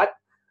 I'm like, what?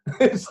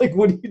 It's like,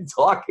 what are you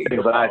talking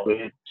about?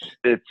 Exactly.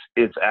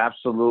 It's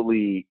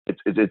absolutely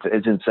it's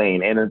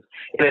insane, and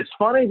it's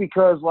funny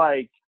because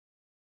like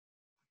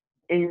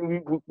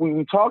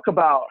we talk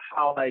about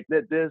how like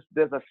there's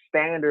a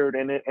standard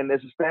and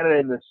there's a standard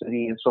in the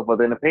city and so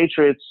forth. And the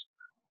Patriots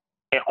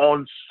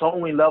on so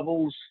many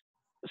levels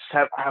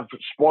have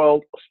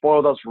spoiled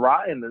us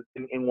rotten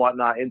and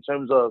whatnot in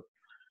terms of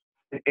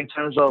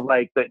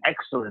like the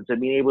excellence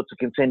and being able to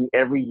continue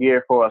every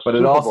year for us. But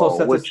it also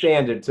sets a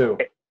standard too.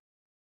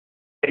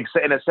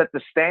 And it set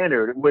the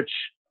standard, which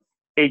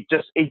it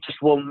just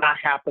will not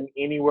happen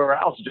anywhere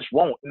else. It just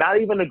won't. Not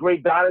even the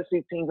great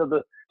dynasty teams of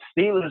the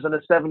Steelers in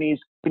the 70s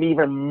can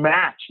even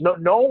match.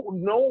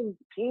 No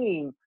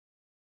team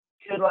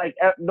can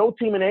no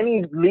team in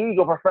any league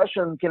or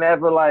profession can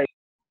ever like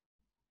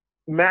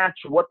match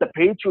what the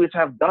Patriots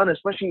have done,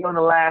 especially in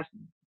the last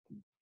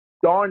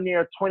darn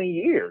near 20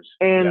 years.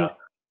 And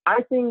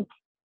I think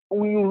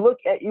when you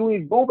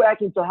go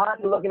back into how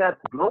you're looking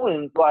at the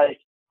Bruins, like,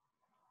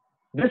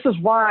 this is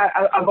why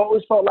I've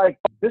always felt like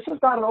this is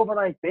not an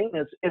overnight thing.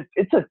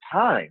 It took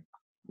time.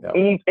 Yep.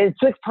 And it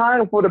took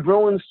time for the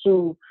Bruins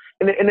to,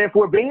 and if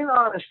we're being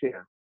honest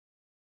here,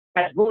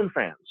 as Bruin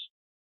fans,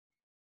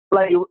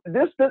 like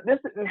this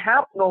didn't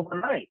happen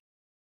overnight.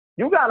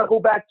 You got to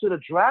go back to the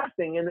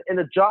drafting and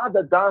the job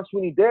that Don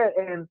Sweeney did.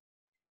 And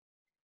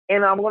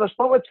I'm going to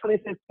start with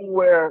 2015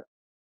 where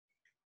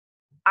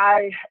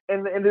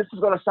and this is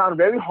going to sound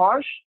very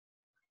harsh,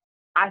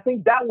 I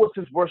think that was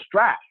his worst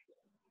draft.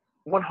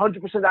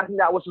 100%, I think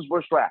that was his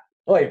worst draft.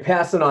 Oh, you're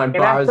passing on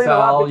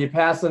Barzal. You're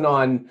passing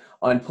on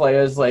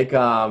players like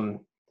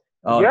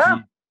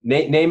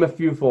name a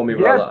few for me,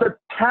 brother. Yes, the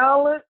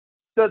talent,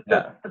 the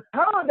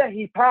talent that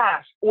he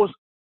passed was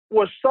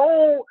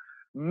so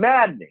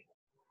maddening,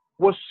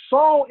 was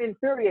so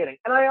infuriating,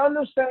 and I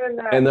understand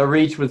that. And the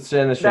reach with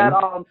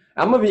Senyshyn.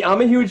 I'm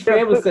a huge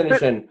fan with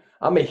Senyshyn.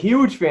 I'm a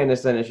huge fan of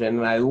Senyshyn,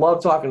 and I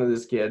love talking to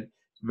this kid.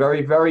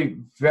 Very, very,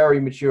 very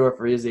mature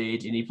for his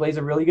age, and he plays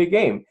a really good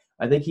game.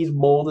 I think he's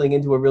molding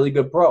into a really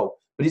good pro,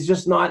 but he's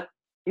just not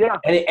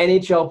an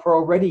NHL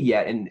pro ready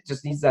yet, and it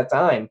just needs that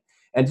time.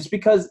 And just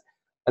because,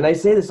 and I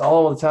say this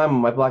all the time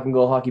on my Black and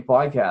Gold Hockey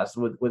podcast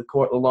with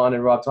Court Lalonde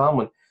and Rob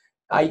Tomlin,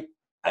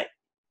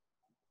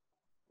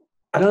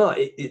 I don't know.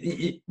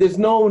 There's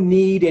no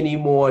need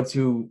anymore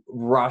to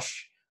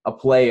rush a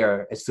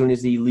player as soon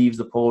as he leaves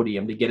the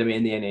podium to get him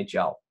in the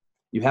NHL.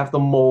 You have to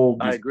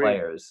mold these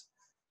players.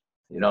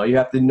 You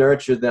have to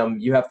nurture them.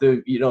 You have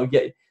to,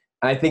 get.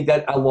 I think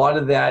that a lot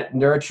of that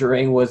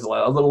nurturing was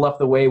a little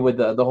left away with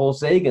the whole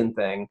Sagan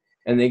thing,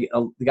 and they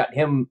got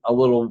him a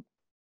little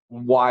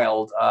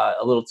wild,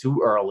 a little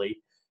too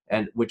early,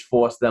 and which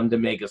forced them to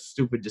make a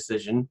stupid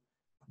decision.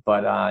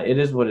 But it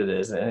is what it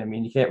is. I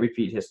mean, you can't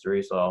repeat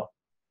history, so.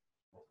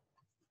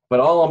 But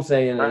all I'm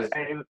saying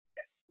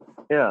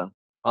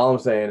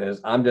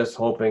is, I'm just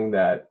hoping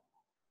that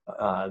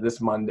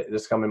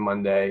this coming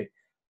Monday,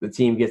 the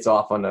team gets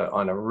off on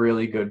a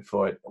really good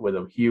foot with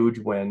a huge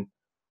win.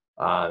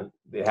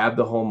 They have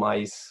the home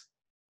ice.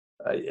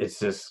 It's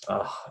just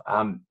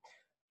I'm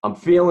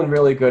feeling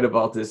really good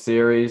about this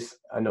series.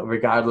 I know,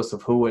 regardless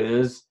of who it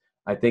is,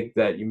 I think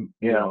that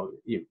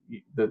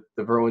the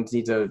Bruins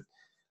need to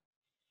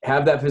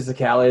have that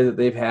physicality that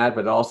they've had,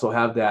 but also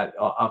have that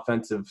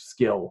offensive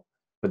skill.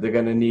 But they're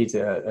going to need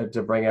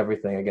to bring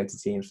everything against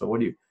the team. So,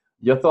 what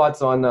your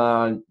thoughts on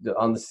the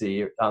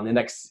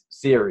next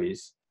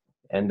series?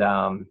 And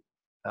I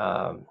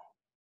don't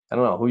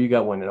know who you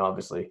got winning.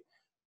 Obviously,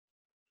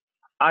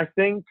 I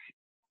think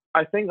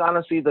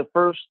honestly, the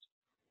first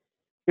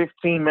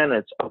 15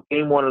 minutes of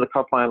Game 1 of the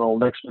Cup Final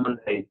next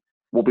Monday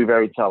will be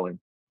very telling.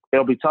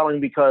 It'll be telling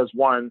because,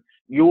 one,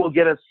 you will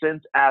get a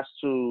sense as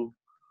to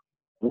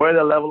where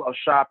the level of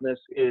sharpness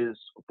is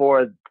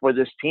for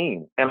this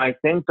team, and I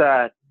think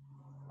that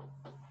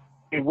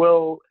it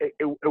will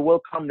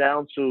come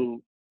down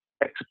to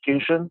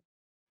execution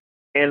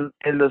and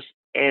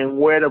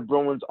where the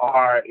Bruins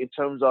are in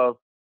terms of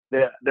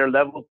their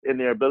level and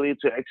their ability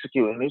to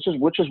execute. And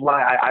which is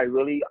why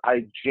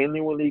I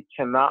genuinely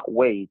cannot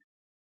wait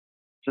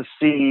to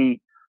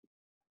see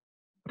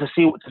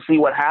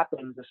what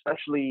happens,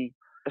 especially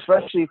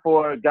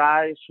for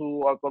guys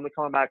who are going to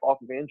come back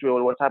off of injury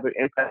or what type of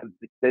impact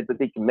that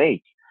they can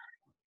make.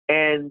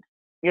 And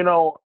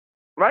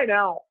right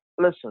now,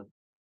 listen.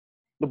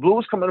 The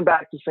Blues coming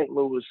back to St.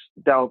 Louis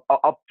down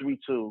up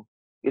 3-2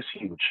 is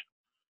huge.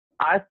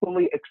 I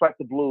fully expect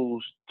the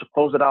Blues to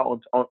close it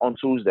out on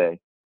Tuesday,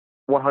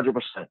 100%.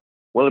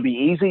 Will it be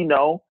easy?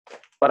 No,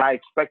 but I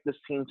expect this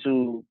team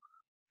to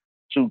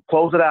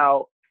close it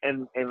out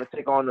and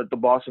take on the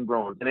Boston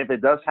Bruins. And if it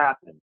does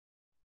happen,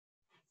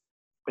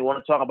 we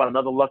want to talk about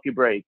another lucky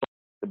break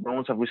the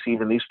Bruins have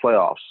received in these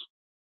playoffs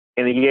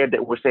in a year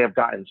which they have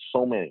gotten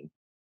so many.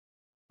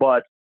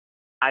 But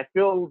I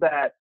feel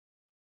that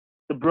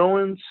the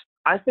Bruins,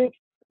 I think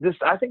the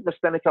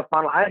Stanley Cup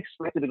Final, I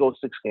expected to go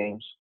 6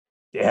 games.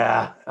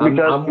 Yeah,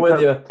 I'm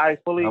with you.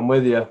 I'm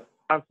with you.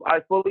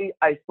 I fully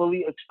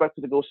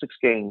expected to go 6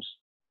 games,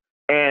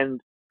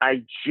 and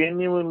I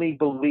genuinely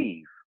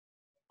believe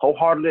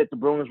wholeheartedly that the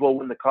Bruins will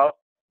win the Cup,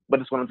 but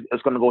it's going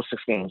to go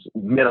 6 games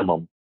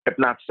minimum, if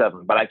not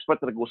 7. But I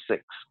expected to go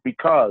 6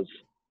 because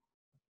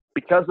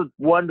of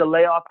the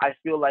layoff. I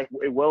feel like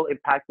it will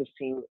impact this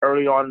team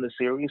early on in the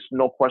series.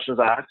 No questions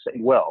asked.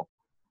 It will.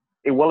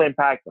 It will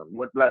impact them.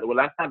 Let's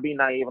not be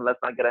naive and let's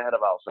not get ahead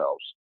of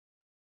ourselves.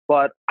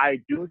 But I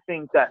do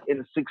think that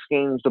in 6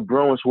 games, the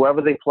Bruins,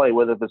 whoever they play,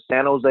 whether it's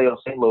San Jose or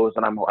St. Louis,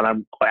 and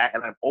I'm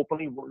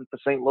openly rooting for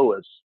St.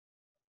 Louis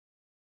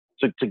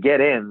to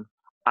get in.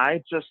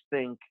 I just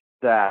think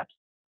that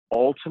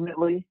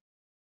ultimately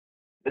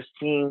this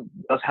team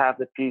does have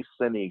the pieces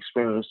and the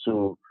experience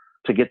to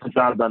get the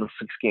job done in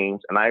 6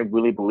 games, and I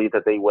really believe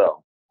that they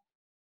will.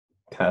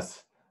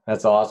 That's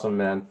awesome,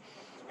 man.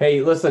 Hey,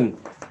 listen,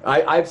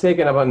 I've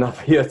taken up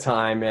enough of your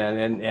time,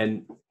 man,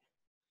 and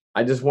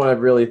I just want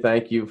to really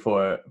thank you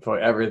for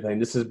everything.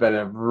 This has been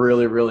a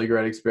really, really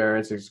great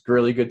experience. It's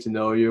really good to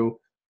know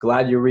you.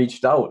 Glad you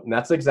reached out, and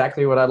that's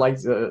exactly what I'd like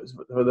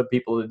for the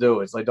people to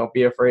do. It's like, don't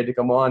be afraid to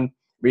come on,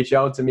 reach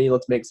out to me.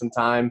 Let's make some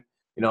time.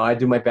 I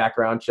do my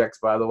background checks,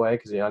 by the way,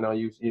 because I know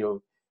you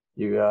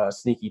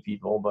sneaky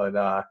people, but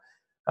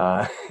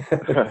yeah.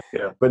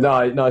 But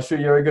no, sure,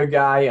 you're a good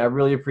guy. I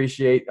really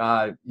appreciate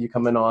you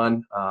coming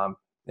on.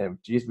 And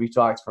geez, we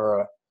talked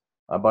for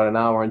about an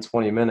hour and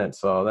 20 minutes,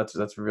 so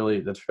that's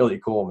really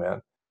cool,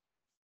 man.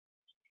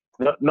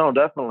 No,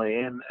 definitely,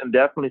 and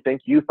definitely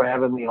thank you for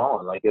having me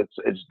on. Like this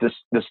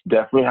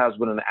definitely has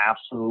been an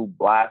absolute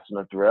blast and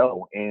a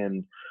thrill,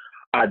 and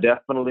I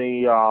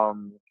definitely,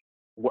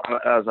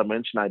 as I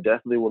mentioned, I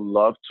definitely would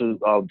love to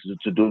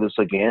do this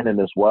again,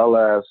 and as well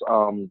as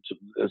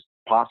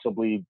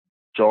possibly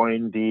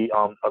join the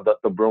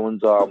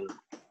Bruins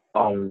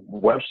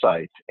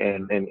website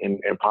and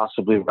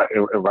possibly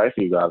write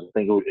for you guys.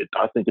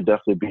 I think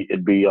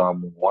it'd be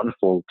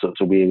wonderful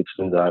to be able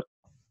to do that.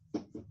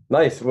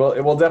 Nice. Well,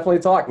 we'll definitely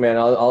talk, man.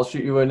 I'll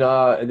shoot you in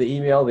the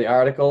email, the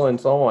article, and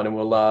so on, and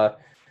we'll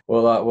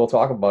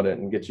talk about it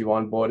and get you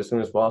on board as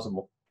soon as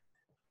possible.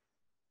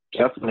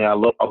 Definitely, I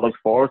look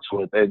forward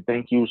to it, and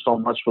thank you so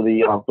much for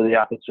the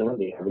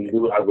opportunity. I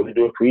really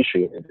do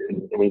appreciate it.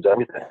 It means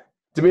everything.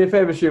 Do me a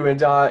favor, Shu,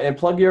 and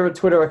plug your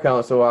Twitter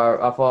account so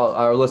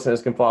our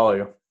listeners can follow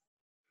you.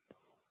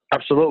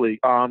 Absolutely.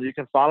 You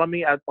can follow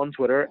me on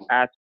Twitter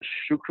at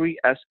Shukri,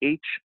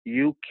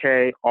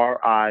 SHUKRI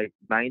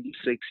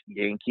 96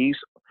 Yankees.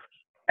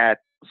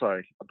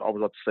 Sorry, I was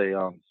about to say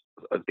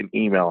an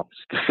email.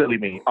 Silly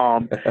me.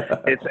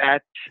 It's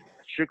at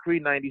Shukri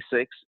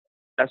 96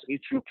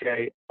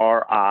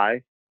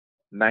 SHUKRI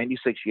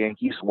 96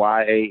 Yankees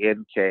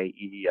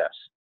YANKEES.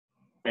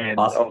 And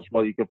awesome.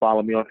 also, you can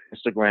follow me on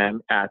Instagram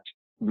at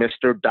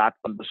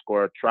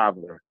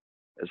Mr._Traveler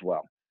as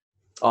well.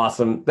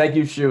 Awesome. Thank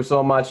you, Shu,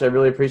 so much. I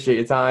really appreciate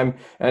your time.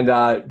 And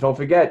don't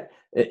forget,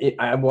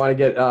 I want to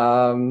get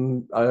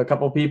a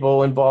couple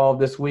people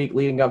involved this week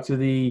leading up to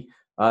the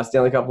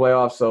Stanley Cup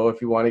playoffs. So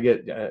if you want to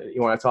get,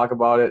 you want to talk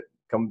about it,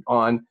 come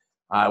on.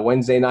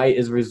 Wednesday night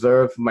is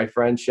reserved for my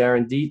friend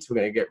Sharon Dietz. We're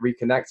going to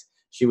reconnect.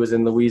 She was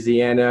in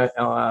Louisiana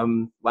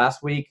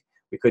last week.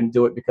 We couldn't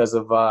do it because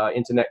of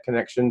internet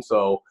connection.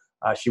 So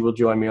she will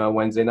join me on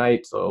Wednesday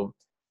night. So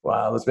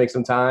let's make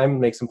some time,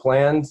 make some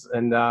plans,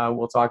 and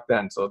we'll talk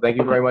then. So thank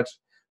you very much.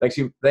 Thank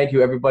you,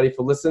 everybody,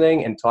 for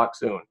listening, and talk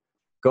soon.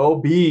 Go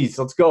Bees.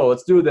 Let's go.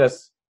 Let's do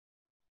this.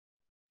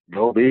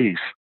 Go Bees.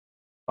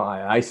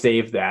 I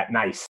saved that.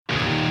 Nice.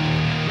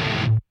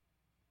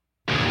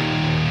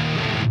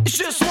 It's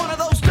just one of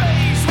those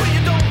days where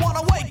you don't want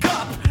to wake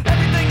up.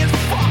 Everything is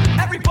fucked.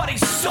 Everybody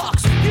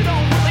sucks. You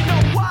don't really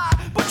know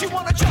why, but you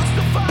want to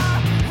justify.